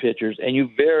veteran pitchers, and you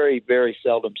very, very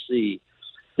seldom see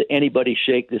anybody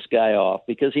shake this guy off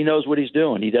because he knows what he's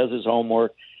doing. He does his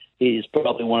homework. He's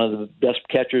probably one of the best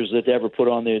catchers that's ever put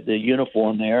on the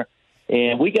uniform there.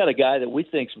 And we got a guy that we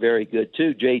think's very good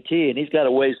too, JT, and he's got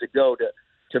a ways to go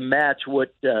to match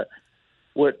what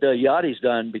Yadi's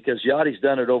done, because Yadi's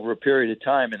done it over a period of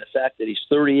time, and the fact that he's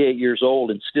 38 years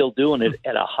old and still doing it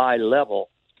at a high level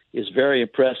is very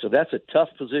impressive. That's a tough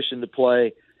position to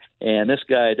play, and this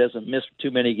guy doesn't miss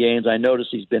too many games. I noticed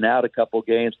he's been out a couple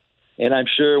games, and I'm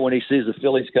sure when he sees the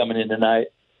Phillies coming in tonight,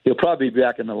 he'll probably be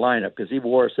back in the lineup because he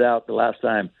wore us out the last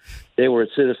time they were at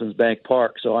Citizens Bank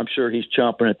Park. So I'm sure he's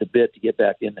chomping at the bit to get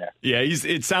back in there. Yeah,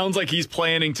 it sounds like he's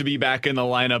planning to be back in the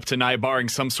lineup tonight, barring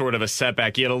some sort of a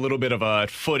setback. He had a little bit of a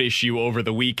foot issue over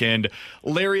the weekend.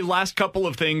 Larry, last couple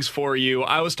of things for you.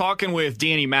 I was talking with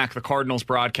Danny Mack, the Cardinals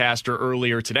broadcaster,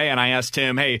 earlier today, and I asked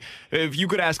him, hey, if you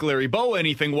could ask Larry Bowa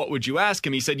anything, what would you ask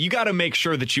him? He said, you got to make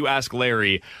sure that you ask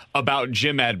Larry about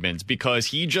Jim Edmonds because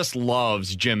he just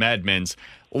loves Jim Edmonds.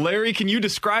 Larry, can you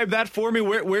describe that for me?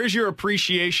 Where's your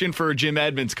appreciation for Jim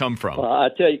Edmonds come from? I'll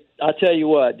tell you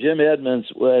what, Jim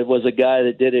Edmonds was a guy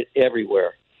that did it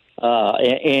everywhere.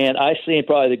 And I seen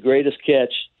probably the greatest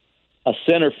catch a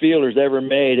center fielder's ever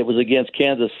made. It was against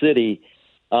Kansas City.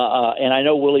 And I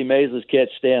know Willie Mays'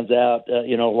 catch stands out, a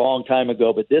long time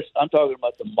ago. But I'm talking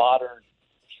about the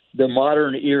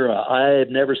modern era. I have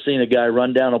never seen a guy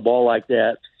run down a ball like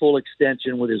that, full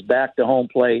extension with his back to home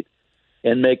plate.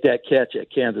 and make that catch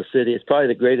at Kansas City. It's probably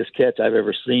the greatest catch I've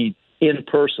ever seen in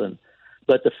person.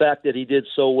 But the fact that he did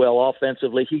so well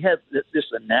offensively, he had just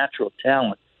a natural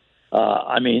talent.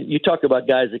 I mean, you talk about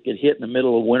guys that could hit in the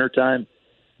middle of wintertime.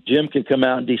 Jim can come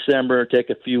out in December, take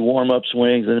a few warm-up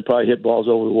swings, and then probably hit balls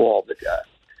over the wall. But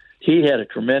he had a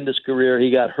tremendous career.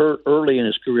 He got hurt early in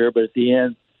his career, but at the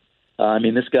end, I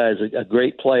mean, this guy is a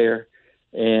great player.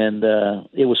 And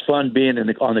it was fun being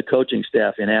on the coaching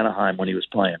staff in Anaheim when he was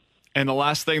playing. And the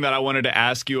last thing that I wanted to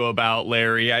ask you about,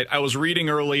 Larry, I was reading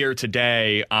earlier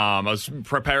today, I was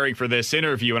preparing for this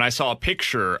interview, and I saw a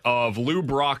picture of Lou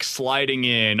Brock sliding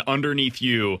in underneath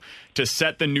you to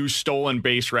set the new stolen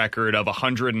base record of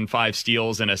 105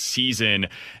 steals in a season.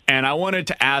 And I wanted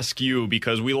to ask you,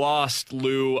 because we lost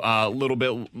Lou a little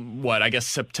bit,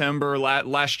 September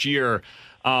last year.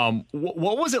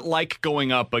 What was it like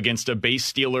going up against a base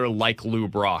stealer like Lou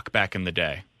Brock back in the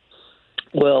day?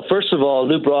 Well, first of all,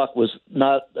 Lou Brock was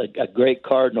not a great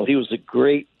Cardinal. He was a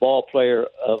great ball player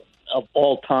of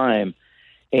all time,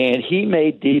 and he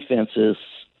made defenses.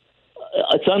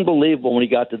 It's unbelievable when he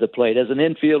got to the plate. As an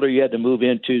infielder, you had to move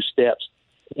in 2 steps.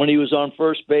 When he was on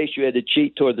first base, you had to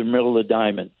cheat toward the middle of the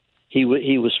diamond. He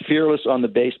was fearless on the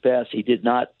base pass. He did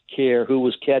not care who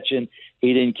was catching.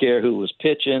 He didn't care who was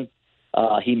pitching.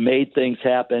 He made things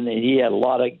happen, and he had a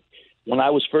lot of. When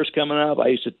I was first coming up, I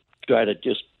used to try to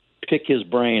just pick his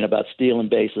brain about stealing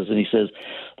bases, and he says,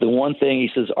 the one thing,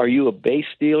 he says, are you a base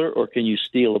stealer or can you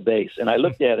steal a base? And I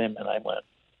looked at him and I went,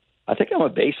 I think I'm a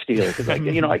base stealer because I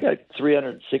got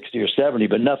 360 or 70,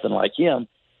 but nothing like him.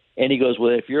 And he goes,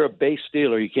 well, if you're a base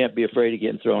stealer, you can't be afraid of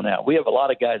getting thrown out. We have a lot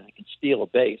of guys that can steal a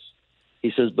base.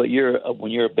 He says, but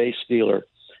when you're a base stealer,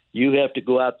 you have to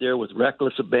go out there with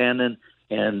reckless abandon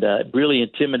and really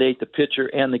intimidate the pitcher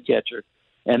and the catcher.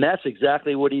 And that's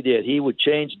exactly what he did. He would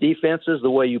change defenses the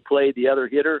way you played the other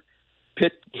hitter.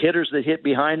 Hitters that hit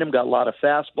behind him got a lot of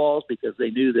fastballs because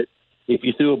they knew that if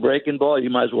you threw a breaking ball,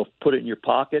 you might as well put it in your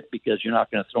pocket because you're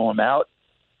not going to throw him out.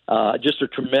 Just a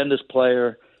tremendous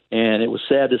player, and it was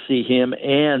sad to see him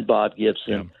and Bob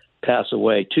Gibson pass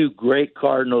away. 2 great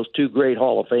Cardinals, 2 great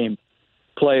Hall of Fame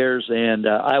players, and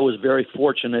I was very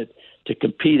fortunate to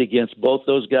compete against both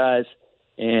those guys.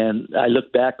 And I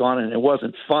look back on it, and it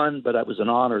wasn't fun, but it was an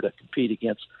honor to compete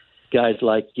against guys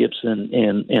like Gibson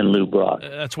and Lou Brock.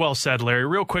 That's well said, Larry.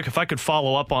 Real quick, if I could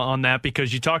follow up on that,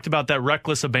 because you talked about that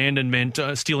reckless abandonment,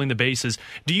 stealing the bases.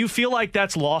 Do you feel like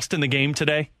that's lost in the game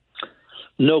today?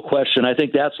 No question. I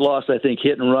think that's lost. I think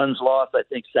hit and run's lost. I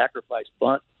think sacrifice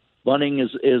bunting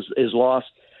is lost.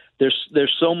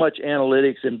 There's so much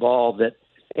analytics involved that.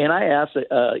 And I asked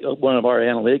one of our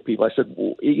analytic people, I said,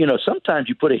 well, sometimes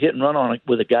you put a hit and run on it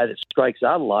with a guy that strikes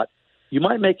out a lot, you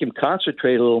might make him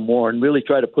concentrate a little more and really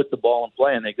try to put the ball in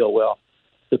play. And they go, well,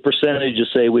 the percentages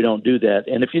say we don't do that.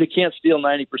 And if you can't steal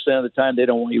 90% of the time, they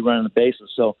don't want you running the bases.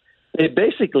 So they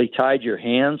basically tied your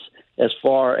hands as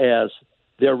far as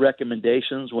their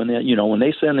recommendations. When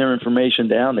they send their information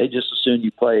down, they just assume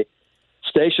you play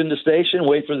station to station,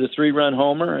 wait for the 3-run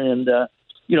homer. And,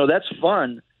 that's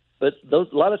fun. But a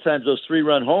lot of times those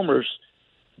 3-run homers,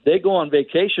 they go on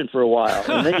vacation for a while,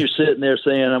 and then you're sitting there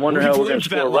saying, "I wonder how we're going to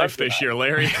score that life this year,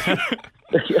 Larry."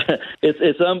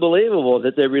 It's unbelievable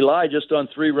that they rely just on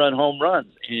 3-run home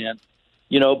runs, and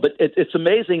But it's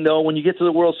amazing though when you get to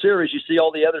the World Series, you see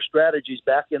all the other strategies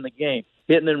back in the game: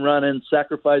 hitting and running,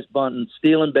 sacrifice bunting,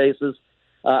 stealing bases.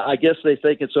 I guess they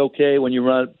think it's okay when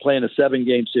you're playing a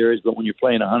 7-game series, but when you're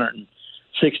playing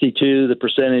 162, the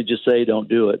percentages say don't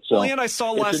do it. So and I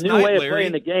saw last night, night, way Larry, of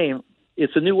playing the game.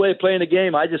 It's a new way of playing the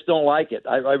game. I just don't like it.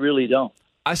 I really don't.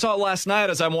 I saw it last night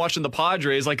as I'm watching the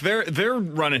Padres. Like they're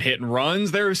running hit and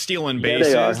runs. They're stealing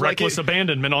bases. Yeah, they are. Reckless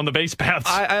abandonment on the base paths.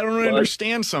 I don't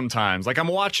understand sometimes. Like I'm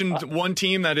watching one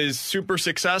team that is super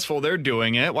successful. They're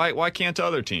doing it. Why can't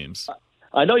other temes?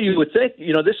 I know you would think,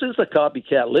 this is a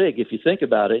copycat league if you think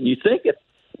about it. And you think if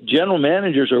general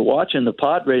managers are watching the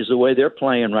Padres the way they're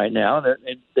playing right now,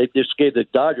 they just gave the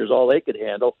Dodgers all they could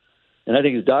handle. And I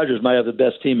think the Dodgers might have the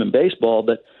best team in baseball,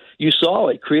 but you saw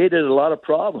it created a lot of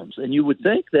problems. And you would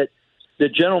think that the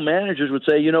general managers would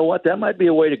say, you know what, that might be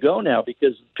a way to go now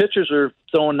because pitchers are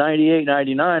throwing 98,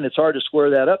 99. It's hard to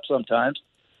square that up sometimes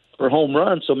for home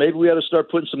runs. So maybe we ought to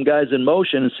start putting some guys in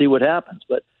motion and see what happens.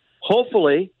 But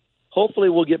hopefully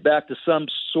we'll get back to some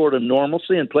sort of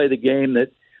normalcy and play the game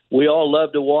that we all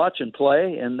love to watch and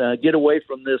play and get away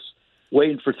from this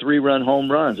waiting for 3-run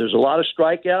home runs. There's a lot of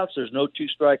strikeouts. There's no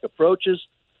 2-strike approaches.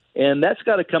 And that's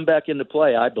got to come back into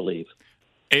play, I believe.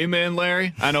 Amen,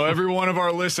 Larry. I know every one of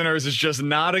our listeners is just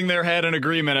nodding their head in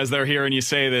agreement as they're hearing you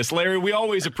say this. Larry, we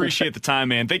always appreciate the time,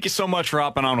 man. Thank you so much for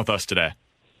hopping on with us today.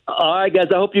 All right, guys.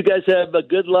 I hope you guys have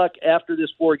good luck after this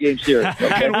 4-game series.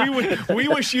 Okay? And we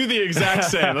wish you the exact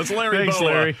same. That's Larry Thanks, Bowa,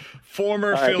 Larry.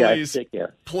 former All right, Phillies guys, take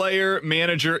care. player,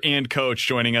 manager, and coach,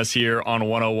 joining us here on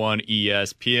 101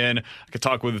 ESPN. I could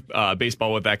talk with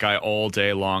baseball with that guy all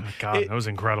day long. God, that was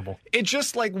incredible. It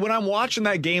just like when I'm watching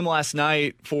that game last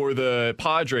night for the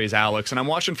Padres, Alex, and I'm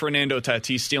watching Fernando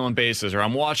Tatis stealing bases, or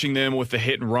I'm watching them with the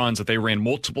hit and runs that they ran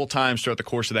multiple times throughout the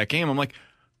course of that game, I'm like,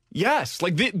 yes,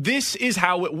 like this is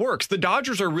how it works. The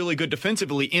Dodgers are really good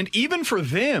defensively, and even for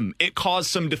them, it caused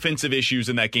some defensive issues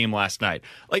in that game last night.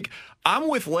 Like, I'm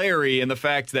with Larry in the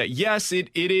fact that, yes,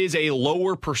 it is a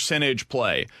lower percentage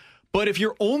play. But if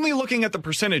you're only looking at the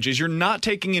percentages, you're not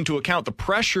taking into account the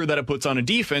pressure that it puts on a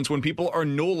defense when people are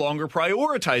no longer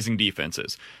prioritizing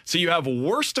defenses. So you have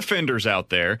worse defenders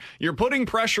out there. You're putting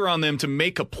pressure on them to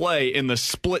make a play in the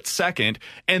split second.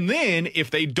 And then if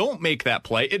they don't make that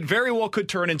play, it very well could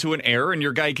turn into an error and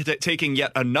your guy taking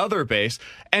yet another base.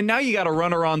 And now you got a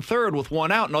runner on third with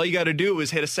one out, and all you got to do is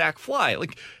hit a sac fly.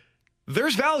 Like,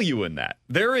 there's value in that.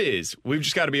 There is. We've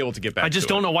just got to be able to get back to it. I just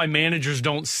don't know why managers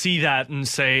don't see that and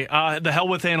say, the hell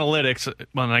with analytics.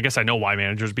 Well, and I guess I know why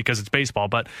managers, because it's baseball,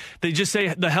 but they just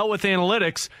say, the hell with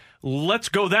analytics. Let's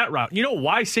go that route. You know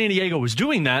why San Diego was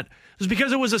doing that? It was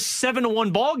because it was a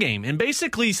 7-1 ball game. And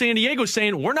basically San Diego's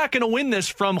saying, we're not going to win this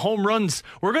from home runs.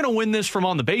 We're going to win this from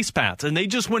on the base paths. And they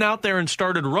just went out there and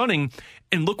started running.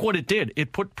 And look what it did.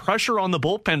 It put pressure on the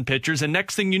bullpen pitchers. And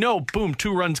next thing you know, boom,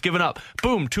 2 runs given up.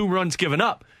 Boom, 2 runs given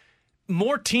up.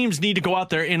 More teams need to go out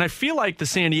there. And I feel like the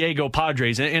San Diego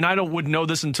Padres, and I wouldn't know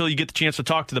this until you get the chance to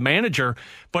talk to the manager,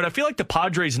 but I feel like the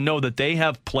Padres know that they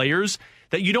have players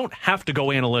that you don't have to go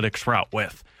analytics route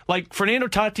with. Like Fernando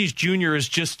Tatis Jr. is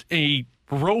just a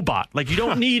robot. Like, you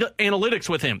don't need analytics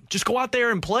with him. Just go out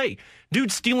there and play.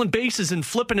 Dude's stealing bases and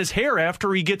flipping his hair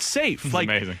after he gets safe. It's like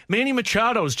amazing. Manny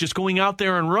Machado's just going out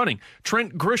there and running.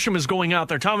 Trent Grisham is going out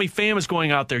there. Tommy Pham is going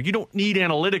out there. You don't need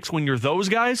analytics when you're those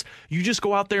guys. You just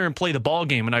go out there and play the ball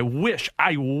game. And I wish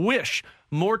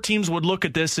more teams would look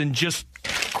at this and just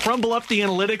crumble up the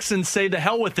analytics and say, to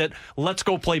hell with it. Let's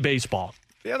go play baseball.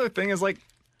 The other thing is, like,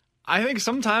 I think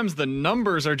sometimes the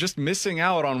numbers are just missing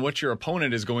out on what your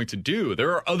opponent is going to do.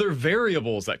 There are other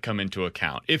variables that come into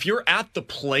account. If you're at the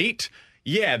plate,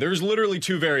 yeah, there's literally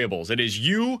 2 variables. It is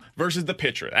you versus the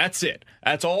pitcher. That's it.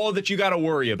 That's all that you got to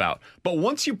worry about. But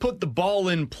once you put the ball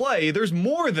in play, there's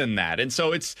more than that. And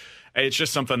so it's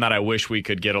just something that I wish we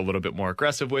could get a little bit more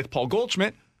aggressive with. Paul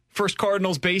Goldschmidt, first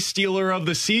Cardinals base stealer of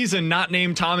the season, not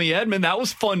named Tommy Edman. That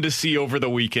was fun to see over the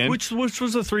weekend. Which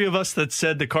was the 3 of us that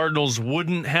said the Cardinals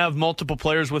wouldn't have multiple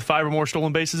players with 5 or more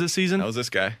stolen bases this season? That was this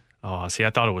guy. Oh, see, I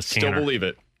thought it was Tanner. Still believe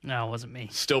it. No, it wasn't me.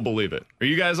 Still believe it. Are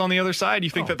you guys on the other side? You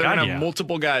think that they're going to have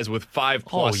multiple guys with 5+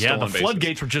 Oh, yeah, stolen the bases?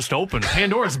 floodgates were just open.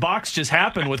 Pandora's box just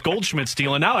happened with Goldschmidt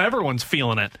stealing. Now everyone's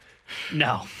feeling it.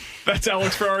 No. That's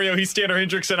Alex Ferrario. He's Tanner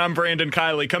Hendrickson. I'm Brandon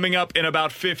Kiley. Coming up in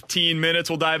about 15 minutes,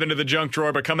 we'll dive into the junk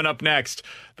drawer. But coming up next,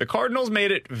 the Cardinals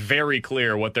made it very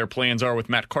clear what their plans are with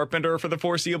Matt Carpenter for the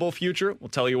foreseeable future. We'll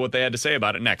tell you what they had to say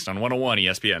about it next on 101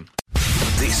 ESPN.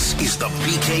 This is the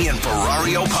BK and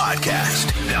Ferrario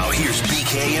podcast. Now here's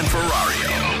BK and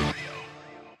Ferrario.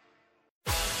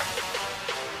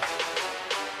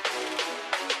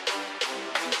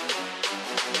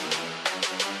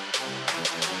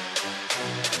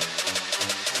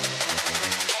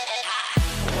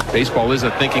 Baseball is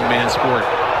a thinking man's sport.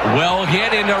 Well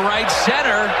hit into right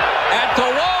center. At the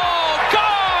wall.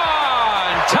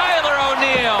 Gone! Tyler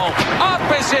O'Neill.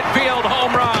 Opposite field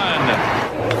home run.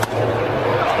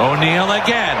 O'Neill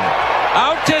again.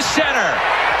 Out to center.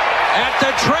 At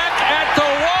the track. At the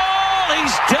wall.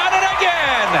 He's done it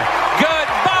again.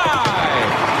 Goodbye.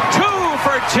 2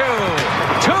 for 2.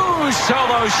 2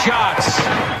 solo shots.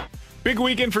 Big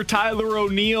weekend for Tyler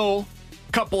O'Neill.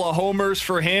 Couple of homers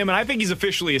for him, and I think he's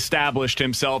officially established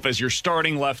himself as your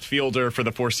starting left fielder for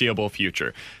the foreseeable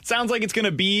future. Sounds like it's going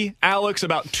to be, Alex,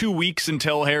 about 2 weeks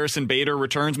until Harrison Bader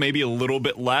returns, maybe a little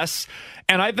bit less.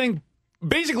 And I think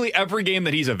basically every game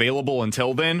that he's available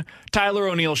until then, Tyler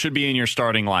O'Neill should be in your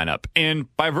starting lineup.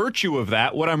 And by virtue of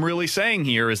that, what I'm really saying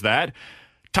here is that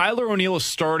Tyler O'Neill is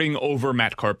starting over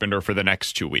Matt Carpenter for the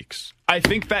next 2 weeks. I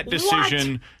think that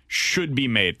decision should be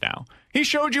made now. He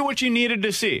showed you what you needed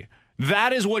to see.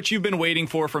 That is what you've been waiting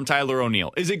for from Tyler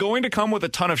O'Neill. Is it going to come with a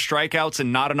ton of strikeouts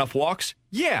and not enough walks?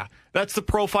 Yeah, that's the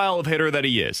profile of hitter that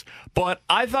he is. But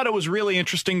I thought it was really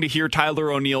interesting to hear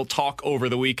Tyler O'Neill talk over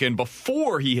the weekend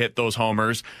before he hit those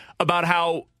homers about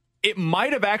how it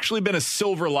might have actually been a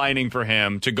silver lining for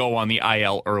him to go on the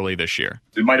IL early this year.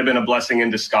 It might have been a blessing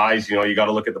in disguise. You know, you got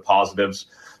to look at the positives,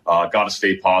 got to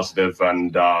stay positive.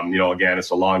 And, again, it's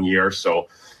a long year. So,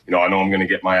 I know I'm going to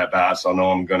get my at-bats. I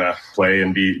know I'm going to play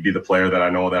and be the player that I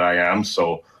know that I am.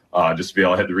 So just to be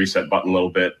able to hit the reset button a little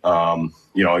bit,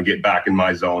 and get back in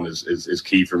my zone is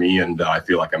key for me, and I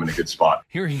feel like I'm in a good spot.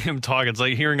 Hearing him talk, it's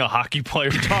like hearing a hockey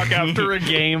player talk after a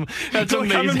game. That's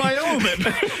amazing. I'm in my element.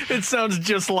 It sounds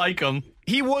just like him.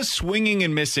 He was swinging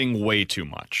and missing way too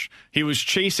much. He was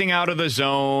chasing out of the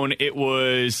zone. It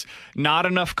was not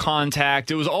enough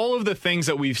contact. It was all of the things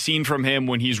that we've seen from him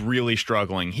when he's really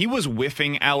struggling. He was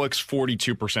whiffing, Alex,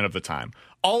 42% of the time.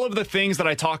 All of the things that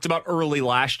I talked about early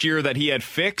last year that he had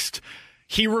fixed,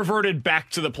 he reverted back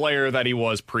to the player that he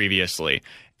was previously.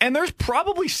 And there's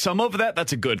probably some of that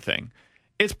that's a good thing.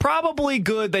 It's probably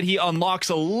good that he unlocks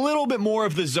a little bit more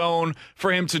of the zone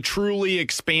for him to truly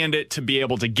expand it to be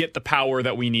able to get the power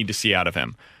that we need to see out of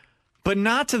him. But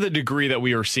not to the degree that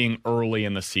we were seeing early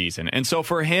in the season. And so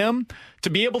for him to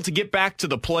be able to get back to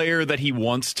the player that he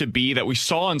wants to be, that we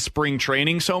saw in spring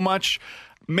training so much,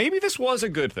 maybe this was a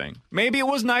good thing. Maybe it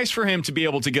was nice for him to be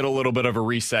able to get a little bit of a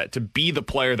reset, to be the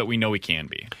player that we know he can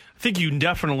be. I think you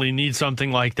definitely need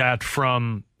something like that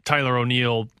from Tyler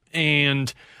O'Neill.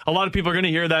 And a lot of people are going to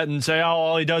hear that and say, oh,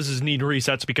 all he does is need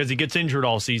resets because he gets injured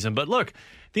all season. But look,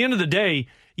 at the end of the day,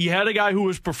 you had a guy who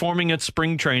was performing at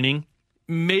spring training.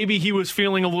 Maybe he was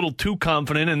feeling a little too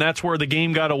confident, and that's where the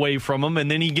game got away from him,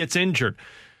 and then he gets injured.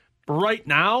 Right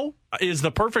now is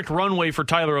the perfect runway for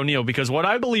Tyler O'Neill, because what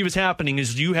I believe is happening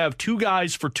is you have two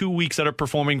guys for 2 weeks that are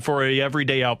performing for a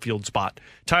everyday outfield spot,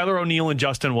 Tyler O'Neill and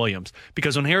Justin Williams.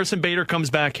 Because when Harrison Bader comes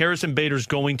back, Harrison Bader's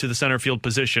going to the center field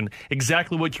position,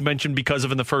 exactly what you mentioned because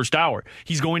of in the first hour.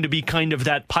 He's going to be kind of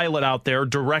that pilot out there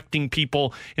directing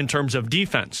people in terms of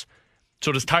defense.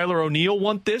 So does Tyler O'Neill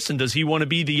want this, and does he want to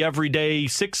be the everyday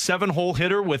 6-7 hole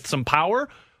hitter with some power?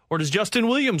 Or does Justin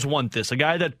Williams want this, a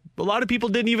guy that a lot of people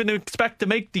didn't even expect to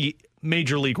make the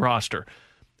major league roster?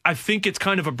 I think it's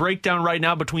kind of a breakdown right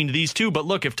now between these two. But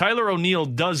look, if Tyler O'Neill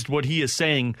does what he is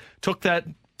saying, took that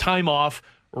time off,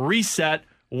 reset,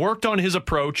 worked on his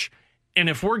approach, and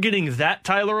if we're getting that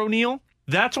Tyler O'Neill,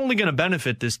 that's only going to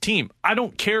benefit this team. I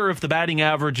don't care if the batting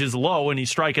average is low and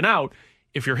he's striking out.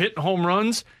 If you're hitting home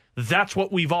runs, that's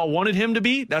what we've all wanted him to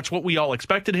be. That's what we all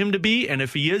expected him to be. And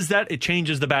if he is that, it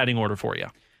changes the batting order for you.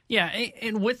 Yeah,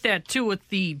 and with that, too, with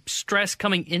the stress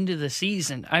coming into the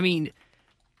season, I mean,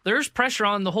 there's pressure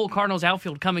on the whole Cardinals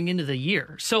outfield coming into the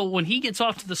year. So when he gets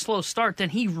off to the slow start, then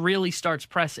he really starts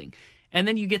pressing. And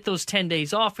then you get those 10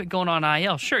 days off going on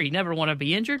IL. Sure, you never want to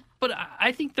be injured, but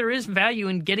I think there is value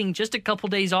in getting just a couple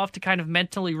days off to kind of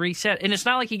mentally reset. And it's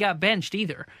not like he got benched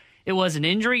either. It was an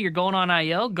injury. You're going on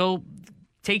IL. Go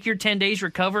take your 10 days,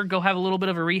 recover, go have a little bit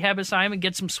of a rehab assignment,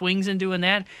 get some swings in doing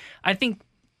that. I think,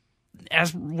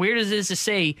 as weird as it is to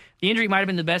say, the injury might have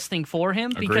been the best thing for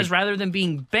him. Agreed. Because rather than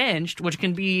being benched, which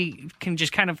can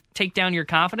just kind of take down your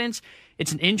confidence,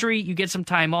 it's an injury. You get some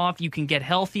time off. You can get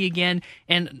healthy again.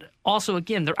 And also,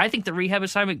 again, I think the rehab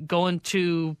assignment going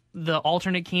to the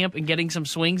alternate camp and getting some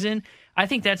swings in, I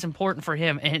think that's important for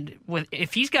him. And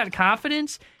if he's got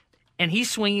confidence and he's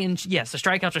swinging, yes, the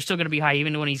strikeouts are still going to be high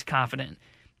even when he's confident.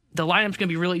 The lineup's going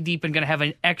to be really deep and going to have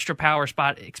an extra power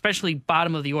spot, especially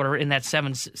bottom of the order in that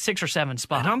 6 or 7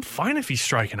 spot. And I'm fine if he's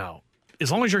striking out,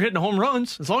 as long as you're hitting home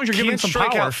runs, as long as you're giving some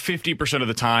strike power. out 50% of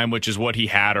the time, which is what he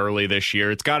had early this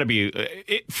year. It's got to be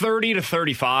 30 to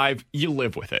 35. You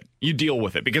live with it. You deal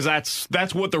with it, because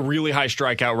that's what the really high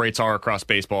strikeout rates are across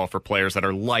baseball for players that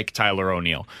are like Tyler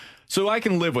O'Neill. So I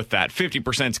can live with that.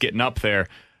 50%'s getting up there.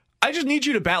 I just need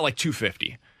you to bat like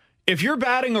 250. If you're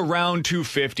batting around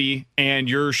 250 and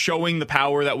you're showing the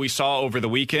power that we saw over the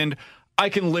weekend, I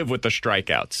can live with the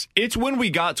strikeouts. It's when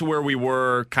we got to where we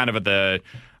were kind of at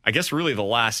really the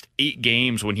last 8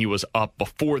 games when he was up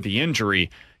before the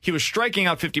injury, he was striking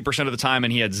out 50% of the time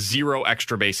and he had 0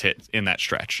 extra base hits in that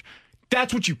stretch.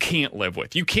 That's what you can't live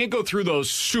with. You can't go through those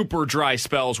super dry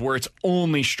spells where it's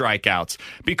only strikeouts,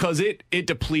 because it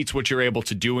depletes what you're able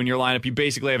to do in your lineup. You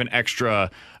basically have an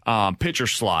extra pitcher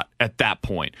slot at that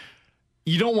point.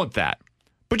 You don't want that.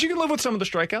 But you can live with some of the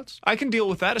strikeouts. I can deal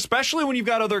with that, especially when you've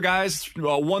got other guys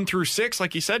 1 through 6,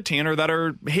 like you said, Tanner, that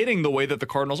are hitting the way that the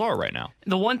Cardinals are right now.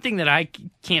 The one thing that I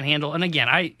can't handle, and again,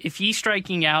 if he's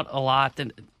striking out a lot,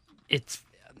 then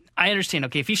I understand.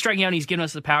 Okay, if he's striking out and he's giving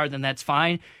us the power, then that's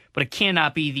fine. But it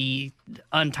cannot be the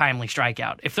untimely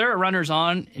strikeout. If there are runners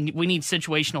on and we need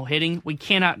situational hitting, we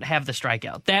cannot have the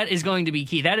strikeout. That is going to be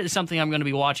key. That is something I'm going to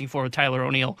be watching for with Tyler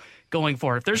O'Neill going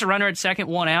forward. If there's a runner at second,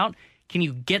 1 out, can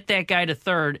you get that guy to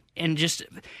third and just,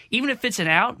 even if it's an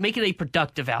out, make it a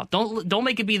productive out. Don't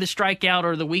make it be the strikeout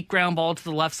or the weak ground ball to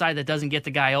the left side that doesn't get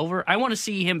the guy over. I want to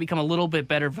see him become a little bit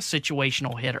better of a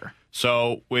situational hitter.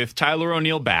 So with Tyler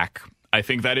O'Neill back, I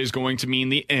think that is going to mean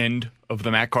the end of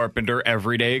the Matt Carpenter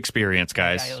everyday experience,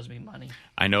 guys. That guy owes me money.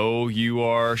 I know you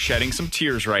are shedding some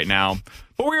tears right now,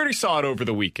 but we already saw it over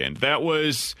the weekend. That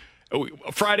was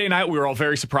Friday night. We were all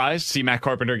very surprised to see Matt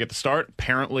Carpenter get the start.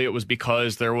 Apparently, it was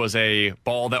because there was a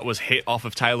ball that was hit off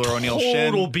of Tyler O'Neill's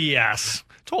shin.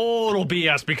 Total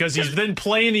BS, because he's been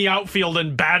playing the outfield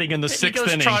and batting in the sixth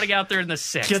inning. He goes trotting out there in the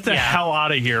sixth. Get the hell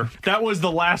out of here. That was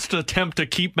the last attempt to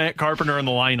keep Matt Carpenter in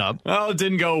the lineup. Well, it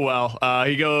didn't go well.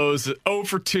 He goes 0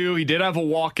 for 2. He did have a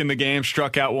walk in the game,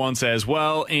 struck out once as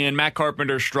well, and Matt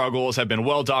Carpenter's struggles have been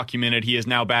well documented. He is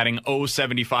now batting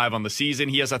 .075 on the season.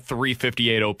 He has a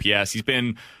 .358 OPS. He's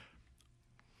been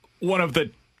one of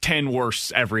the 10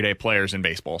 worst everyday players in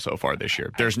baseball so far this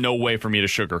year. There's no way for me to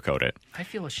sugarcoat it. I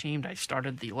feel ashamed I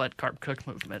started the Let Carp Cook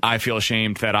movement. I feel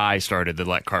ashamed that I started the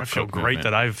Let Carp Cook movement. I feel great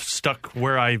that I've stuck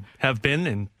where I have been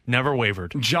and never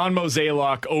wavered. John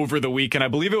Mozeliak over the weekend, I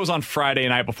believe it was on Friday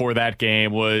night before that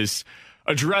game, was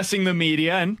addressing the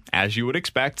media, and as you would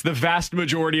expect, the vast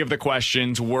majority of the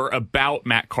questions were about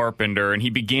Matt Carpenter, and he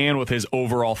began with his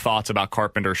overall thoughts about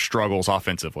Carpenter's struggles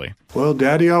offensively. Well,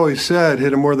 Daddy always said,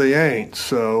 hit them where they ain't,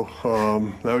 so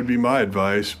that would be my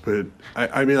advice. But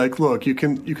I mean, like, look, you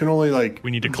can only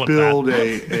we need to build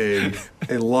a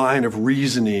line of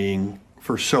reasoning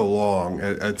for so long.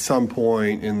 At some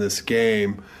point in this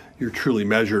game, you're truly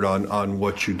measured on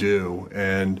what you do.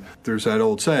 And there's that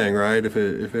old saying, right? If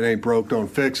it ain't broke, don't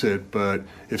fix it. But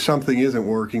if something isn't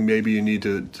working, maybe you need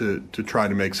to try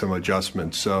to make some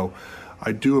adjustments. So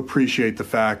I do appreciate the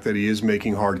fact that he is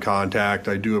making hard contact.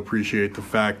 I do appreciate the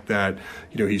fact that,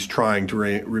 he's trying to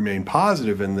remain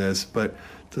positive in this. But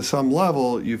to some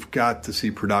level, you've got to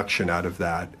see production out of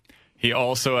that. He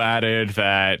also added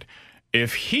that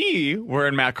if he were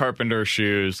in Matt Carpenter's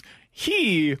shoes,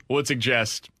 he would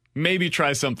suggest maybe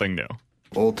try something new.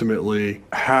 Ultimately,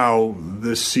 how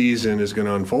this season is going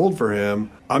to unfold for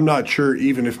him, I'm not sure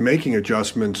even if making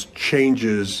adjustments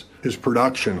changes his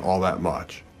production all that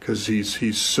much, because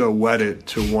he's so wedded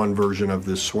to one version of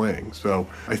this swing. So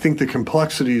I think the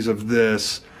complexities of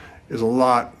this is a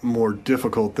lot more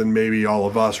difficult than maybe all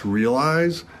of us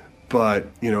realize. But,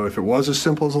 if it was as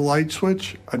simple as a light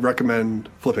switch, I'd recommend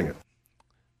flipping it.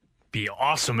 Be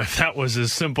awesome if that was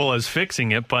as simple as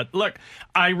fixing it. But look,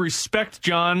 I respect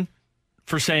John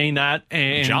for saying that.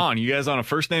 And John, you guys on a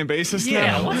first name basis now?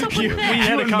 Yeah, what's up with that?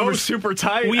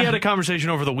 We had a conversation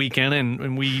over the weekend,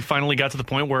 and we finally got to the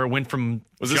point where it went from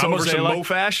Was this over some Mo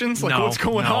fashions? Like, what's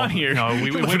going on here? No,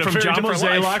 we went from John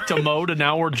Mozeliak to Mo to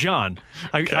now we're John.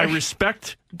 I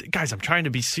respect, guys, I'm trying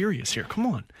to be serious here. Come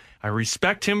on. I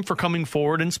respect him for coming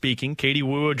forward and speaking. Katie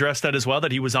Wu addressed that as well,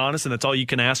 that he was honest, and that's all you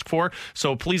can ask for.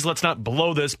 So please let's not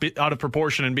blow this out of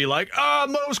proportion and be like,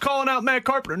 Mo's calling out Matt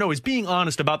Carpenter. No, he's being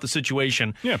honest about the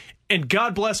situation. Yeah. And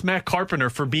God bless Matt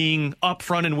Carpenter for being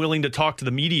upfront and willing to talk to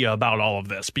the media about all of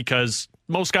this, because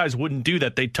most guys wouldn't do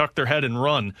that. They'd tuck their head and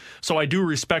run. So I do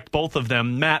respect both of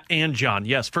them, Matt and John.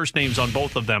 Yes, first names on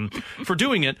both of them for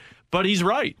doing it, but he's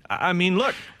right. I mean,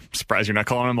 look. Surprised you're not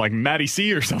calling him like Matty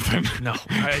C or something. No,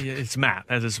 it's Matt.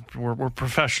 We're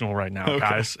professional right now,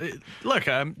 guys. Look,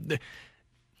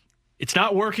 it's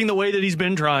not working the way that he's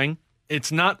been trying. It's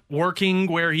not working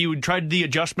where he would try the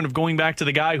adjustment of going back to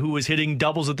the guy who was hitting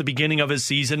doubles at the beginning of his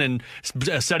season and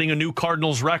setting a new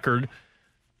Cardinals record.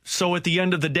 So at the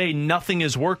end of the day, nothing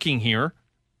is working here.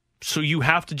 So you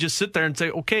have to just sit there and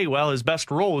say, okay, well, his best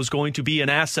role is going to be an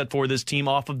asset for this team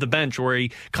off of the bench or a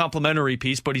complementary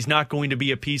piece, but he's not going to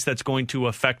be a piece that's going to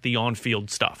affect the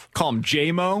on-field stuff. Call him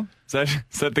J-Mo?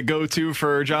 Is that the go-to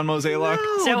for John Mozeliak?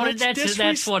 No,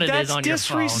 that's what it is on your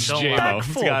phone. J-Mo.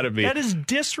 It's got to be. That is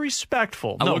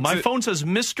disrespectful. No, my phone says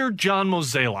Mr. John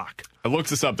Mozeliak. I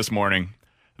looked this up this morning.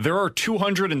 There are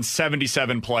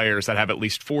 277 players that have at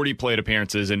least 40 plate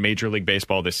appearances in Major League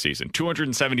Baseball this season.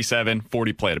 277,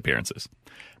 40 plate appearances.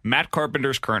 Matt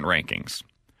Carpenter's current rankings.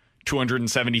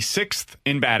 276th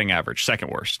in batting average,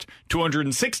 second worst.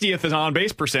 260th in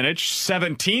on-base percentage,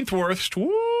 17th worst.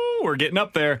 Woo, we're getting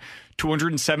up there.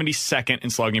 272nd in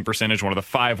slugging percentage, one of the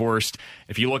 5 worst.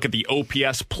 If you look at the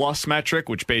OPS plus metric,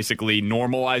 which basically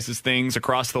normalizes things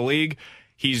across the league,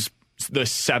 he's the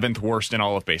 7th worst in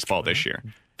all of baseball this year.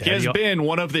 He has been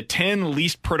one of the 10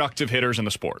 least productive hitters in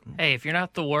the sport. Hey, if you're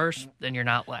not the worst, then you're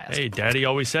not last. Hey, Daddy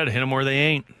always said, hit them where they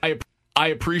ain't. I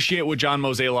appreciate what John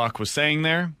Mozeliak was saying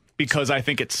there, because I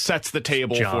think it sets the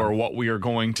table for what we are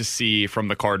going to see from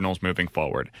the Cardinals moving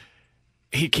forward.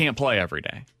 He can't play every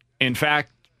day. In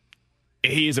fact,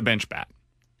 he is a bench bat.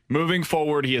 Moving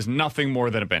forward, he is nothing more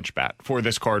than a bench bat for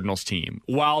this Cardinals team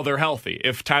while they're healthy.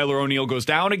 If Tyler O'Neill goes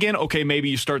down again, okay,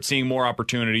 maybe you start seeing more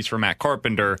opportunities for Matt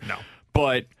Carpenter. No.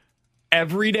 But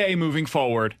every day moving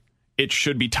forward, it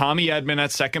should be Tommy Edman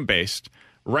at second base.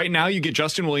 Right now, you get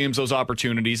Justin Williams those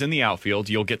opportunities in the outfield.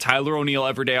 You'll get Tyler O'Neill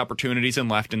everyday opportunities in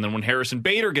left. And then when Harrison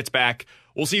Bader gets back,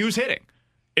 we'll see who's hitting.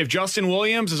 If Justin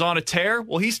Williams is on a tear,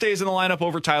 well, he stays in the lineup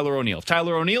over Tyler O'Neill. If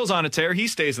Tyler O'Neill's on a tear, he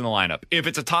stays in the lineup. If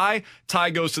it's a tie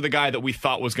goes to the guy that we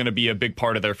thought was going to be a big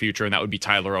part of their future, and that would be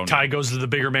Tyler O'Neill. Tie goes to the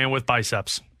bigger man with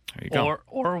biceps. There you go.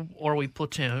 Or we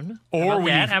platoon. How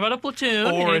about a platoon?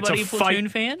 Or Anybody it's a platoon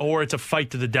fight, fan? Or it's a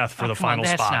fight to the death for the final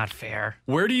spot. That's not fair.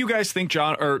 Where do you guys think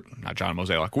not John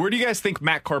Mozeliak, where do you guys think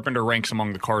Matt Carpenter ranks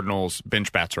among the Cardinals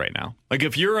bench bats right now? Like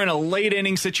if you're in a late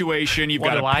inning situation, you've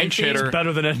got a pinch hitter. He's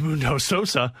better than Edmundo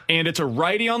Sosa. And it's a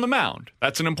righty on the mound.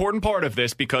 That's an important part of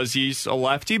this because he's a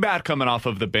lefty bat coming off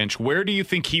of the bench. Where do you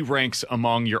think he ranks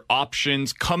among your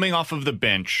options coming off of the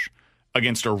bench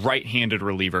against a right-handed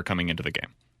reliever coming into the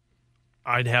game?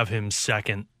 I'd have him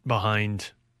second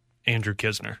behind Andrew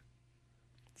Knizner.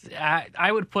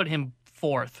 I would put him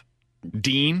fourth.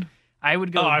 Dean? I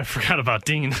would go. Oh, I forgot about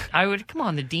Dean. Come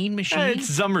on, the Dean machine. It's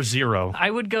Zummer Zero. I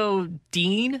would go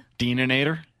Dean.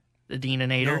 Deaninator? The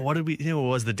Deaninator. No, what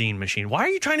was the Dean machine? Why are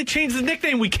you trying to change the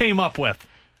nickname we came up with?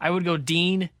 I would go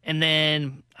Dean, and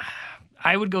then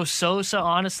I would go Sosa,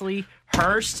 honestly.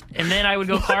 Hurst, and then I would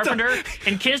go Carpenter.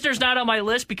 And Knizner's not on my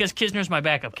list because Knizner's my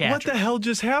backup catcher. What the hell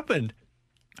just happened?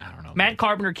 I don't know. Matt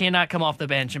Carpenter cannot come off the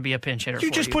bench and be a pinch hitter.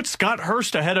 You just put Scott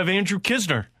Hurst ahead of Andrew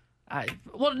Knizner.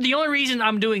 Well, the only reason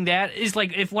I'm doing that is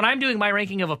like when I'm doing my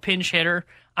ranking of a pinch hitter,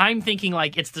 I'm thinking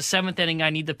like it's the seventh inning, I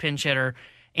need the pinch hitter,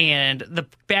 and the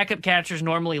backup catchers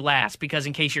normally last because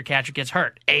in case your catcher gets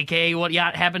hurt, a.k.a. what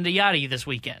happened to Yachty this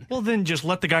weekend. Well, then just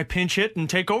let the guy pinch hit and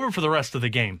take over for the rest of the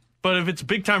game. But if it's a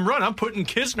big-time run, I'm putting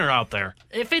Knizner out there.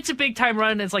 If it's a big-time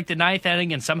run and it's like the ninth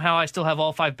inning and somehow I still have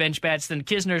all five bench bats, then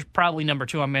Knizner's probably number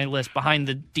 2 on my list behind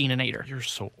the Deaninator. You're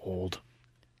so old.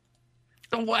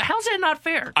 How's that not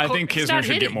fair? I think Knizner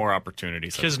should get more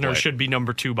opportunities. Knizner should be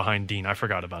number 2 behind Dean. I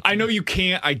forgot about that. I know you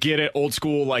can't. I get it. Old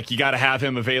school, like you got to have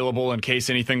him available in case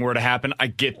anything were to happen. I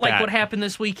get that. Like what happened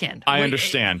this weekend. I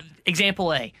understand.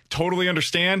 Example A. Totally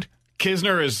understand.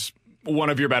 Knizner is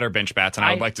one of your better bench bats, and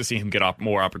I would like to see him get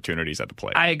more opportunities at the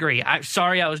plate. I agree.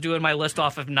 Sorry I was doing my list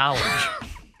off of knowledge.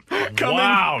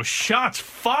 Wow, shots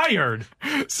fired.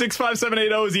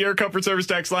 65780 is the Air Comfort Service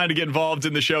text line to get involved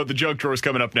in the show. The Junk Drawer is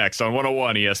coming up next on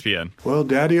 101 ESPN. Well,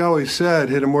 Daddy always said,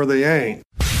 hit them where they ain't.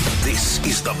 This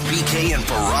is the BK and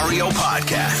Ferrario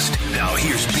podcast. Now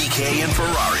here's BK and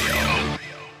Ferrario.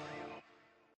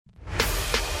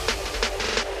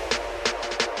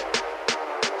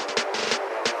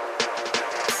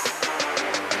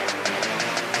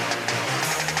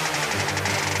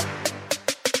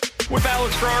 With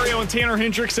Alex Ferrario and Tanner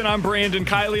Hendrickson, I'm Brandon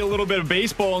Kiley. A little bit of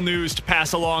baseball news to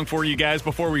pass along for you guys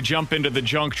before we jump into the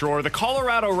junk drawer. The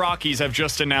Colorado Rockies have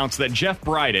just announced that Jeff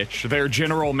Bridich, their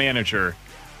general manager,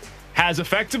 has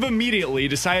effective immediately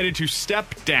decided to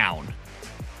step down.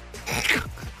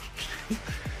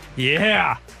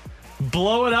 Yeah.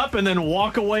 Blow it up and then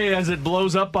walk away as it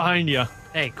blows up behind you.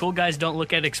 Hey, cool guys don't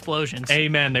look at explosions.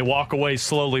 Amen. They walk away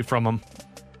slowly from them.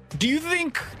 Do you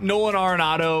think Nolan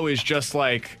Arenado is just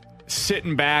like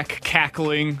sitting back,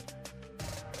 cackling,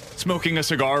 smoking a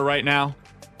cigar right now?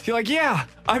 You're like, yeah,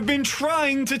 I've been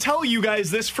trying to tell you guys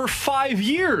this for 5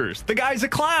 years. The guy's a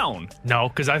clown. No,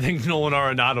 because I think Nolan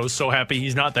Arenado is so happy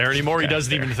he's not there anymore. He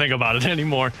doesn't even think about it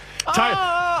anymore.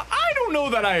 I don't know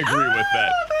that I agree with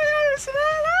that.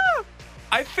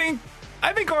 I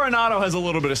think Arenado has a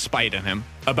little bit of spite in him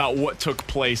about what took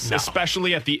place,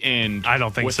 especially at the end. I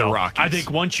don't think with so. The Rockies. I think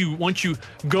once you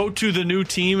go to the new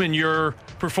team and you're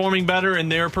performing better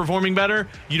and they're performing better,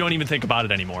 you don't even think about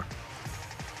it anymore.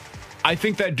 I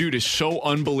think that dude is so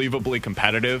unbelievably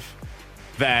competitive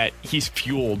that he's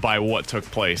fueled by what took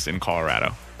place in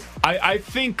Colorado. I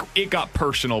think it got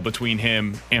personal between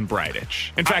him and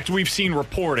Bridich. In fact, we've seen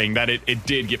reporting that it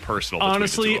did get personal.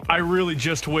 Honestly, I really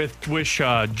just wish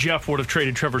Jeff would have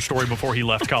traded Trevor Story before he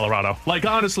left Colorado. Like,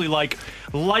 honestly, like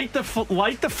light the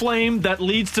flame that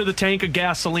leads to the tank of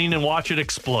gasoline and watch it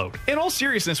explode. In all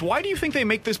seriousness, why do you think they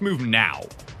make this move now?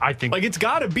 I think it's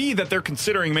got to be that they're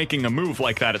considering making a move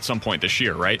like that at some point this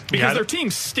year, right? Because their team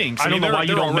stinks. I don't know why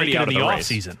you don't make it in the race.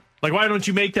 offseason. Like, why don't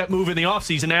you make that move in the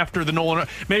offseason after the Nolan?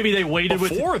 Maybe they waited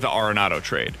before the Arenado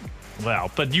trade.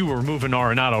 Well, but you were moving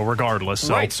Arenado regardless.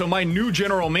 So. Right, so my new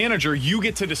general manager, you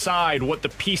get to decide what the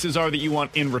pieces are that you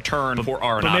want in return for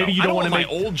Arenado. But maybe you don't want my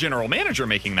old general manager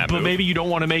making that move. But maybe you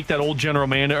don't want to make that old general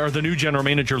manager or the new general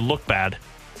manager look bad.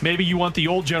 Maybe you want the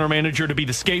old general manager to be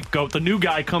the scapegoat. The new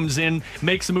guy comes in,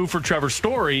 makes a move for Trevor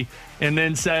Story, and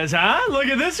then says, look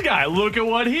at this guy. Look at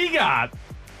what he got.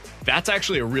 That's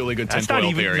actually a really good That's tinfoil not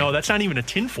even theory. no. That's not even a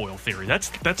tinfoil theory. I'm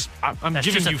That's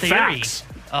giving just a you theory. facts.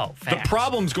 Oh, The facts.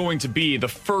 problem's going to be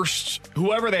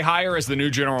whoever they hire as the new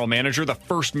general manager, the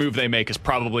first move they make is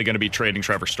probably going to be trading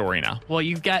Trevor Story now. Well,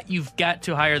 you've got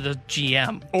to hire the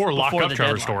GM Or lock before up the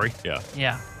Trevor deadline. Story. Yeah.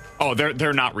 Yeah. Oh,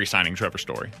 they're not re-signing Trevor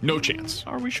Story. No chance.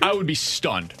 Are we sure? I would be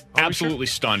stunned. Absolutely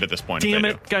stunned at this point. Damn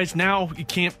if it, guys! Now you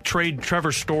can't trade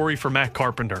Trevor Story for Matt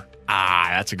Carpenter.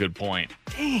 That's a good point.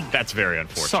 Dang. That's very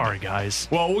unfortunate. Sorry, guys.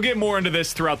 Well, we'll get more into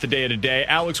this throughout the day today.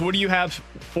 Alex, what do you have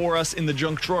for us in the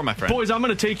junk drawer, my friend? Boys, I'm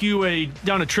going to take you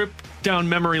down a trip down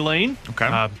memory lane.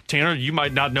 Okay. Tanner, you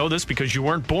might not know this because you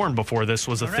weren't born before this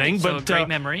was a All right, thing. so But great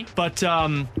memory. But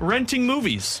renting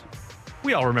movies.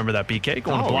 We all remember that, BK.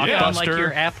 Going to Blockbuster. yeah. On like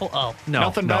your Apple. Oh.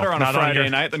 Nothing better on a not Friday your-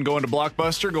 night than going to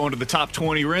Blockbuster, going to the top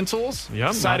 20 rentals,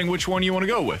 Yep, deciding which one you want to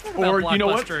go with. Or about you know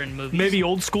what? Blockbuster and movies? Maybe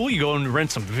old school. You go and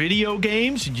rent some video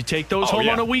games and you take those Oh, home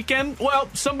yeah. on a weekend. Well,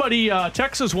 somebody,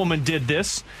 Texas woman, did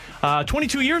this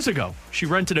 22 years ago. She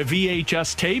rented a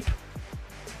VHS tape.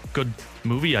 Good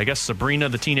movie, I guess. Sabrina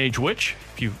the Teenage Witch,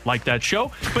 if you like that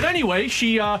show. But anyway,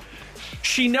 she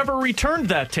never returned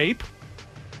that tape.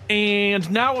 And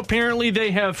now apparently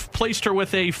they have placed her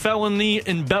with a felony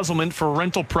embezzlement for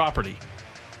rental property.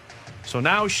 So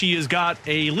now she has got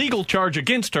a legal charge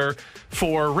against her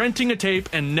for renting a tape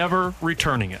and never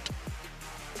returning it.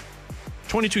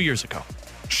 22 years ago.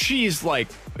 She's like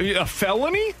a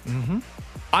felony? Mm-hmm.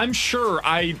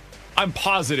 I'm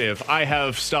positive I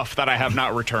have stuff that I have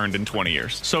not returned in 20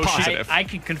 years. So positive. I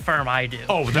can confirm I do.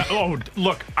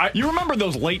 Look. You remember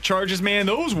those late charges, man?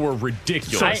 Those were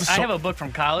ridiculous. I have a book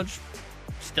from college.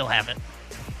 Still have it.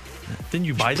 Didn't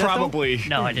you buy that? Probably.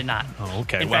 No, I did not. Oh,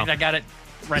 okay. In fact, I got it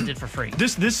rented for free.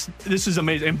 This is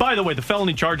amazing. And by the way, the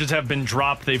felony charges have been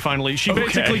dropped. She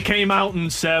basically came out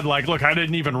and said, like, look, I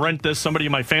didn't even rent this. Somebody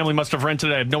in my family must have rented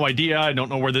it. I have no idea. I don't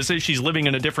know where this is. She's living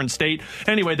in a different state.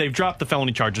 Anyway, they've dropped the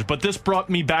felony charges. But this brought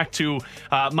me back to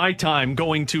my time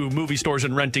going to movie stores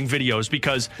and renting videos,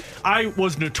 because I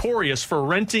was notorious for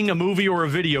renting a movie or a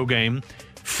video game,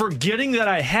 forgetting that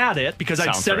I had it because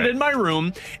I'd set it in my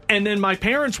room, and then my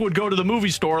parents would go to the movie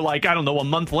store, like, I don't know, a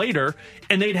month later,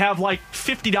 and they'd have like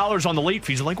 $50 on the late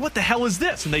fees. I'm like, what the hell is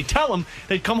this? And they'd come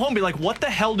home and be like, what the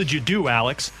hell did you do,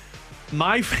 Alex?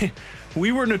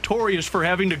 We were notorious for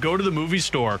having to go to the movie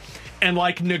store and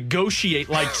like negotiate,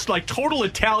 like total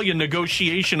Italian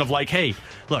negotiation of like, hey,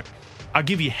 look, I'll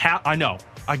give you half. I know,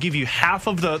 I'll give you half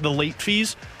of the late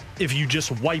fees if you just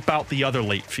wipe out the other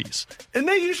late fees. And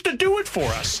they used to do it for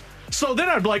us. So then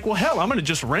I'd be like, well, hell, I'm going to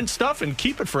just rent stuff and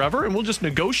keep it forever, and we'll just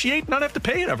negotiate and not have to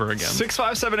pay it ever again.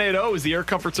 65780 is the Air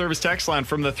Comfort Service text line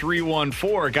from the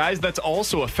 314. Guys, that's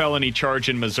also a felony charge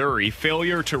in Missouri.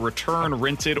 Failure to return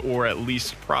rented or at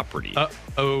least property.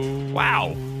 Oh.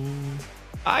 Wow.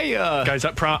 Guys,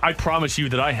 I promise you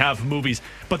that I have movies.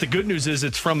 But the good news is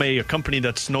it's from a company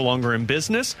that's no longer in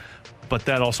business. But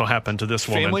that also happened to this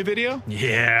woman. Family Video?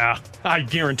 Yeah. I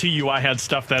guarantee you I had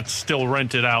stuff that's still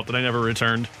rented out that I never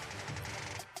returned.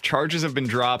 Charges have been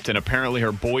dropped, and apparently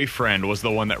her boyfriend was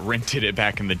the one that rented it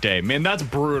back in the day. Man, that's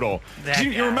brutal.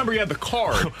 You remember you had the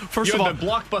card. First you of had all, the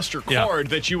Blockbuster card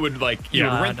that you would would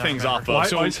rent things off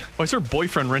of. Why is her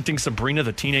boyfriend renting Sabrina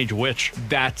the Teenage Witch?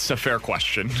 That's a fair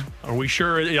question. Are we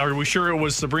sure it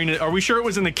was Sabrina? Are we sure it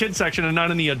was in the kid section and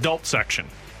not in the adult section?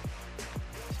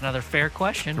 Another fair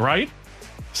question. Right?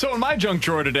 So in my junk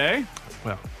drawer today,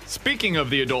 well, speaking of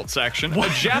the adult section, a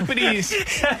Japanese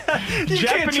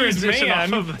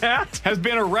man man has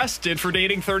been arrested for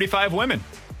dating 35 women.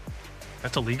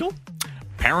 That's illegal?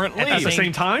 Apparently. At the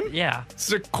same time? Yeah. This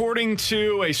is according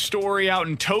to a story out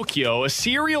in Tokyo. A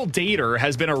serial dater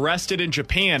has been arrested in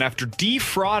Japan after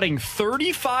defrauding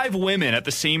 35 women at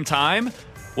the same time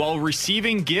while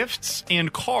receiving gifts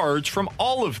and cards from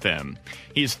all of them.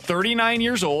 He is 39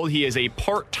 years old. He is a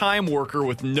part-time worker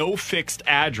with no fixed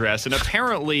address, and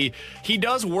apparently he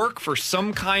does work for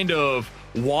some kind of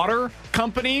water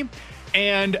company.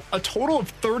 And a total of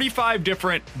 35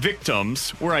 different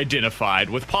victims were identified,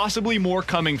 with possibly more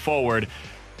coming forward.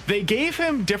 They gave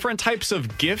him different types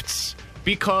of gifts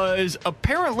because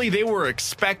apparently they were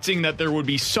expecting that there would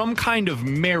be some kind of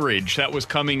marriage that was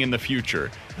coming in the future.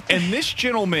 And this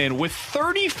gentleman, with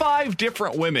 35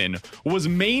 different women, was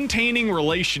maintaining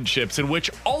relationships in which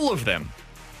all of them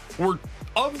were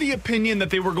of the opinion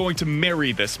that they were going to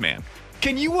marry this man.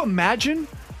 Can you imagine?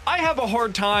 I have a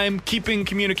hard time keeping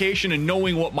communication and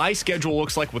knowing what my schedule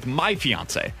looks like with my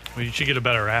fiance. Well, you should get a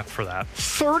better app for that.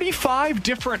 35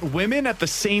 different women at the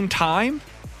same time?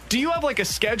 Do you have like a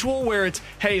schedule where it's,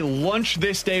 hey, lunch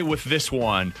this day with this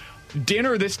one,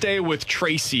 dinner this day with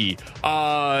Tracy,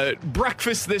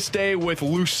 breakfast this day with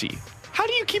Lucy? How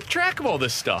do you keep track of all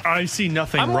this stuff? I see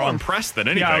nothing I'm wrong. more impressed than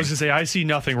anything. Yeah, I was going to say, I see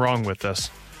nothing wrong with this.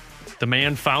 The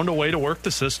man found a way to work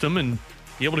the system and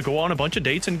be able to go on a bunch of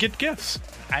dates and get gifts.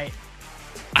 I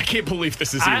can't believe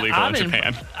this is illegal in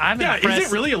Japan. I'm impressed.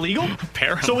 Is it really illegal?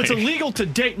 Apparently. So it's illegal to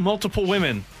date multiple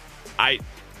women.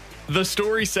 The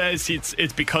story says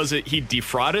it's because he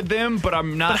defrauded them, but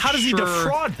I'm not sure. But how does he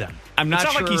defraud them? I'm not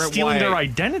it's not sure like he's stealing their why.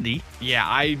 identity. Yeah,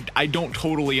 I don't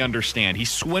totally understand. He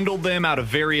swindled them out of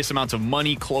various amounts of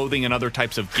money, clothing, and other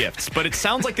types of gifts. But it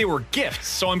sounds like they were gifts,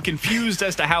 so I'm confused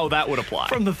as to how that would apply.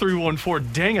 From the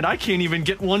 314, dang it, I can't even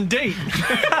get one date.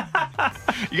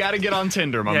 You got to get on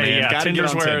Tinder, my man. Yeah, Gotta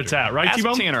Tinder's get on where Tinder. it's at, right, Ask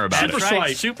T-Bone? Tanner about Super it. swipe.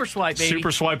 Right. Super swipe, baby.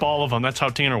 Super swipe all of them. That's how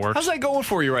Tanner works. How's that going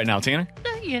for you right now, Tanner?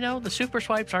 The super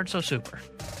swipes aren't so super.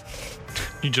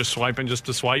 You just swiping just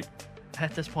to swipe?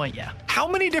 At this point, yeah. How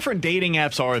many different dating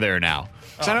apps are there now?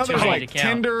 So I know too there's many like to count.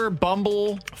 Tinder,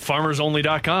 Bumble.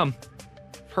 FarmersOnly.com.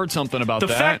 Heard something about The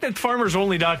that. fact that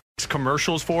FarmersOnly.com's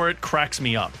commercials for it cracks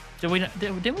me up.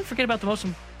 Didn't we forget about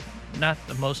not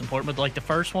the most important, but like the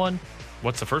first one?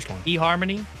 What's the first one?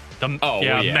 eHarmony.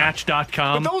 yeah.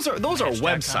 Match.com. But those are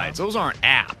websites. Those aren't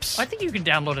apps. I think you can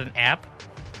download an app.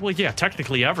 Well, yeah,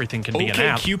 technically everything can be an Okay,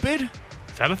 app. Cupid?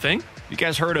 Is that a thing? You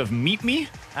guys heard of Meet Me?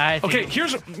 Okay,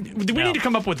 we need to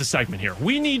come up with a segment here.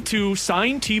 We need to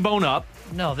sign T-Bone up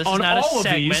No, this is on not a all of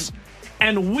segment. these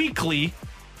and weekly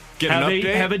Get an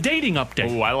update? have a dating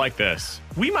update. Oh, I like this.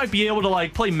 We might be able to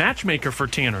play matchmaker for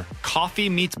Tanner. Coffee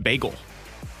meets bagel.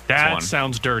 That one.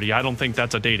 sounds dirty. I don't think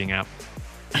that's a dating app.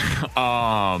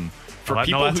 For No,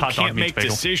 people that's who Hot Dog can't Meets make Bagel.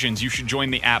 decisions, you should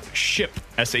join the app SHIP,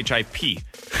 S-H-I-P.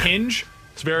 Hinge.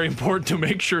 It's very important to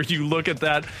make sure you look at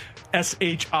that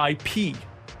SHIP.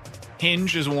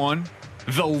 Hinge is one.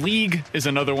 The League is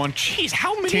another one. Jeez,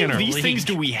 how many Tanner, of these things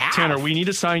do we have? Tanner, we need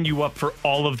to sign you up for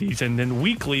all of these, and then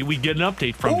weekly we get an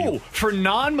update from you. For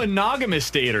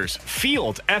non-monogamous daters,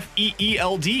 Field,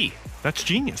 F-E-E-L-D. That's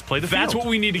genius. Play the field. That's what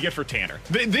we need to get for Tanner.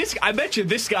 I bet you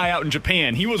this guy out in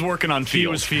Japan, he was working on Field. He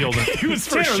was fielding. He was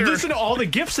for Tanner, sure. listen to all the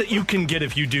gifts that you can get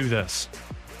if you do this.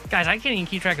 Guys, I can't even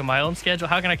keep track of my own schedule.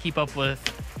 How can I keep up with...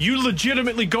 You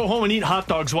legitimately go home and eat hot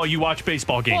dogs while you watch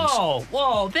baseball games.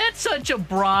 Whoa, that's such a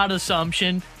broad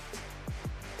assumption.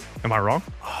 Am I wrong?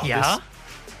 Yeah.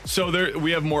 So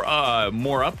we have more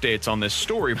updates on this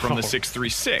story from the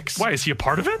 636. Why, is he a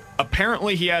part of it?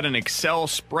 Apparently, he had an Excel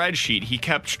spreadsheet. He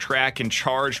kept track and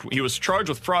he was charged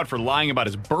with fraud for lying about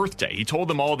his birthday. He told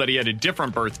them all that he had a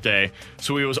different birthday,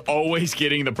 so he was always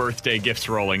getting the birthday gifts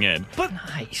rolling in. But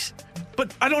nice.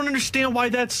 But I don't understand why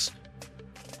that's...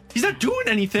 He's not doing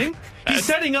anything. He's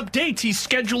setting up dates. He's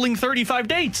scheduling 35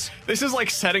 dates. This is like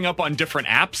setting up on different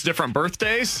apps, different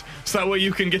birthdays, so that way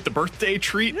you can get the birthday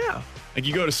treat. Yeah. Like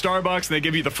you go to Starbucks and they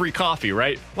give you the free coffee,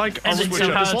 right? Like, And then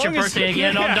somehow it's your birthday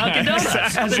again on Dunkin'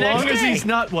 Donuts. As the long next as day. he's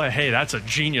not... Well, hey, that's a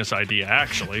genius idea,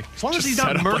 actually. As long as Just he's set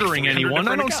not up, like, murdering 300 anyone, I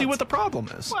different don't see accounts. what the problem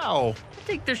is. Wow. I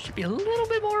think there should be a little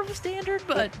bit more of a standard,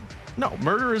 but... No,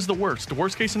 murder is the worst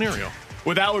case scenario.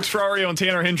 With Alex Ferrario and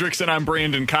Tanner Hendrickson, I'm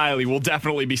Brandon Kiley. We'll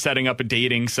definitely be setting up a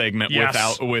dating segment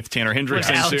with Tanner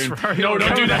Hendrickson Alex soon. Ferrario. No,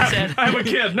 don't do that. I have a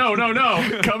kid. No.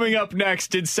 Coming up next,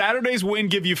 did Saturday's win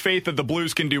give you faith that the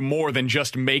Blues can do more than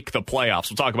just make the playoffs?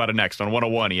 We'll talk about it next on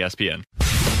 101 ESPN.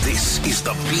 This is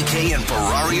the BK and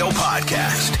Ferrario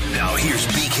podcast. Now here's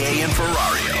BK and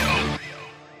Ferrario.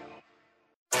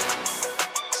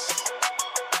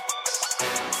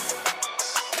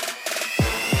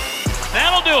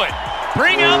 That'll do it.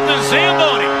 Bring out the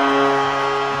Zamboni.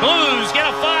 Blues get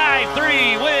a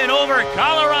 5-3 win over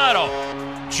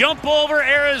Colorado. Jump over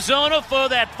Arizona for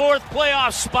that fourth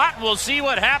playoff spot. We'll see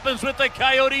what happens with the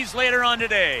Coyotes later on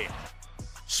today.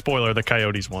 Spoiler, the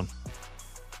Coyotes won.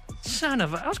 Son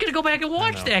of a... I was going to go back and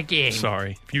watch that game.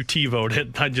 Sorry. If you TiVoed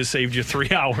it, I just saved you 3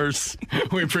 hours.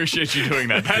 We appreciate you doing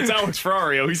that. That's Alex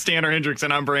Ferrario. He's Tanner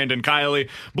Hendrickson. I'm Brandon Kiley.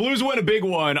 Blues win a big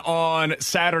one on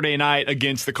Saturday night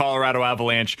against the Colorado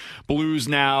Avalanche. Blues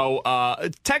now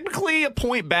technically a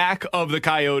point back of the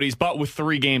Coyotes, but with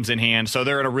 3 games in hand. So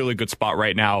they're in a really good spot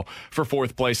right now for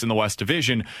 4th place in the West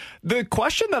Division. The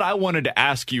question that I wanted to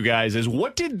ask you guys is,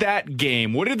 what did that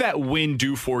win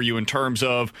do for you in terms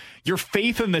of your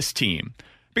faith in this team?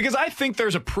 Because I think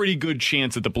there's a pretty good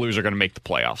chance that the Blues are going to make the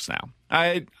playoffs now.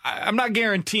 I'm not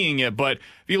guaranteeing it, but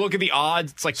if you look at the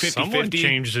odds, it's like 50-50. Someone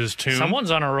changed his tune.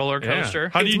 Someone's on a roller coaster. Yeah.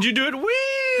 How did you do it?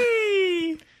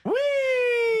 Wee!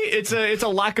 It's a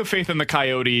lack of faith in the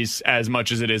Coyotes as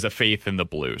much as it is a faith in the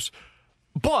Blues.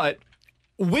 But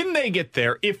when they get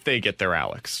there, if they get there,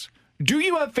 Alex, do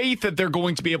you have faith that they're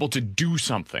going to be able to do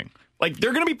something? Like,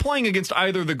 they're going to be playing against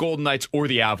either the Golden Knights or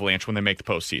the Avalanche when they make the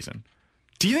postseason.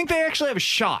 Do you think they actually have a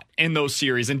shot in those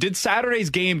series? And did Saturday's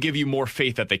game give you more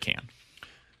faith that they can?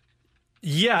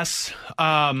 Yes.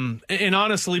 And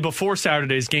honestly, before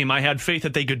Saturday's game, I had faith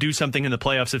that they could do something in the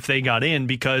playoffs if they got in,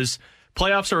 because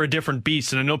playoffs are a different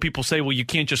beast. And I know people say, well, you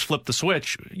can't just flip the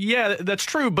switch. Yeah, that's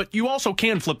true, but you also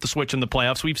can flip the switch in the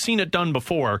playoffs. We've seen it done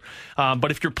before. But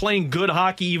if you're playing good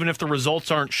hockey, even if the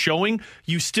results aren't showing,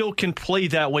 you still can play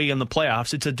that way in the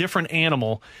playoffs. It's a different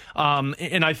animal.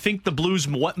 And I think the Blues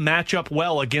match up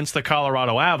well against the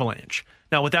Colorado Avalanche.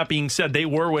 Now, with that being said, they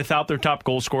were without their top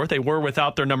goal scorer. They were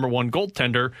without their number one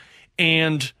goaltender.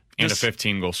 And a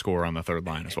 15-goal scorer on the third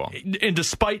line as well. And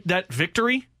despite that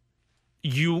victory,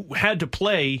 you had to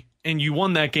play, and you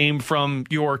won that game from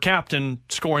your captain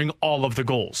scoring all of the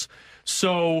goals.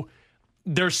 So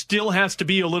there still has to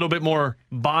be a little bit more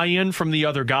buy-in from the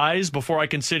other guys before I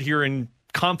can sit here and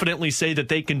confidently say that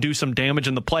they can do some damage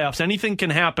in the playoffs. Anything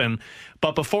can happen,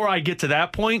 but before I get to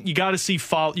that point, you got to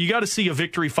see a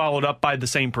victory followed up by the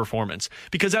same performance,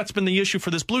 because that's been the issue for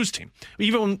this Blues team.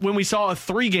 Even when we saw a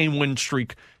 3-game win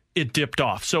streak, it dipped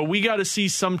off. So we got to see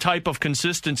some type of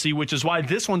consistency, which is why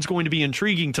this one's going to be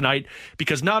intriguing tonight,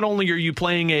 because not only are you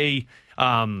playing a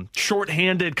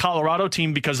shorthanded Colorado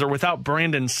team because they're without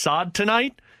Brandon Saad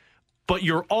tonight, but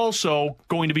you're also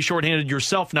going to be shorthanded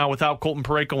yourself now without Colton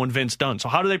Parayko and Vince Dunn. So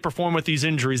how do they perform with these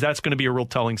injuries? That's going to be a real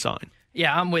telling sign.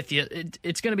 Yeah, I'm with you.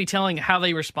 It's going to be telling how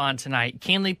they respond tonight.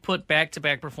 Can they put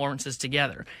back-to-back performances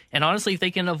together? And honestly, if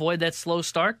they can avoid that slow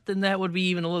start, then that would be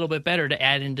even a little bit better to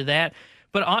add into that.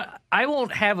 But I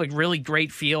won't have a really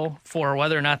great feel for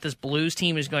whether or not this Blues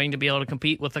team is going to be able to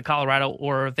compete with the Colorado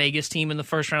or Vegas team in the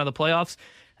first round of the playoffs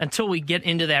until we get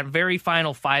into that very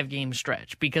final 5-game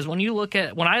stretch. Because when I look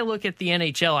at the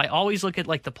NHL, I always look at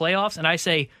like the playoffs and I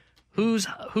say, who's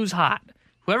hot?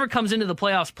 Whoever comes into the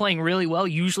playoffs playing really well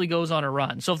usually goes on a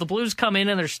run. So if the Blues come in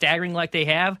and they're staggering like they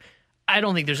have, I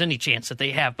don't think there's any chance that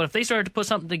they have. But if they start to put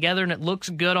something together and it looks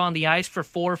good on the ice for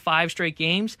 4 or 5 straight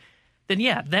games,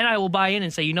 then I will buy in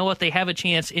and say, you know what, they have a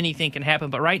chance, anything can happen.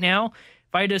 But right now,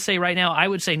 if I had to say right now, I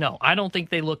would say no. I don't think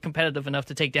they look competitive enough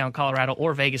to take down Colorado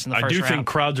or Vegas in the first round. I do think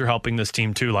crowds are helping this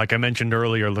team, too. Like I mentioned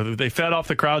earlier, they fed off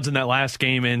the crowds in that last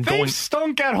game. And They've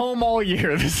stunk at home all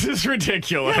year. This is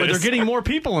ridiculous. Yeah, but they're getting more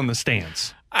people in the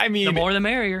stands. I mean, the more the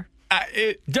merrier.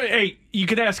 Hey, you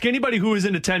could ask anybody who was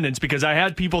in attendance, because I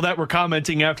had people that were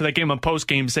commenting after that game on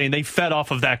post-game saying they fed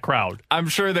off of that crowd. I'm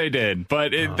sure they did,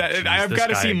 but I've got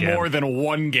to see more than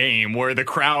one game where the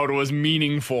crowd was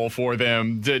meaningful for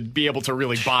them to be able to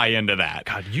really buy into that.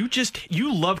 God,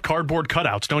 you love cardboard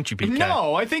cutouts, don't you, BK?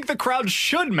 No, I think the crowd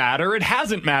should matter. It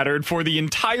hasn't mattered for the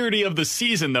entirety of the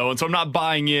season, though, and so I'm not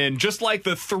buying in. Just like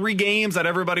the 3 games that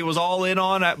everybody was all in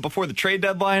on before the trade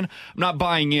deadline, I'm not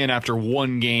buying in after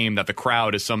one game that the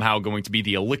crowd is somehow going to be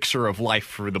the elixir of life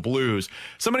for the Blues.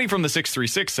 Somebody from the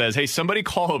 636 says, hey, somebody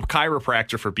call a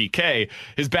chiropractor for BK.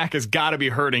 His back has got to be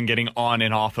hurting getting on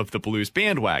and off of the Blues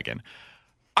bandwagon.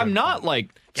 I'm not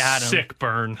sick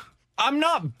burn. I'm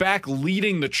not back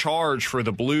leading the charge for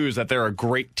the Blues that they're a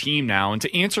great team now. And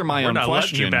to answer my own question,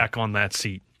 letting you back on that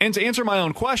seat. And to answer my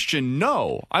own question,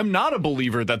 no, I'm not a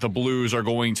believer that the Blues are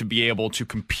going to be able to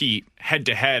compete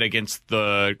head-to-head against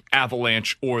the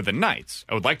Avalanche or the Knights.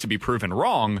 I would like to be proven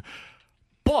wrong,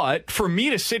 but for me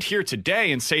to sit here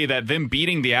today and say that them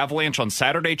beating the Avalanche on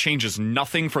Saturday changes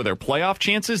nothing for their playoff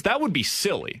chances, that would be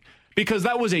silly. Because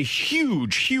that was a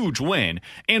huge, huge win,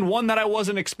 and one that I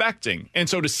wasn't expecting. And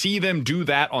so to see them do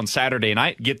that on Saturday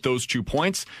night, get those 2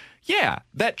 points, yeah,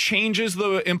 that changes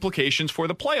the implications for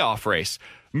the playoff race.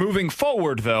 Moving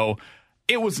forward, though,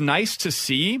 it was nice to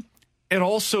see. It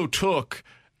also took,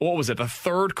 the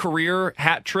third career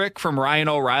hat trick from Ryan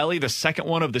O'Reilly, the second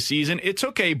one of the season. It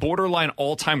took a borderline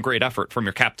all-time great effort from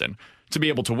your captain to be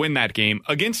able to win that game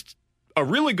against a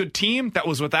really good team that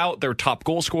was without their top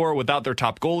goal scorer, without their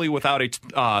top goalie, without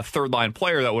a third-line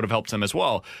player that would have helped them as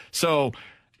well. So,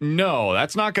 no,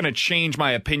 that's not going to change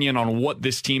my opinion on what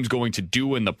this team's going to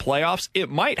do in the playoffs. It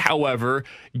might, however,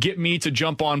 get me to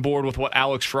jump on board with what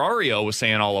Alex Ferrario was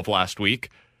saying all of last week.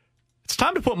 It's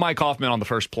time to put Mike Hoffman on the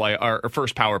first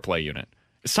power play unit.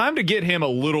 It's time to get him a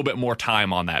little bit more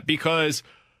time on that, because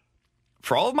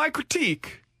for all of my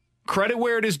critique, credit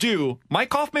where it is due,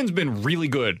 Mike Hoffman's been really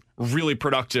good, really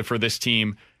productive for this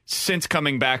team since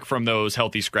coming back from those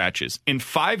healthy scratches. In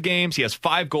 5 games, he has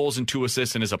 5 goals and 2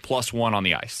 assists and is a +1 on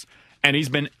the ice. And he's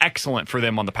been excellent for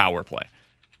them on the power play.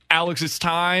 Alex, it's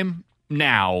time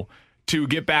now to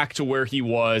get back to where he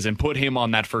was and put him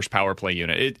on that first power play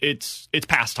unit. It's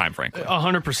past time, frankly.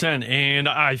 100%. And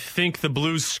I think the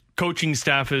Blues coaching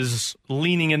staff is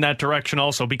leaning in that direction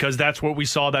also, because that's what we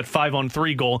saw, that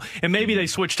 5-on-3 goal. And maybe they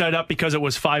switched that up because it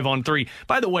was 5-on-3.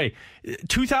 By the way,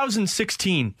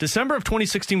 2016, December of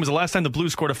 2016 was the last time the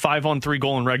Blues scored a 5-on-3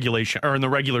 goal in regulation, or in the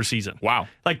regular season. Wow.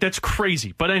 Like, that's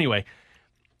crazy. But anyway,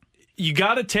 you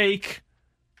got to take...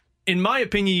 In my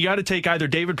opinion, you got to take either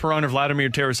David Perron or Vladimir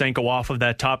Tarasenko off of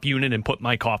that top unit and put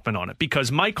Mike Hoffman on it,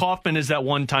 because Mike Hoffman is that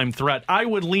one-time threat. I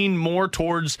would lean more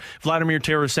towards Vladimir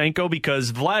Tarasenko,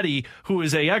 because Vladdy, who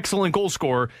is an excellent goal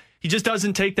scorer, he just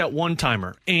doesn't take that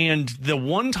one-timer. And the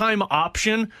one-time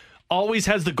option always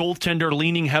has the goaltender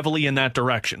leaning heavily in that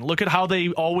direction. Look at how they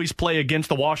always play against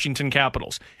the Washington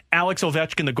Capitals. Alex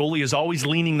Ovechkin, the goalie, is always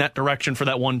leaning that direction for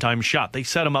that one-time shot. They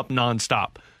set him up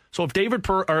nonstop. So if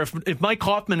if Mike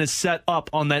Hoffman is set up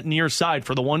on that near side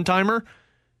for the one-timer,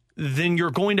 then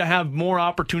you're going to have more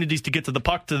opportunities to get to the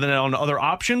puck than on other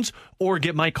options, or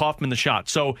get Mike Hoffman the shot.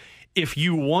 So if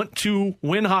you want to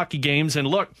win hockey games, and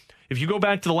look, if you go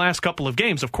back to the last couple of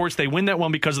games, of course they win that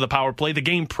one because of the power play. The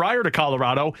game prior to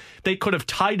Colorado, they could have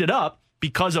tied it up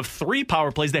because of 3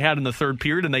 power plays they had in the third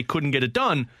period, and they couldn't get it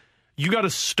done. You got to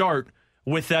start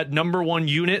with that number one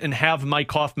unit and have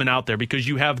Mike Hoffman out there, because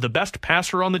you have the best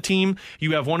passer on the team,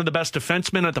 you have one of the best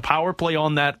defensemen at the power play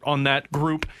on that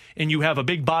group, and you have a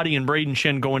big body in Braden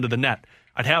Shen going to the net.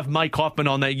 I'd have Mike Hoffman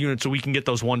on that unit so we can get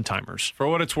those one-timers. For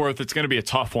what it's worth, it's going to be a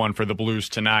tough one for the Blues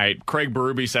tonight. Craig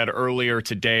Berube said earlier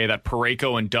today that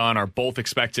Parayko and Dunn are both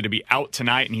expected to be out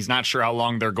tonight, and he's not sure how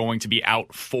long they're going to be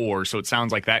out for, so it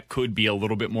sounds like that could be a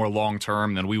little bit more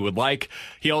long-term than we would like.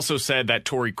 He also said that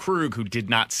Torrey Krug, who did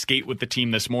not skate with the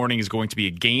team this morning, is going to be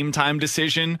a game-time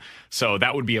decision, so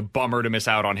that would be a bummer to miss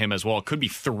out on him as well. It could be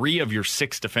 3 of your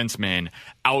 6 defensemen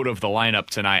out of the lineup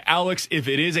tonight. Alex, if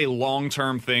it is a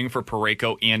long-term thing for Parayko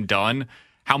and Dunn,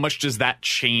 how much does that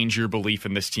change your belief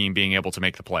in this team being able to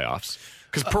make the playoffs?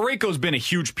 Because Parayko's been a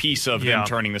huge piece of them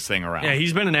turning this thing around. Yeah,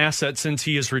 he's been an asset since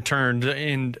he has returned,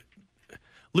 and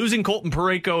losing Colton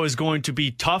Parayko is going to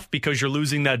be tough because you're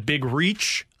losing that big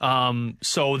reach.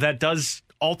 So that does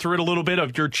alter it a little bit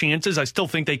of your chances. I still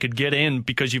think they could get in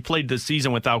because you played this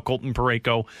season without Colton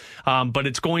Parayko, but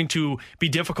it's going to be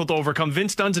difficult to overcome.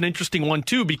 Vince Dunn's an interesting one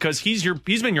too, because he's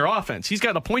been your offense. He's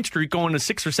got a point streak going to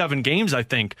 6 or 7 games, I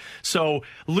think. So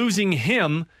losing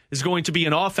him is going to be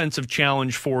an offensive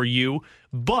challenge for you,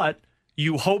 but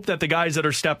you hope that the guys that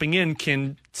are stepping in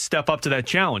can step up to that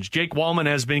challenge. Jake Wallman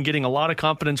has been getting a lot of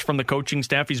confidence from the coaching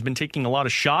staff. He's been taking a lot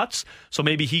of shots, so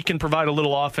maybe he can provide a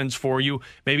little offense for you.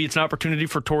 Maybe it's an opportunity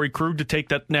for Torrey Krug to take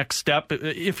that next step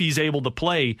if he's able to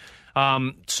play.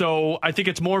 So I think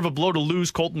it's more of a blow to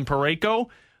lose Colton Parayko,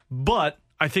 but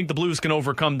I think the Blues can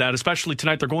overcome that, especially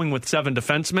tonight. They're going with 7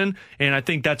 defensemen, and I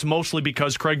think that's mostly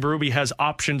because Craig Berube has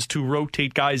options to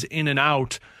rotate guys in and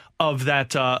out of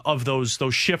that of those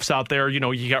shifts out there. You know,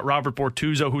 you got Robert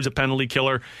Bortuzzo, who's a penalty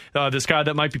killer. This guy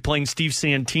that might be playing, Steve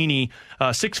Santini,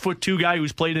 6'2" guy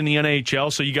who's played in the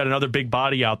NHL. So you got another big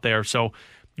body out there. So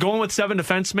going with 7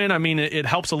 defensemen, I mean, it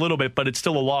helps a little bit, but it's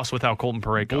still a loss without Colton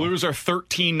Parayko. Blues are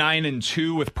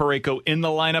 13-9-2 with Parayko in the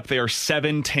lineup. They are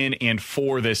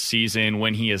 7-10-4 this season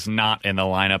when he is not in the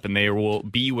lineup, and they will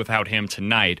be without him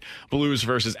tonight. Blues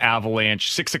versus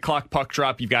Avalanche, 6 o'clock puck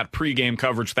drop. You've got pregame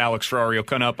coverage with Alex Ferrario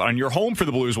coming up on your home for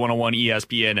the Blues 101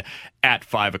 ESPN at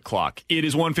 5 o'clock. It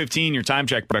is 1:15, your time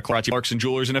check by Clarkson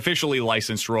Jewelers, an officially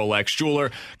licensed Rolex jeweler.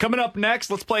 Coming up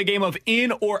next, let's play a game of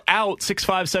in or out.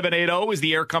 65780 is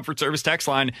the Air Comfort Service text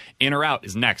line. In or out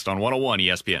is next on 101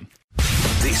 ESPN.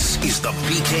 This is the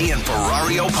BK and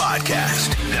Ferrario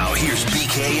podcast. Now here's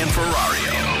BK and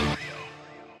Ferrario.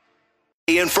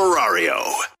 BK and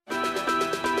Ferrario.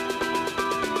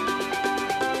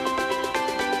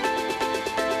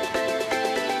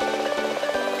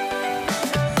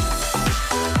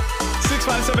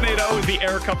 Is the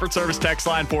Air Comfort Service text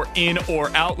line for in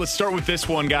or out. Let's start with this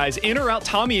one, guys. In or out,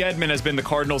 Tommy Edman has been the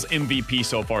Cardinals' MVP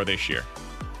so far this year.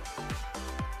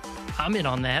 I'm in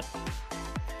on that.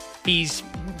 He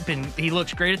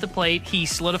looks great at the plate. He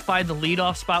solidified the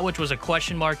leadoff spot, which was a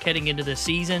question mark heading into the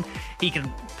season. He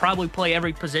can probably play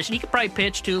every position. He could probably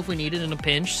pitch too if we needed in a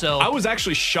pinch. So I was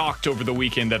actually shocked over the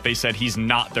weekend that they said he's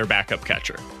not their backup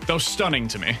catcher. That was stunning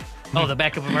to me. Oh, the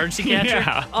backup emergency catcher?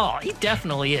 Yeah. Oh, he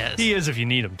definitely is. He is if you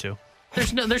need him to.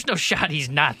 There's no shot he's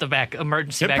not the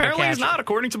emergency backup catcher. Apparently he's not,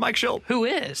 according to Mike Schilt. Who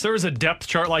is? There was a depth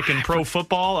chart like in pro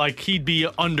football. Like he'd be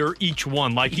under each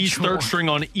one. Like he's third string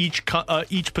on each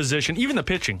position, even the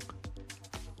pitching.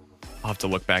 I'll have to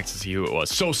look back to see who it was.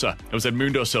 Sosa. It was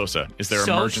Edmundo Sosa. Is their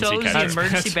emergency Sosa's catcher? the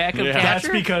emergency backup catcher? That's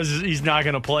because he's not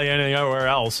going to play anywhere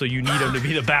else, so you need him to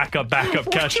be the backup catcher.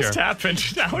 What just happened?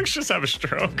 Did Alex just have a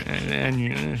stroke?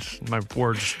 And my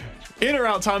words. In or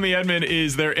out, Tommy Edman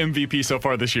is their MVP so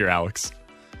far this year, Alex.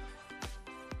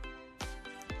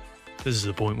 This is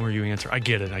the point where you answer. I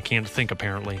get it. I can't think,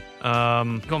 apparently. You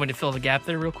want me to fill the gap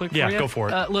there real quick for you? Yeah, go for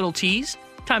it. Little tease.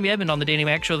 Tommy Edman on the Danny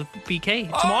Mac Show, the BK,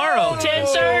 tomorrow,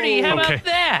 10:30. How about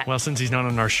that? Well, since he's not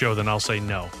on our show, then I'll say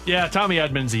no. Yeah, Tommy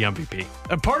Edman's the MVP.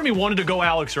 And part of me wanted to go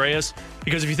Alex Reyes,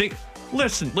 because if you think...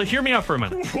 Listen, hear me out for a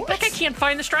minute. That guy can't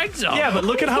find the strike zone. Yeah, but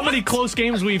look at how many close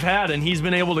games we've had, and he's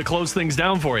been able to close things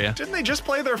down for you. Didn't they just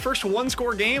play their first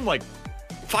one-score game like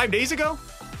 5 days ago?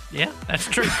 Yeah, that's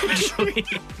true. Actually,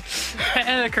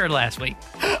 it occurred last week.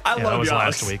 I love that was you,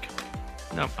 last Alex. week.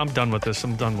 No, I'm done with this.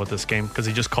 I'm done with this game because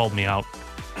he just called me out.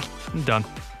 I'm done.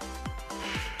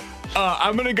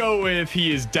 I'm going to go with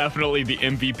he is definitely the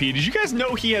MVP. Did you guys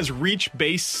know he has reached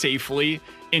base safely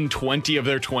in 20 of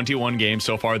their 21 games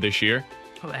so far this year?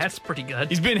 Oh, that's pretty good.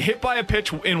 He's been hit by a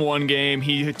pitch in one game.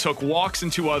 He took walks in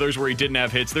 2 others where he didn't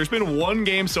have hits. There's been one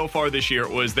game so far this year. It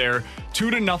was their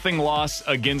 2-0 loss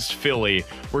against Philly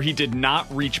where he did not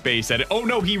reach base at it. Oh,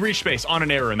 no, he reached base on an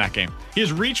error in that game. He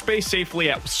has reached base safely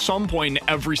at some point in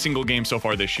every single game so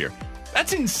far this year.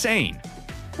 That's insane.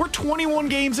 We're 21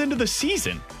 games into the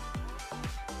season.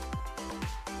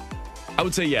 I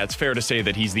would say, yeah, it's fair to say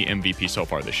that he's the MVP so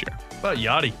far this year. What about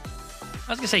Yachty?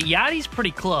 I was going to say, Yachty's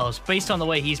pretty close based on the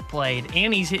way he's played,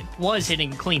 and was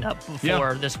hitting cleanup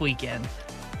before this weekend.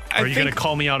 Are you going to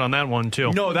call me out on that one,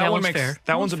 too? No, that one one's makes fair.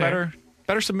 that one's a fair.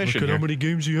 better submission. Look at here. how many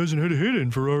games he hasn't had a hit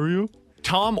in, Ferrario.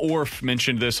 Tom Orff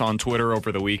mentioned this on Twitter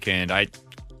over the weekend. I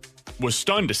was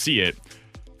stunned to see it.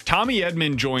 Tommy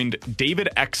Edman joined David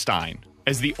Eckstein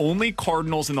as the only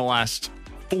Cardinals in the last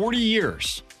 40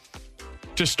 years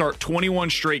to start 21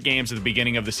 straight games at the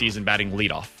beginning of the season batting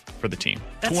leadoff for the team.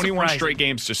 That's 21 surprising. straight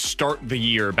games to start the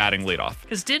year batting leadoff.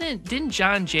 Because didn't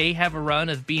John Jay have a run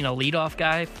of being a leadoff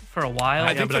guy for a while?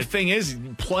 I think the thing is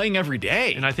playing every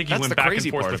day. And I think he That's went the back and crazy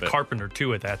forth part with of it. Carpenter,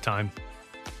 too, at that time.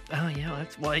 Oh, yeah.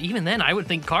 Well, even then, I would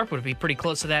think Carp would be pretty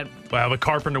close to that. Well, but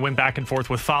Carpenter went back and forth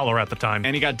with Fowler at the time.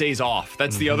 And he got days off.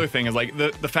 That's the other thing. Is like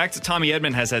the fact that Tommy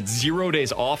Edman has had 0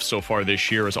 days off so far this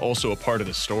year is also a part of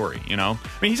the story, you know?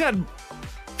 I mean, he's had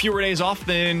fewer days off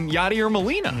than Yachty or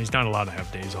Molina. He's not allowed to have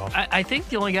days off. I think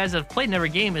the only guys that have played in every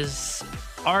game is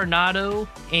Arenado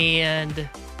and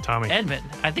Tommy Edman.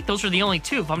 I think those are the only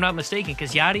two, if I'm not mistaken,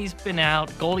 because Yachty's been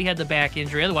out. Goldie had the back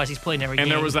injury. Otherwise, he's played in every game.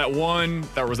 And there was that one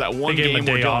They gave him game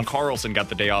a where day Dylan off. Carlson got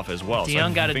the day off as well.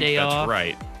 DeYoung got a day that's off.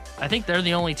 Right. I think they're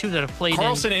the only two that have played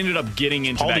Carlson in. ended up getting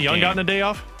into Paul that DeYoung game. gotten a day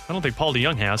off? I don't think Paul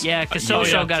DeYoung has. Yeah, because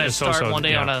Soso got a start one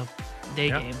day on a day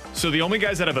game. So the only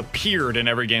guys that have appeared in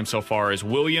every game so far is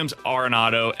Williams,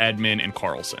 Arenado, Edman, and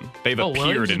Carlson. They've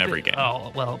appeared in every game.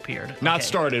 Oh, well, appeared. Not Okay.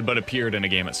 started, but appeared in a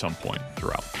game at some point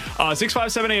throughout.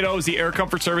 65780 is the Air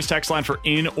Comfort Service text line for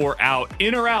in or out.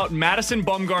 In or out, Madison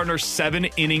Bumgarner's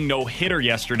 7-inning no-hitter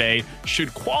yesterday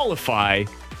should qualify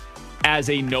as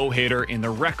a no-hitter in the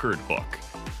record book.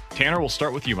 Tanner, we'll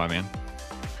start with you, my man.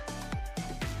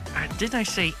 Didn't I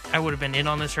say I would have been in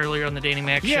on this earlier on the Danny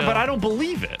Mac show? Yeah, but I don't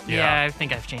believe it. Yeah, I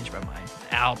think I've changed my mind.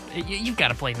 Out. You've got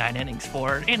to play 9 innings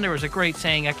for it. And there was a great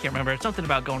saying, I can't remember, it's something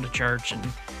about going to church and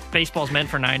baseball's meant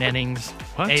for 9 innings.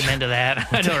 What? Amen to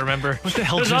that. I don't remember. What the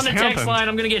hell It was just on the text happened? line.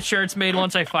 I'm going to get shirts made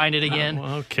once I find it again.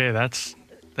 Okay, that's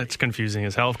confusing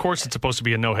as hell. Of course it's supposed to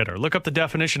be a no-hitter. Look up the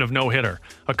definition of no-hitter.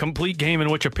 A complete game in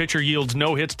which a pitcher yields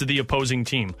no hits to the opposing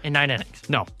team. In 9 innings.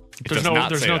 No. There's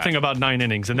no thing about 9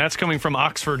 innings, and that's coming from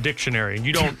Oxford Dictionary.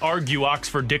 You don't argue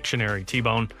Oxford Dictionary,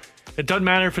 T-Bone. It doesn't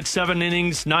matter if it's 7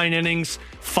 innings, 9 innings,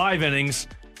 5 innings.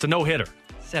 It's a no-hitter.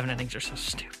 7 innings are so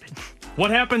stupid. What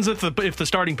happens if the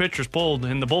starting pitcher's pulled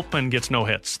and the bullpen gets no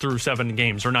hits through 7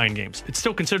 games or 9 games? It's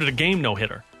still considered a game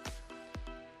no-hitter.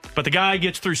 But the guy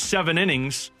gets through 7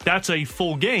 innings. That's a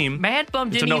full game. Mad Bum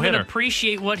It's a didn't even no-hitter.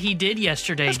 appreciate what he did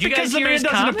yesterday. That's Did you because guys the hear man his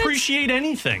doesn't comments? appreciate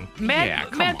anything.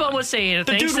 Mad Bum was saying,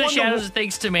 thanks dude to the won the Shadows, whole-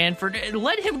 thanks to Manford.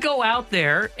 Let him go out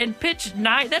there and pitch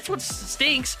 9. That's what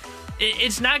stinks.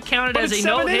 It's not counted But as it's a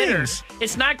 7 no-hitter. innings.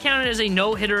 It's not counted as a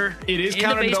no-hitter. It is in the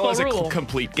counted, though, baseball as a rule.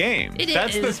 complete game. It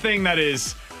That's the is. thing that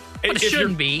is... But it if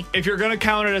shouldn't you're- be. If you're going to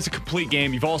count it as a complete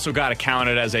game, you've also got to count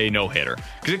it as a no-hitter.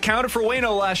 Because it counted for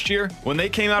Waino last year. When they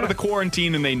came out of the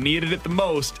quarantine and they needed it the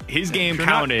most, his game You're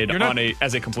not- counted you're not-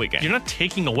 as a complete game. You're not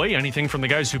taking away anything from the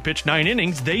guys who pitched 9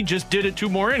 innings. They just did it 2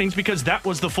 more innings because that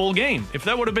was the full game. If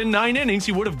that would have been 9 innings,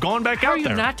 he would have gone back How out are you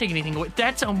there. not taking anything away?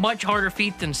 That's a much harder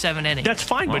feat than 7 innings. That's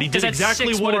fine, but he did Because that's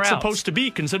exactly 6 what more it's outs. supposed to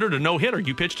be, considered a no-hitter.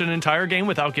 You pitched an entire game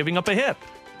without giving up a hit.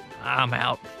 I'm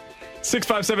out.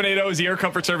 65780 is the Air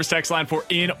Comfort Service text line for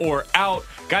in or out.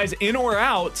 Guys, in or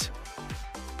out,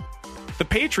 the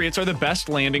Patriots are the best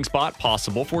landing spot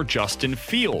possible for Justin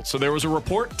Fields. So there was a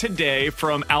report today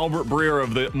from Albert Breer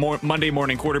of the Monday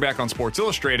Morning Quarterback on Sports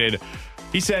Illustrated.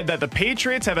 He said that the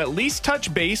Patriots have at least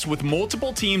touched base with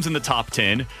multiple teams in the top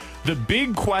 10. The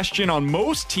big question on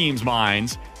most teams'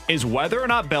 minds is whether or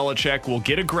not Belichick will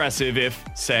get aggressive if,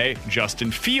 say,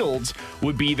 Justin Fields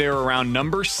would be there around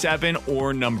number 7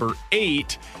 or number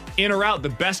 8. In or out, the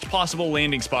best possible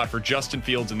landing spot for Justin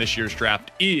Fields in this year's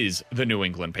draft is the New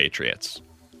England Patriots.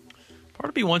 Part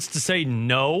of me wants to say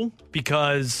no,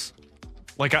 because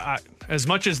as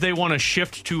much as they want to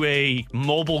shift to a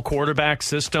mobile quarterback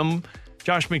system,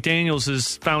 Josh McDaniels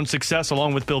has found success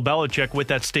along with Bill Belichick with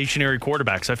that stationary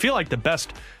quarterbacks. I feel like the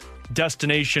best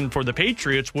destination for the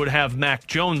Patriots would have Mac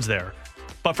Jones there.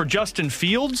 But for Justin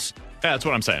Fields... Yeah, that's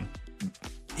what I'm saying.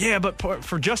 Yeah, but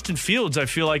for Justin Fields, I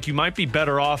feel like you might be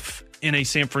better off in a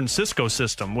San Francisco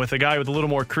system with a guy with a little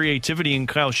more creativity and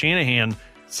Kyle Shanahan.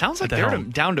 Sounds like they're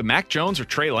down to Mac Jones or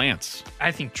Trey Lance.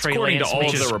 I think Trey According Lance to all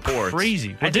of the reports.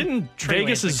 Crazy. Well, didn't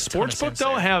Vegas' sportsbook,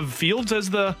 though, have Fields as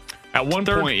the at one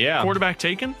point, quarterback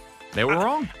taken? They were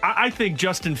wrong. I think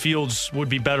Justin Fields would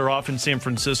be better off in San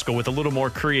Francisco with a little more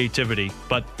creativity,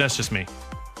 but that's just me.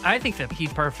 I think that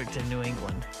he's perfect in New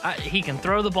England. He can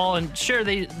throw the ball, and sure,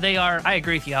 they are. I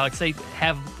agree with you, Alex. They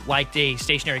have liked a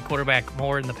stationary quarterback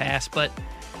more in the past, but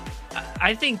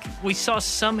I think we saw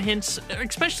some hints,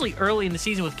 especially early in the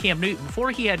season with Cam Newton.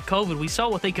 Before he had COVID, we saw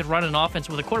what they could run an offense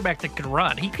with a quarterback that could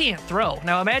run. He can't throw.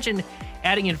 Now imagine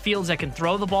adding in Fields that can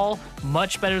throw the ball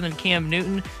much better than Cam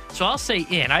Newton. So I'll say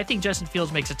in. I think Justin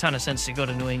Fields makes a ton of sense to go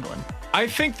to New England. I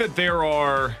think that there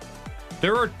are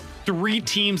 3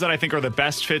 teams that I think are the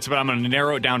best fits, but I'm going to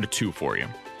narrow it down to 2 for you.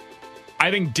 I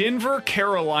think Denver,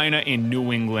 Carolina, and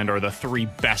New England are the 3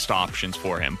 best options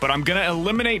for him. But I'm going to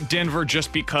eliminate Denver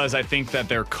just because I think that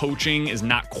their coaching is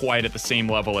not quite at the same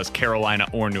level as Carolina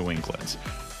or New England's.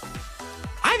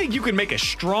 I think you can make a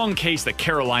strong case that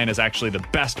Carolina is actually the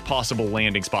best possible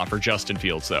landing spot for Justin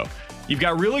Fields, though. You've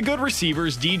got really good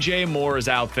receivers. DJ Moore is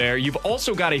out there. You've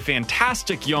also got a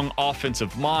fantastic young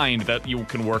offensive mind that you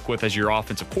can work with as your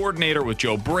offensive coordinator with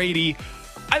Joe Brady.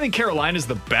 I think Carolina is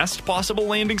the best possible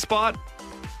landing spot.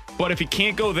 But if you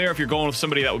can't go there, if you're going with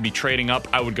somebody that would be trading up,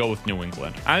 I would go with New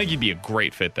England. I think you'd be a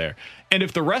great fit there. And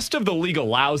if the rest of the league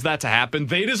allows that to happen,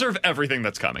 they deserve everything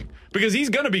that's coming. Because he's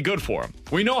going to be good for them.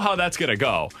 We know how that's going to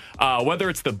go. Whether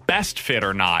it's the best fit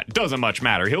or not, doesn't much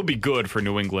matter. He'll be good for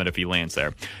New England if he lands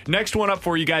there. Next one up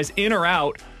for you guys, in or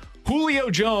out,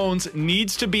 Julio Jones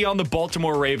needs to be on the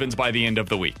Baltimore Ravens by the end of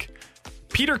the week.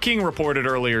 Peter King reported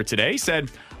earlier today,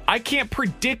 said, I can't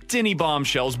predict any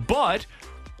bombshells, but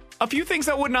a few things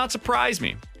that would not surprise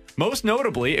me. Most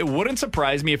notably, it wouldn't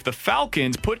surprise me if the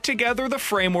Falcons put together the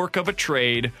framework of a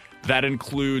trade that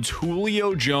includes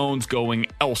Julio Jones going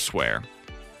elsewhere.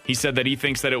 He said that he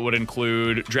thinks that it would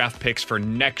include draft picks for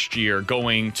next year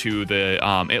going to the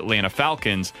Atlanta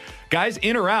Falcons. Guys,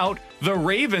 in or out, the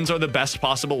Ravens are the best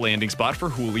possible landing spot for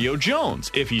Julio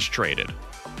Jones if he's traded.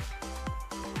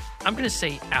 I'm going to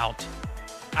say out.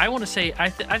 I want to say I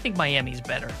think Miami's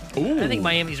better. Ooh. I think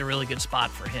Miami's a really good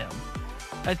spot for him.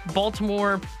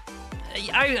 Baltimore,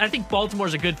 I think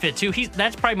Baltimore's a good fit too.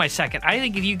 That's probably my second. I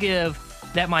think if you give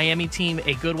that Miami team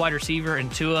a good wide receiver in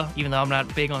Tua, even though I'm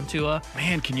not big on Tua.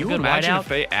 Man, can you imagine if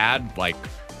they add like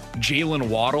Jalen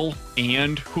Waddle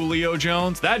and Julio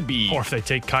Jones? That'd be... Or if they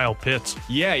take Kyle Pitts.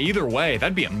 Yeah, either way,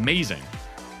 that'd be amazing.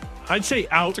 I'd say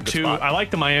out too. I like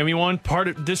the Miami one.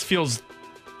 This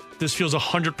feels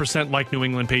 100% like New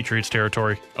England Patriots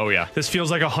territory. Oh, yeah. This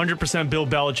feels like 100% Bill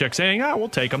Belichick saying, we'll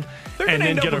take them. They're and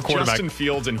then get a quarterback. Justin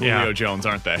Fields and Julio Jones,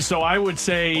 aren't they? So I would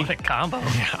say... What a combo.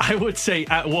 Yeah, I would say,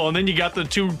 and then you got the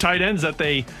 2 tight ends that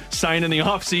they signed in the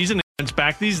offseason. And it's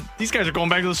back. These guys are going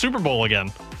back to the Super Bowl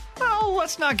again. Oh,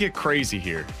 let's not get crazy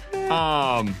here.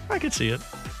 I could see it.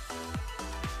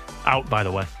 Out, by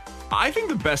the way. I think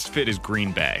the best fit is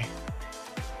Green Bay.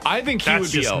 I think he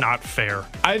would be not fair.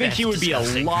 I think he would be a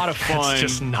lot of fun. That's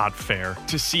just not fair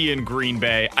to see in Green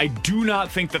Bay. I do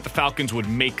not think that the Falcons would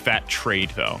make that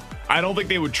trade, though. I don't think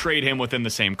they would trade him within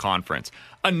the same conference.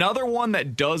 Another one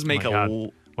that does make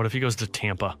what if he goes to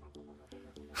Tampa?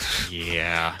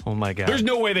 Yeah. Oh my God. There's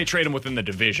no way they trade him within the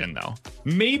division, though.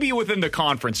 Maybe within the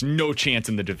conference, no chance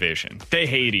in the division. They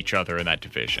hate each other in that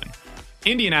division.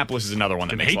 Indianapolis is another one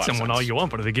that You can makes a hate lot of someone sense. all you want,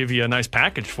 but if they give you a nice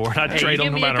package for it, I'd trade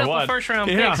them no matter what.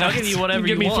 First-round picks. I'll give you whatever you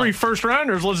give me want. 3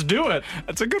 first-rounders. Let's do it.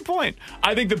 That's a good point.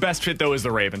 I think the best fit, though, is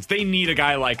the Ravens. They need a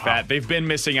guy like that. They've been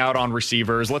missing out on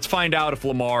receivers. Let's find out if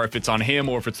Lamar, if it's on him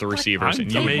or if it's the receivers. I'm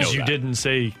and amazed know you that. didn't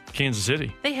say Kansas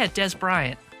City. They had Des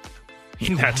Bryant.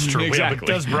 That's true. Exactly.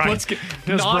 Yeah, but Des Bryant. Let's get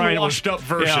Des Bryant non-washed up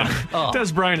version. Yeah. Oh.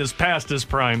 Des Bryant is past his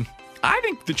prime. I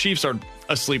think the Chiefs are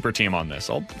a sleeper team on this.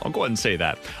 I'll go ahead and say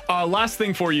that. Last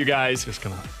thing for you guys. Just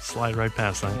going to slide right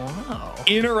past that. Wow.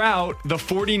 In or out, the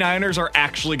 49ers are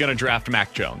actually going to draft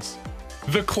Mac Jones.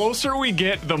 The closer we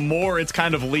get, the more it's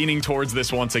kind of leaning towards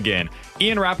this once again.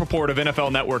 Ian Rappaport of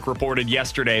NFL Network reported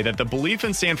yesterday that the belief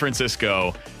in San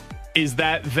Francisco is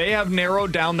that they have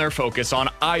narrowed down their focus on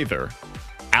either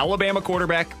Alabama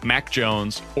quarterback Mac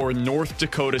Jones or North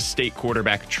Dakota State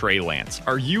quarterback Trey Lance.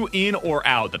 Are you in or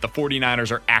out that the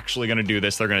 49ers are actually going to do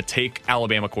this? They're going to take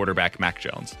Alabama quarterback Mac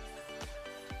Jones.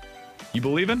 You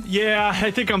believing? Yeah,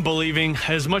 I think I'm believing.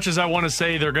 As much as I want to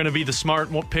say they're going to be the smart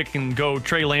pick and go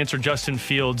Trey Lance or Justin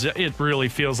Fields, it really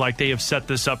feels like they have set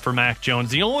this up for Mac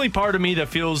Jones. The only part of me that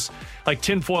feels like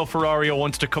tinfoil Ferrario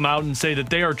wants to come out and say that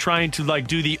they are trying to like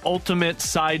do the ultimate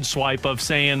side swipe of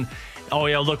saying, oh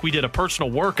yeah, look, we did a personal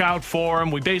workout for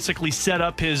him. We basically set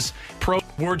up his pro.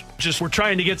 We're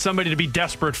trying to get somebody to be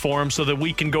desperate for him so that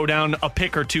we can go down a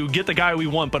pick or two, get the guy we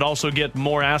want, but also get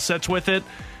more assets with it.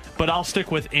 But I'll stick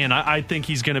with in. I think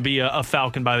he's going to be a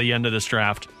Falcon by the end of this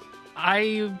draft.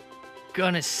 I'm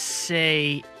going to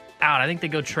say out. I think they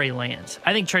go Trey Lance.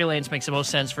 I think Trey Lance makes the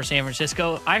most sense for San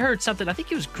Francisco. I heard something, I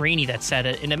think it was Greeny that said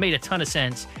it, and it made a ton of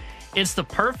sense. It's the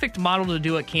perfect model to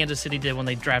do what Kansas City did when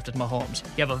they drafted Mahomes.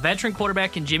 You have a veteran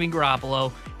quarterback in Jimmy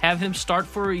Garoppolo, have him start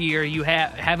for a year, you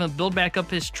have him build back up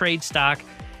his trade stock.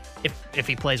 If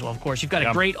he plays well, of course. You've got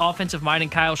a great offensive mind in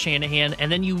Kyle Shanahan,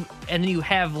 and then you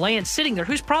have Lance sitting there,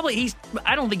 who's probably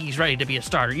I don't think he's ready to be a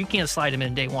starter. You can't slide him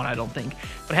in day one, I don't think.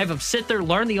 But have him sit there,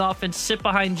 learn the offense, sit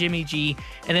behind Jimmy G,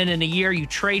 and then in a year you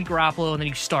trade Garoppolo and then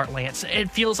you start Lance.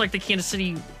 It feels like the Kansas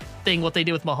City thing, what they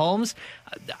did with Mahomes.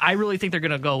 I really think they're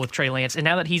going to go with Trey Lance. And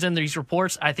now that he's in these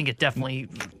reports, I think it definitely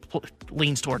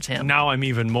leans towards him. Now I'm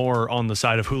even more on the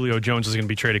side of Julio Jones is going to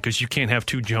be traded because you can't have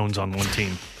 2 Jones on one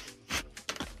team.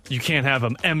 You can't have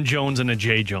an M. Jones and a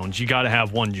J. Jones. You got to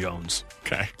have one Jones.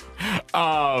 Okay.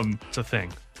 It's a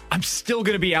thing. I'm still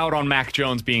going to be out on Mac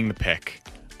Jones being the pick.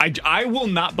 I will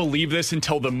not believe this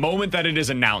until the moment that it is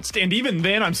announced. And even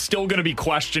then, I'm still going to be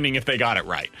questioning if they got it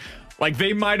right. Like,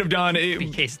 they might have done it.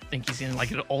 In case think he's in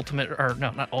like an alternate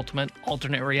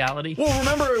reality. Well,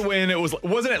 remember when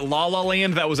wasn't it La La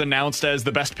Land that was announced as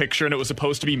the best picture and it was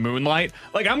supposed to be Moonlight?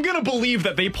 Like, I'm going to believe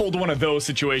that they pulled one of those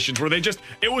situations where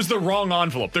it was the wrong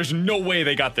envelope. There's no way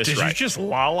they got this right. Did you just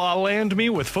La La Land me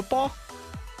with football?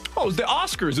 Oh, it was the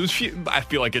Oscars. I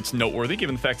feel like it's noteworthy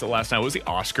given the fact that last night was the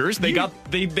Oscars.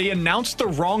 They announced the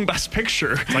wrong Best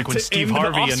Picture. It's like when Steve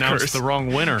Harvey announced the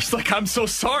wrong winner. It's like, I'm so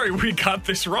sorry we got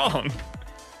this wrong.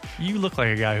 You look like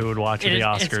a guy who would watch the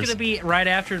Oscars. It's going to be right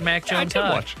after Mac Jones. I did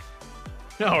watch.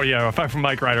 Oh, yeah. If I'm from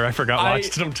Mike Ryder, I forgot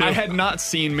watched them too. I had not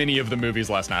seen many of the movies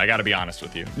last night. I got to be honest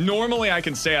with you. Normally, I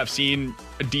can say I've seen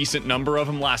a decent number of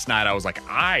them. Last night, I was like,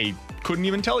 I couldn't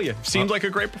even tell you. Seemed like a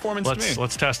great performance to me.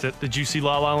 Let's test it. Did you see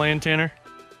La La Land, Tanner?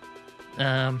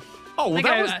 That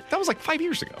was like 5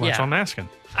 years ago. Well, that's what I'm asking.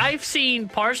 I've seen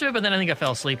parts of it, but then I think I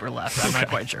fell asleep or left. I'm not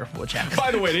quite sure which happened.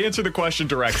 By the way, to answer the question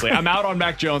directly, I'm out on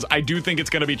Mac Jones. I do think it's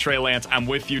going to be Trey Lance. I'm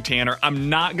with you, Tanner. I'm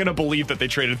not going to believe that they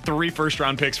traded 3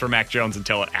 first-round picks for Mac Jones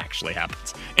until it actually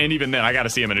happens. And even then, I got to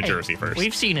see him in a jersey first.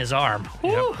 We've seen his arm.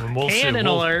 Yep, and we'll Cannon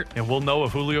alert. And we'll know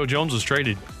if Julio Jones was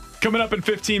traded. Coming up in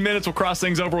 15 minutes, we'll cross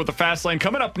things over with the Fast Lane.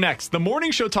 Coming up next, the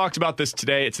morning show talked about this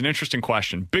today. It's an interesting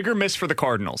question. Bigger miss for the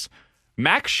Cardinals,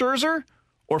 Max Scherzer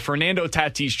or Fernando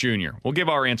Tatis Jr.? We'll give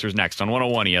our answers next on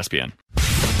 101 ESPN.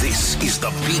 This is the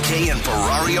BK and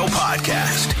Ferrario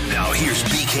podcast. Now here's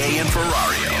BK and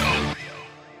Ferrario.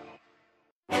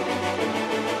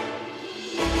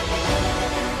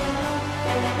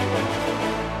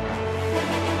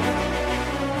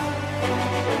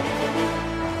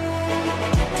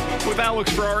 With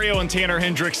Alex Ferrario and Tanner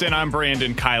Hendrickson, I'm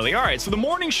Brandon Kiley. All right, so the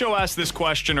morning show asked this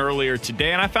question earlier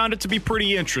today, and I found it to be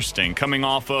pretty interesting, coming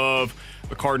off of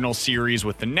the Cardinals series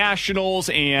with the Nationals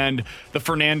and the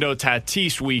Fernando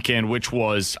Tatis weekend, which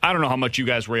was, I don't know how much you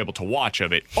guys were able to watch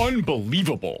of it.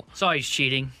 Unbelievable. Saw he's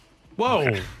cheating. Whoa.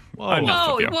 Okay. Whoa.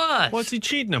 No, he was. What's he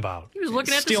cheating about? He was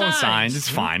looking at Stealing the signs. It's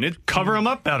fine. Cover him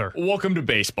up better. Welcome to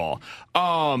baseball.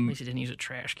 At least he didn't use a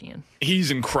trash can.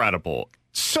 He's incredible.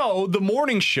 So the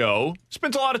morning show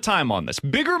spent a lot of time on this.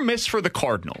 Bigger miss for the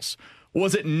Cardinals.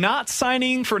 Was it not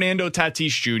signing Fernando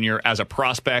Tatis Jr. as a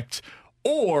prospect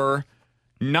or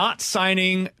not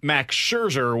signing Max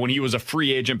Scherzer when he was a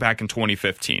free agent back in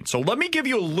 2015. So let me give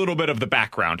you a little bit of the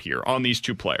background here on these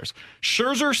two players.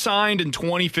 Scherzer signed in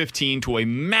 2015 to a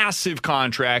massive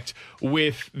contract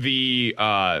with the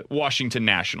Washington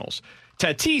Nationals.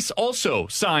 Tatis also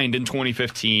signed in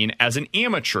 2015 as an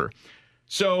amateur.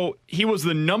 So he was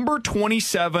the number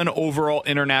 27 overall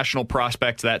international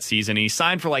prospect that season. He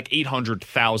signed for like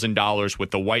 $800,000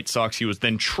 with the White Sox. He was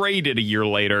then traded a year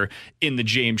later in the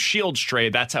James Shields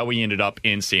trade. That's how he ended up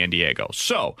in San Diego.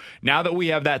 So now that we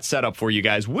have that set up for you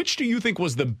guys, which do you think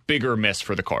was the bigger miss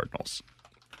for the Cardinals?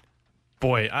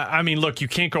 Boy, I mean, look, you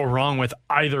can't go wrong with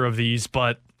either of these,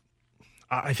 but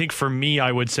I think for me,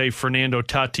 I would say Fernando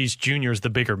Tatis Jr. is the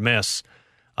bigger miss.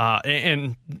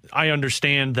 And I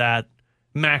understand that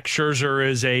Max Scherzer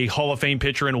is a Hall of Fame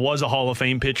pitcher and was a Hall of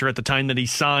Fame pitcher at the time that he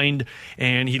signed,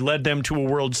 and he led them to a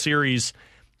World Series,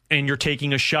 and you're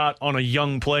taking a shot on a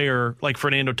young player like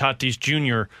Fernando Tatis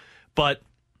Jr., but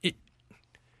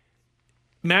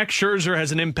Max Scherzer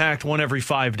has an impact one every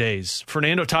 5 days.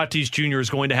 Fernando Tatis Jr. is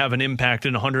going to have an impact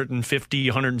in 150,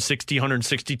 160,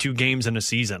 162 games in a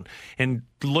season. And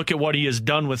look at what he has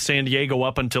done with San Diego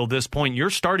up until this point. Your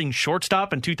starting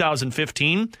shortstop in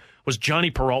 2015 was Johnny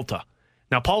Peralta.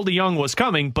 Now, Paul DeJong was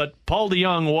coming, but Paul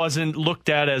DeJong wasn't looked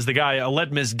at as the guy.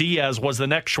 Aledmys Diaz was the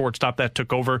next shortstop that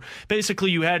took over.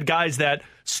 Basically, you had guys that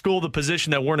stole the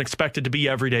position that weren't expected to be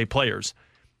everyday players.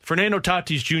 Fernando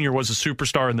Tatis Jr. was a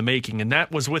superstar in the making, and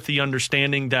that was with the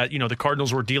understanding that, the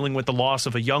Cardinals were dealing with the loss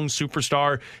of a young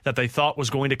superstar that they thought was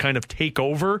going to kind of take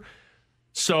over.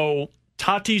 So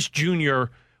Tatis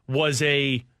Jr. was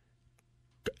a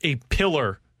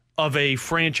pillar of a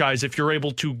franchise if you're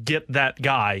able to get that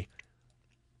guy.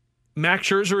 Max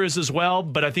Scherzer is as well,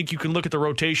 but I think you can look at the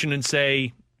rotation and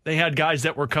say they had guys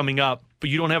that were coming up, but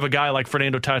you don't have a guy like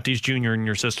Fernando Tatis Jr. in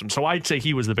your system. So I'd say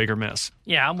he was the bigger miss.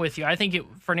 Yeah, I'm with you. I think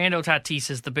Fernando Tatis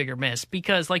is the bigger miss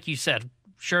because, like you said,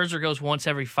 Scherzer goes once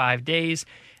every 5 days.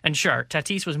 And sure,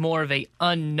 Tatis was more of a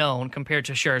unknown compared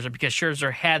to Scherzer because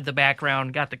Scherzer had the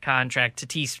background, got the contract.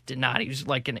 Tatis did not. He was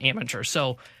like an amateur.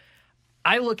 So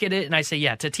I look at it and I say,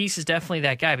 yeah, Tatis is definitely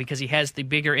that guy because he has the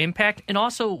bigger impact. And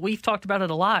also, we've talked about it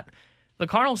a lot. The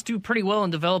Cardinals do pretty well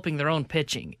in developing their own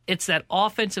pitching. It's that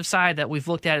offensive side that we've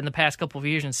looked at in the past couple of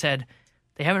years and said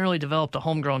they haven't really developed a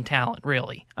homegrown talent,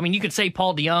 really. I mean, you could say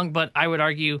Paul DeJong, but I would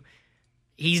argue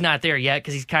he's not there yet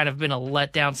because he's kind of been a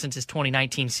letdown since his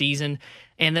 2019 season.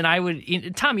 And then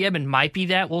Tommy Edman might be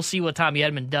that. We'll see what Tommy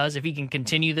Edman does if he can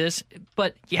continue this.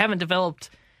 But you haven't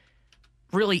developed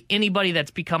really anybody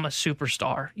that's become a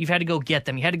superstar. You've had to go get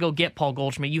them. You had to go get Paul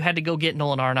Goldschmidt. You had to go get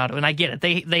Nolan Arenado. And I get it.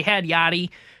 They had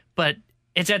Yadi, but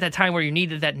it's at that time where you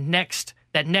needed that next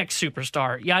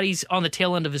superstar. Yadi's on the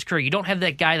tail end of his career. You don't have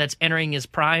that guy that's entering his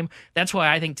prime. That's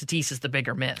why I think Tatis is the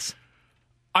bigger miss.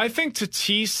 I think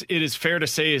Tatis, it is fair to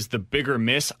say, is the bigger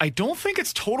miss. I don't think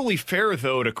it's totally fair,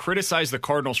 though, to criticize the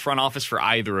Cardinals front office for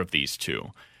either of these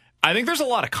two. I think there's a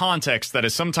lot of context that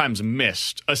is sometimes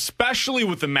missed, especially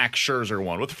with the Max Scherzer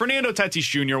one. With the Fernando Tatis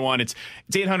Jr. one, it's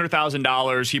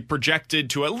 $800,000. He projected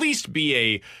to at least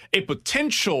be a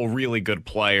potential really good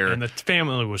player. And the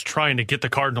family was trying to get the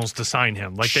Cardinals to sign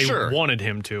him, like they wanted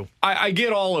him to. I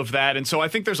get all of that, and so I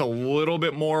think there's a little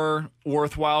bit more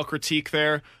worthwhile critique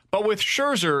there. But with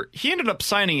Scherzer, he ended up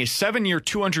signing a 7-year,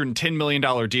 $210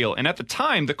 million deal. And at the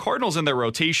time, the Cardinals in their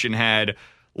rotation had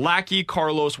Lackey,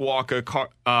 Carlos, Walker,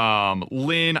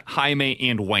 Lynn, Jaime,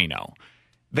 and Waino.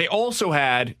 They also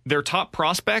had their top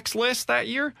prospects list that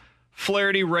year: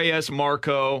 Flaherty, Reyes,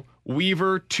 Marco,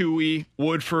 Weaver, Tui,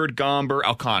 Woodford, Gomber,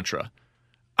 Alcantara.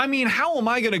 I mean, how am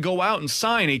I going to go out and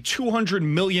sign a $200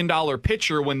 million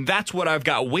pitcher when that's what I've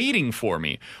got waiting for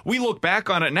me? We look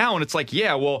back on it now, and it's like,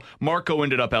 yeah, well, Marco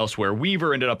ended up elsewhere.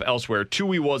 Weaver ended up elsewhere.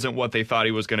 Tui wasn't what they thought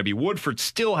he was going to be. Woodford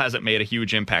still hasn't made a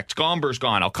huge impact. Gomber's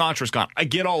gone. Alcantara's gone. I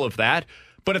get all of that.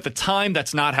 But at the time,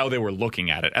 that's not how they were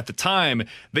looking at it. At the time,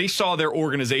 they saw their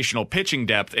organizational pitching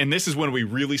depth, and this is when we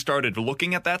really started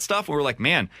looking at that stuff. We were like,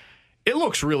 man, it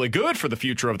looks really good for the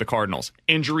future of the Cardinals.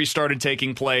 Injuries started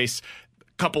taking place.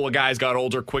 Couple of guys got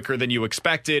older quicker than you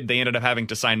expected. They ended up having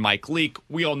to sign Mike Leake.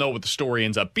 We all know what the story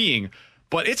ends up being.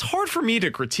 But it's hard for me to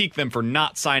critique them for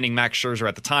not signing Max Scherzer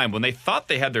at the time when they thought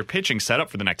they had their pitching set up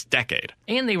for the next decade.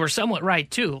 And they were somewhat right,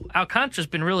 too. Alcantara's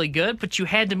been really good, but you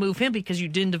had to move him because you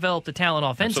didn't develop the talent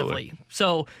offensively. Absolutely.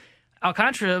 So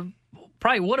Alcantara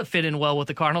probably would have fit in well with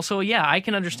the Cardinals. So, yeah, I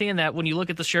can understand that when you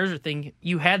look at the Scherzer thing,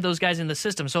 you had those guys in the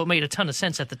system, so it made a ton of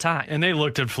sense at the time. And they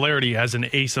looked at Flaherty as an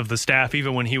ace of the staff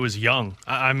even when he was young.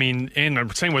 I mean,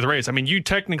 and same with Reyes. I mean, you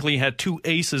technically had two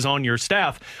aces on your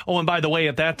staff. Oh, and by the way,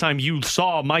 at that time, you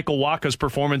saw Michael Wacha's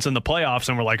performance in the playoffs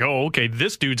and were like, oh, okay,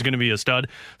 this dude's going to be a stud.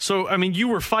 So, I mean, you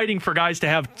were fighting for guys to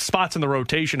have spots in the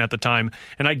rotation at the time,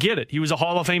 and I get it. He was a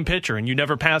Hall of Fame pitcher, and you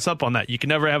never pass up on that. You can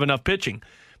never have enough pitching.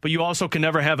 But you also can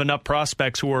never have enough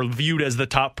prospects who are viewed as the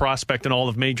top prospect in all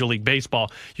of Major League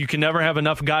Baseball. You can never have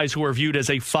enough guys who are viewed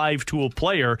as a five-tool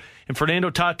player. And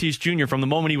Fernando Tatis Jr., from the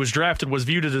moment he was drafted, was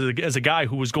viewed as a guy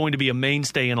who was going to be a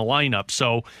mainstay in a lineup.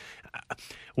 So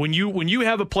when you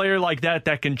have a player like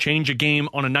that can change a game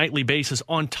on a nightly basis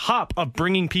on top of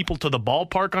bringing people to the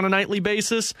ballpark on a nightly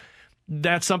basis,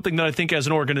 that's something that I think as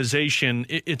an organization,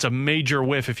 it's a major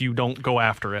whiff if you don't go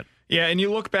after it. Yeah, and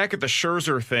you look back at the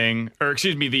Scherzer thing, or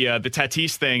excuse me, the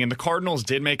Tatis thing, and the Cardinals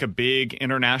did make a big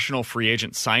international free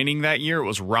agent signing that year. It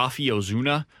was Rafi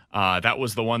Ozuna. That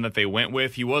was the one that they went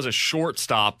with. He was a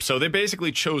shortstop, so they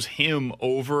basically chose him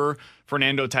over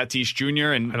Fernando Tatis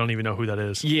Jr. And I don't even know who that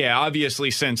is. Yeah, obviously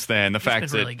since then, the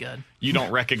fact that really good. You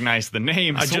don't recognize the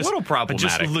name is a little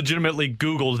problematic. I just legitimately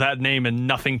Googled that name and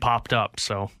nothing popped up,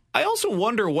 so... I also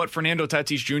wonder what Fernando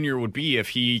Tatis Jr. would be if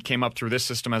he came up through this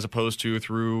system as opposed to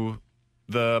through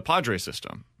the Padres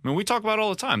system. I mean, we talk about it all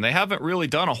the time. They haven't really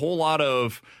done a whole lot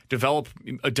of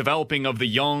developing of the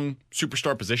young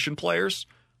superstar position players.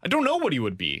 I don't know what he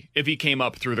would be if he came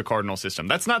up through the Cardinal system.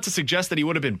 That's not to suggest that he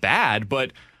would have been bad,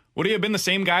 but would he have been the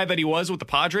same guy that he was with the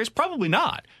Padres? Probably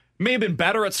not. May have been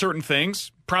better at certain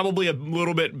things. Probably a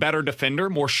little bit better defender,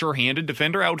 more sure-handed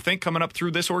defender, I would think, coming up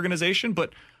through this organization.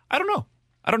 But I don't know.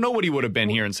 I don't know what he would have been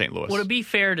here in St. Louis. Would it be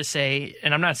fair to say,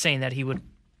 and I'm not saying that he would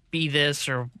be this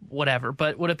or whatever,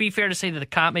 but would it be fair to say that the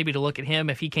comp maybe to look at him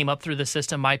if he came up through the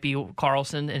system might be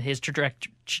Carlson and his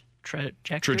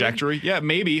trajectory? Yeah,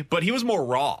 maybe. But he was more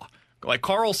raw. Like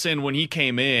Carlson, when he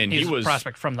came in, he was a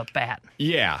prospect from the bat.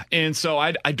 Yeah, and so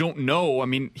I don't know. I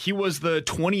mean, he was the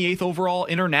 28th overall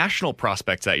international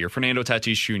prospect that year, Fernando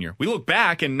Tatis Jr. We look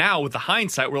back, and now with the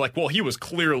hindsight, we're like, well, he was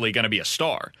clearly going to be a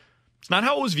star. It's not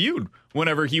how it was viewed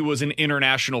whenever he was an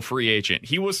international free agent.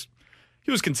 He was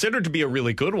considered to be a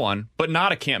really good one, but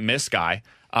not a can't-miss guy.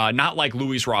 Not like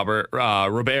Luis Robert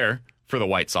for the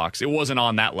White Sox. It wasn't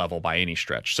on that level by any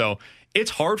stretch. So it's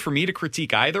hard for me to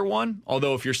critique either one,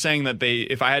 although if you're saying that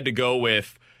if I had to go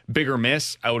with bigger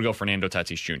miss, I would go Fernando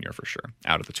Tatis Jr. for sure,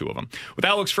 out of the two of them. With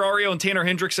Alex Ferrario and Tanner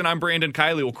Hendrickson, I'm Brandon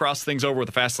Kiley. We'll cross things over with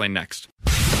the Fast Lane next.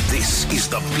 This is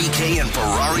the BK and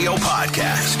Ferrario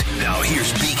podcast. Now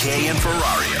here's BK and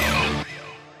Ferrario.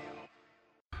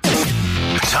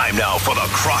 Time now for the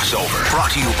crossover.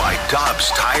 Brought to you by Dobbs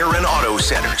Tire and Auto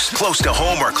Centers. Close to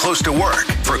home or close to work.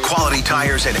 For quality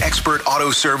tires and expert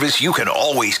auto service, you can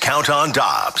always count on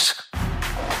Dobbs.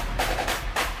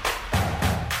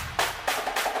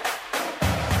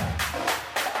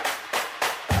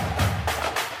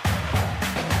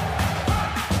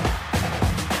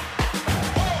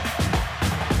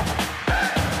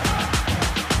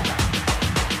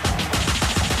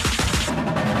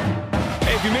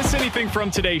 From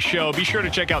today's show, be sure to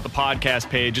check out the podcast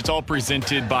page. It's all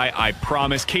presented by I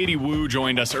Promise. Katie Woo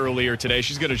joined us earlier today.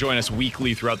 She's going to join us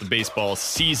weekly throughout the baseball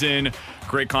season.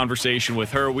 Great conversation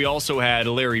with her. We also had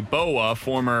Larry Boa,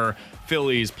 former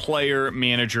Phillies player,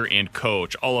 manager, and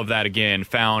coach. All of that, again,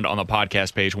 found on the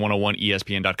podcast page,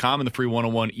 101ESPN.com and the free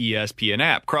 101 ESPN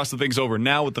app. Crossing things over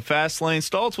now with the Fast Lane.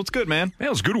 Stoltz, what's good, man? Man, it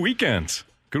was a good weekend.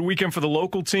 Good weekend for the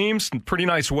local teams. Pretty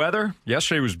nice weather.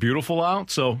 Yesterday was beautiful out,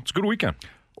 so it's a good weekend.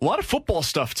 A lot of football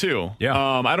stuff, too. Yeah.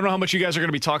 I don't know how much you guys are going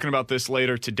to be talking about this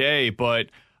later today, but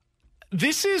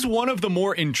this is one of the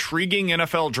more intriguing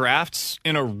NFL drafts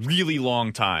in a really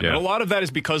long time. Yeah. And a lot of that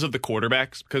is because of the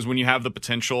quarterbacks, because when you have the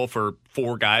potential for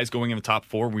 4 guys going in the top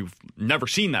 4, we've never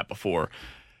seen that before.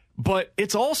 But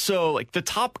it's also like the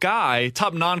top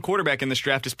non-quarterback in this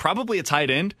draft is probably a tight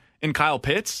end in Kyle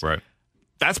Pitts. Right.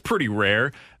 That's pretty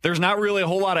rare. There's not really a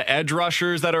whole lot of edge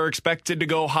rushers that are expected to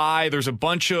go high. There's a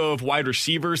bunch of wide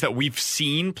receivers that we've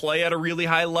seen play at a really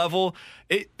high level.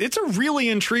 It's a really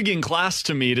intriguing class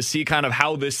to me to see kind of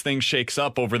how this thing shakes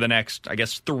up over the next, I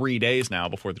guess, 3 days now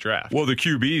before the draft. Well, the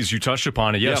QBs, you touched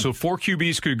upon it. Yeah, so 4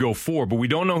 QBs could go 4, but we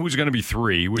don't know who's going to be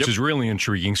 3, which is really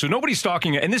intriguing. So nobody's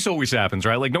talking, and this always happens,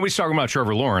 right? Like nobody's talking about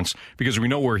Trevor Lawrence because we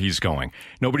know where he's going.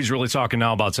 Nobody's really talking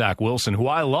now about Zach Wilson, who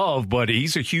I love, but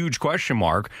he's a huge question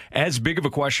mark, as big of a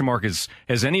question mark as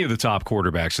any of the top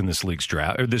quarterbacks in this league's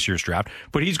draft, or this year's draft.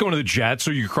 But he's going to the Jets,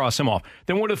 so you cross him off.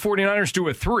 Then what do the 49ers do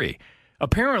at 3?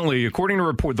 Apparently, according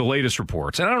to the latest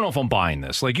reports, and I don't know if I'm buying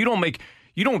this, like you don't make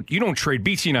You don't trade.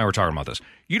 BT and I were talking about this.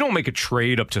 You don't make a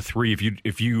trade up to 3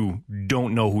 if you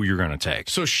don't know who you're going to take.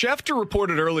 So Schefter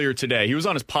reported earlier today, he was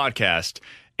on his podcast,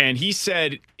 and he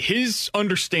said his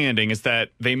understanding is that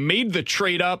they made the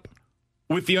trade up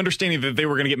with the understanding that they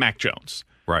were going to get Mac Jones.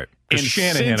 Right. Because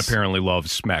Shanahan apparently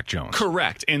loves Mac Jones.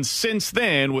 Correct. And since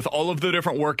then, with all of the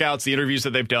different workouts, the interviews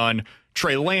that they've done,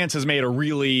 Trey Lance has made a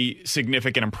really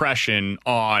significant impression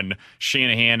on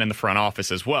Shanahan and the front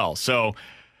office as well. So,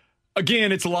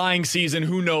 again, it's lying season.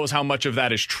 Who knows how much of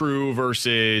that is true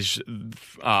versus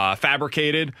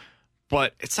fabricated?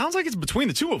 But it sounds like it's between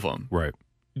the two of them. Right.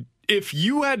 If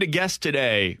you had to guess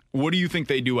today, what do you think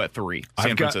they do at 3,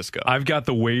 San Francisco? I've got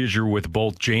the wager with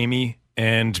both Jamie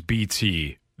and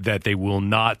BT that they will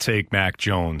not take Mac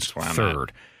Jones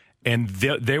third. And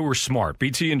they were smart.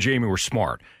 BT and Jamie were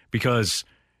smart because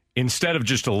instead of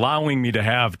just allowing me to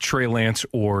have Trey Lance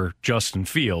or Justin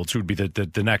Fields, who would be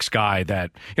the next guy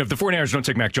that, if the 49ers don't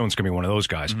take Mac Jones, it's going to be one of those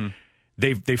guys. Mm-hmm.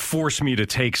 They forced me to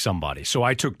take somebody. So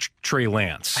I took Trey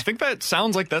Lance. I think that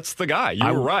sounds like that's the guy.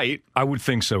 You're right. I would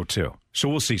think so too. So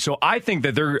we'll see. So I think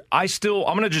that I'm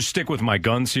going to just stick with my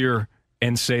guns here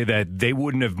and say that they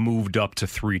wouldn't have moved up to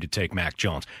 3 to take Mac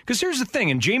Jones. Because here's the thing,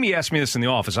 and Jamie asked me this in the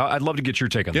office. I'd love to get your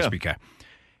take on this, BK.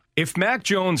 If Mac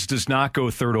Jones does not go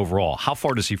 3rd overall, how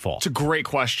far does he fall? It's a great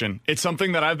question. It's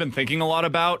something that I've been thinking a lot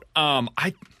about.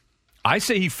 I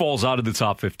say he falls out of the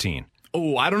top 15.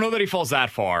 Oh, I don't know that he falls that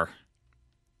far.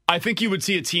 I think you would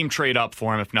see a team trade up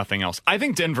for him, if nothing else. I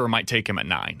think Denver might take him at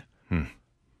 9.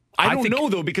 I don't know,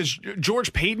 though, because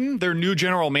George Payton, their new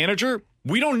general manager,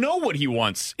 we don't know what he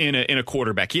wants in a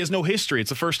quarterback. He has no history. It's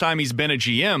the first time he's been a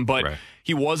GM, but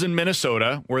he was in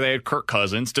Minnesota where they had Kirk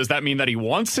Cousins. Does that mean that he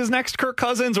wants his next Kirk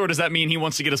Cousins, or does that mean he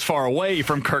wants to get as far away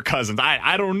from Kirk Cousins?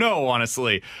 I don't know,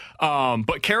 honestly.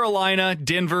 But Carolina,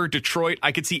 Denver, Detroit,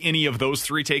 I could see any of those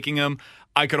 3 taking him.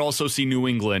 I could also see New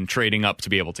England trading up to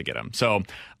be able to get him. So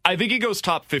I think he goes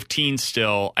top 15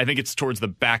 still. I think it's towards the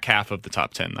back half of the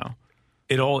top 10, though.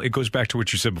 It goes back to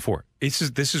what you said before. This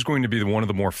is going to be one of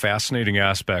the more fascinating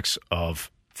aspects of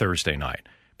Thursday night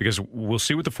because we'll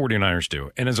see what the 49ers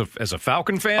do. And as a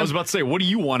Falcon fan, I was about to say, what do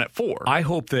you want it for? I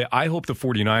hope the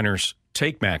 49ers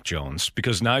take Mac Jones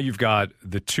because now you've got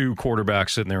the 2 quarterbacks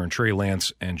sitting there in Trey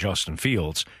Lance and Justin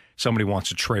Fields. Somebody wants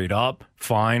to trade up,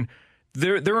 fine.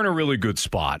 They're in a really good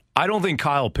spot. I don't think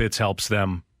Kyle Pitts helps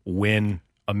them win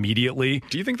immediately.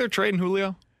 Do you think they're trading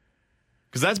Julio?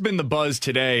 Because that's been the buzz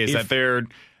today, is that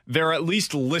they're at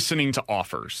least listening to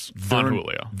offers on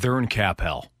Julio. They're in cap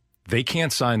hell. They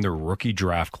can't sign their rookie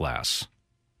draft class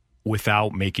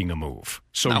without making a move.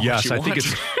 So yes, I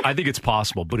think it's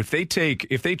possible. But if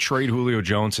they trade Julio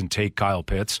Jones and take Kyle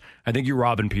Pitts, I think you're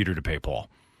robbing Peter to pay Paul.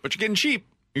 But you're getting cheap.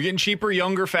 You're getting cheaper,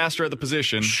 younger, faster at the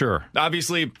position. Sure.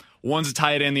 Obviously, one's a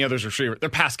tight end, the other's a receiver. They're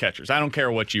pass catchers. I don't care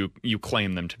what you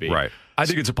claim them to be. Right. I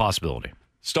think it's a possibility.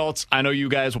 Stoltz, I know you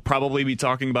guys will probably be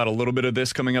talking about a little bit of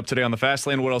this coming up today on the Fast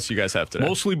Lane. What else do you guys have today?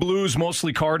 Mostly Blues,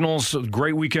 mostly Cardinals.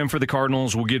 Great weekend for the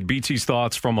Cardinals. We'll get BT's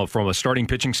thoughts from a starting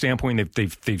pitching standpoint.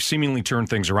 They've seemingly turned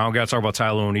things around. Got to talk about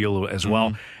Tyler O'Neill as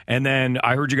well. And then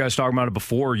I heard you guys talking about it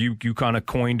before. You kind of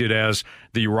coined it as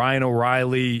the Ryan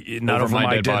O'Reilly, not over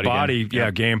my dead body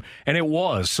game. And it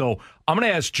was. So I'm going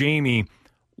to ask Jamie,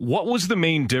 what was the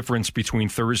main difference between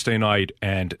Thursday night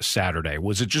and Saturday?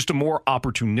 Was it just a more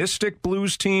opportunistic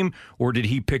Blues team, or did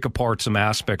he pick apart some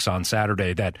aspects on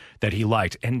Saturday that he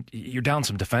liked? And you're down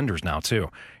some defenders now, too.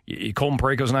 Colton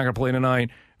Parayko's not going to play tonight.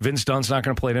 Vince Dunn's not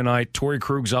going to play tonight. Torrey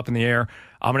Krug's up in the air.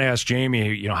 I'm going to ask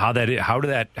Jamie, how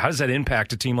does that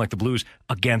impact a team like the Blues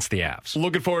against the Avs?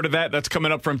 Looking forward to that. That's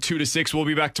coming up from 2 to 6. We'll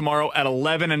be back tomorrow at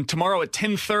 11. And tomorrow at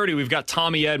 10:30, we've got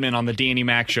Tommy Edman on the Danny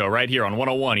Mac Show right here on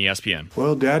 101 ESPN.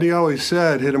 Well, Daddy always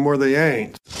said, hit them where they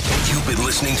ain't. You've been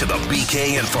listening to the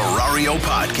BK and Ferrario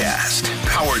podcast,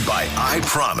 powered by I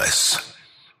Promise.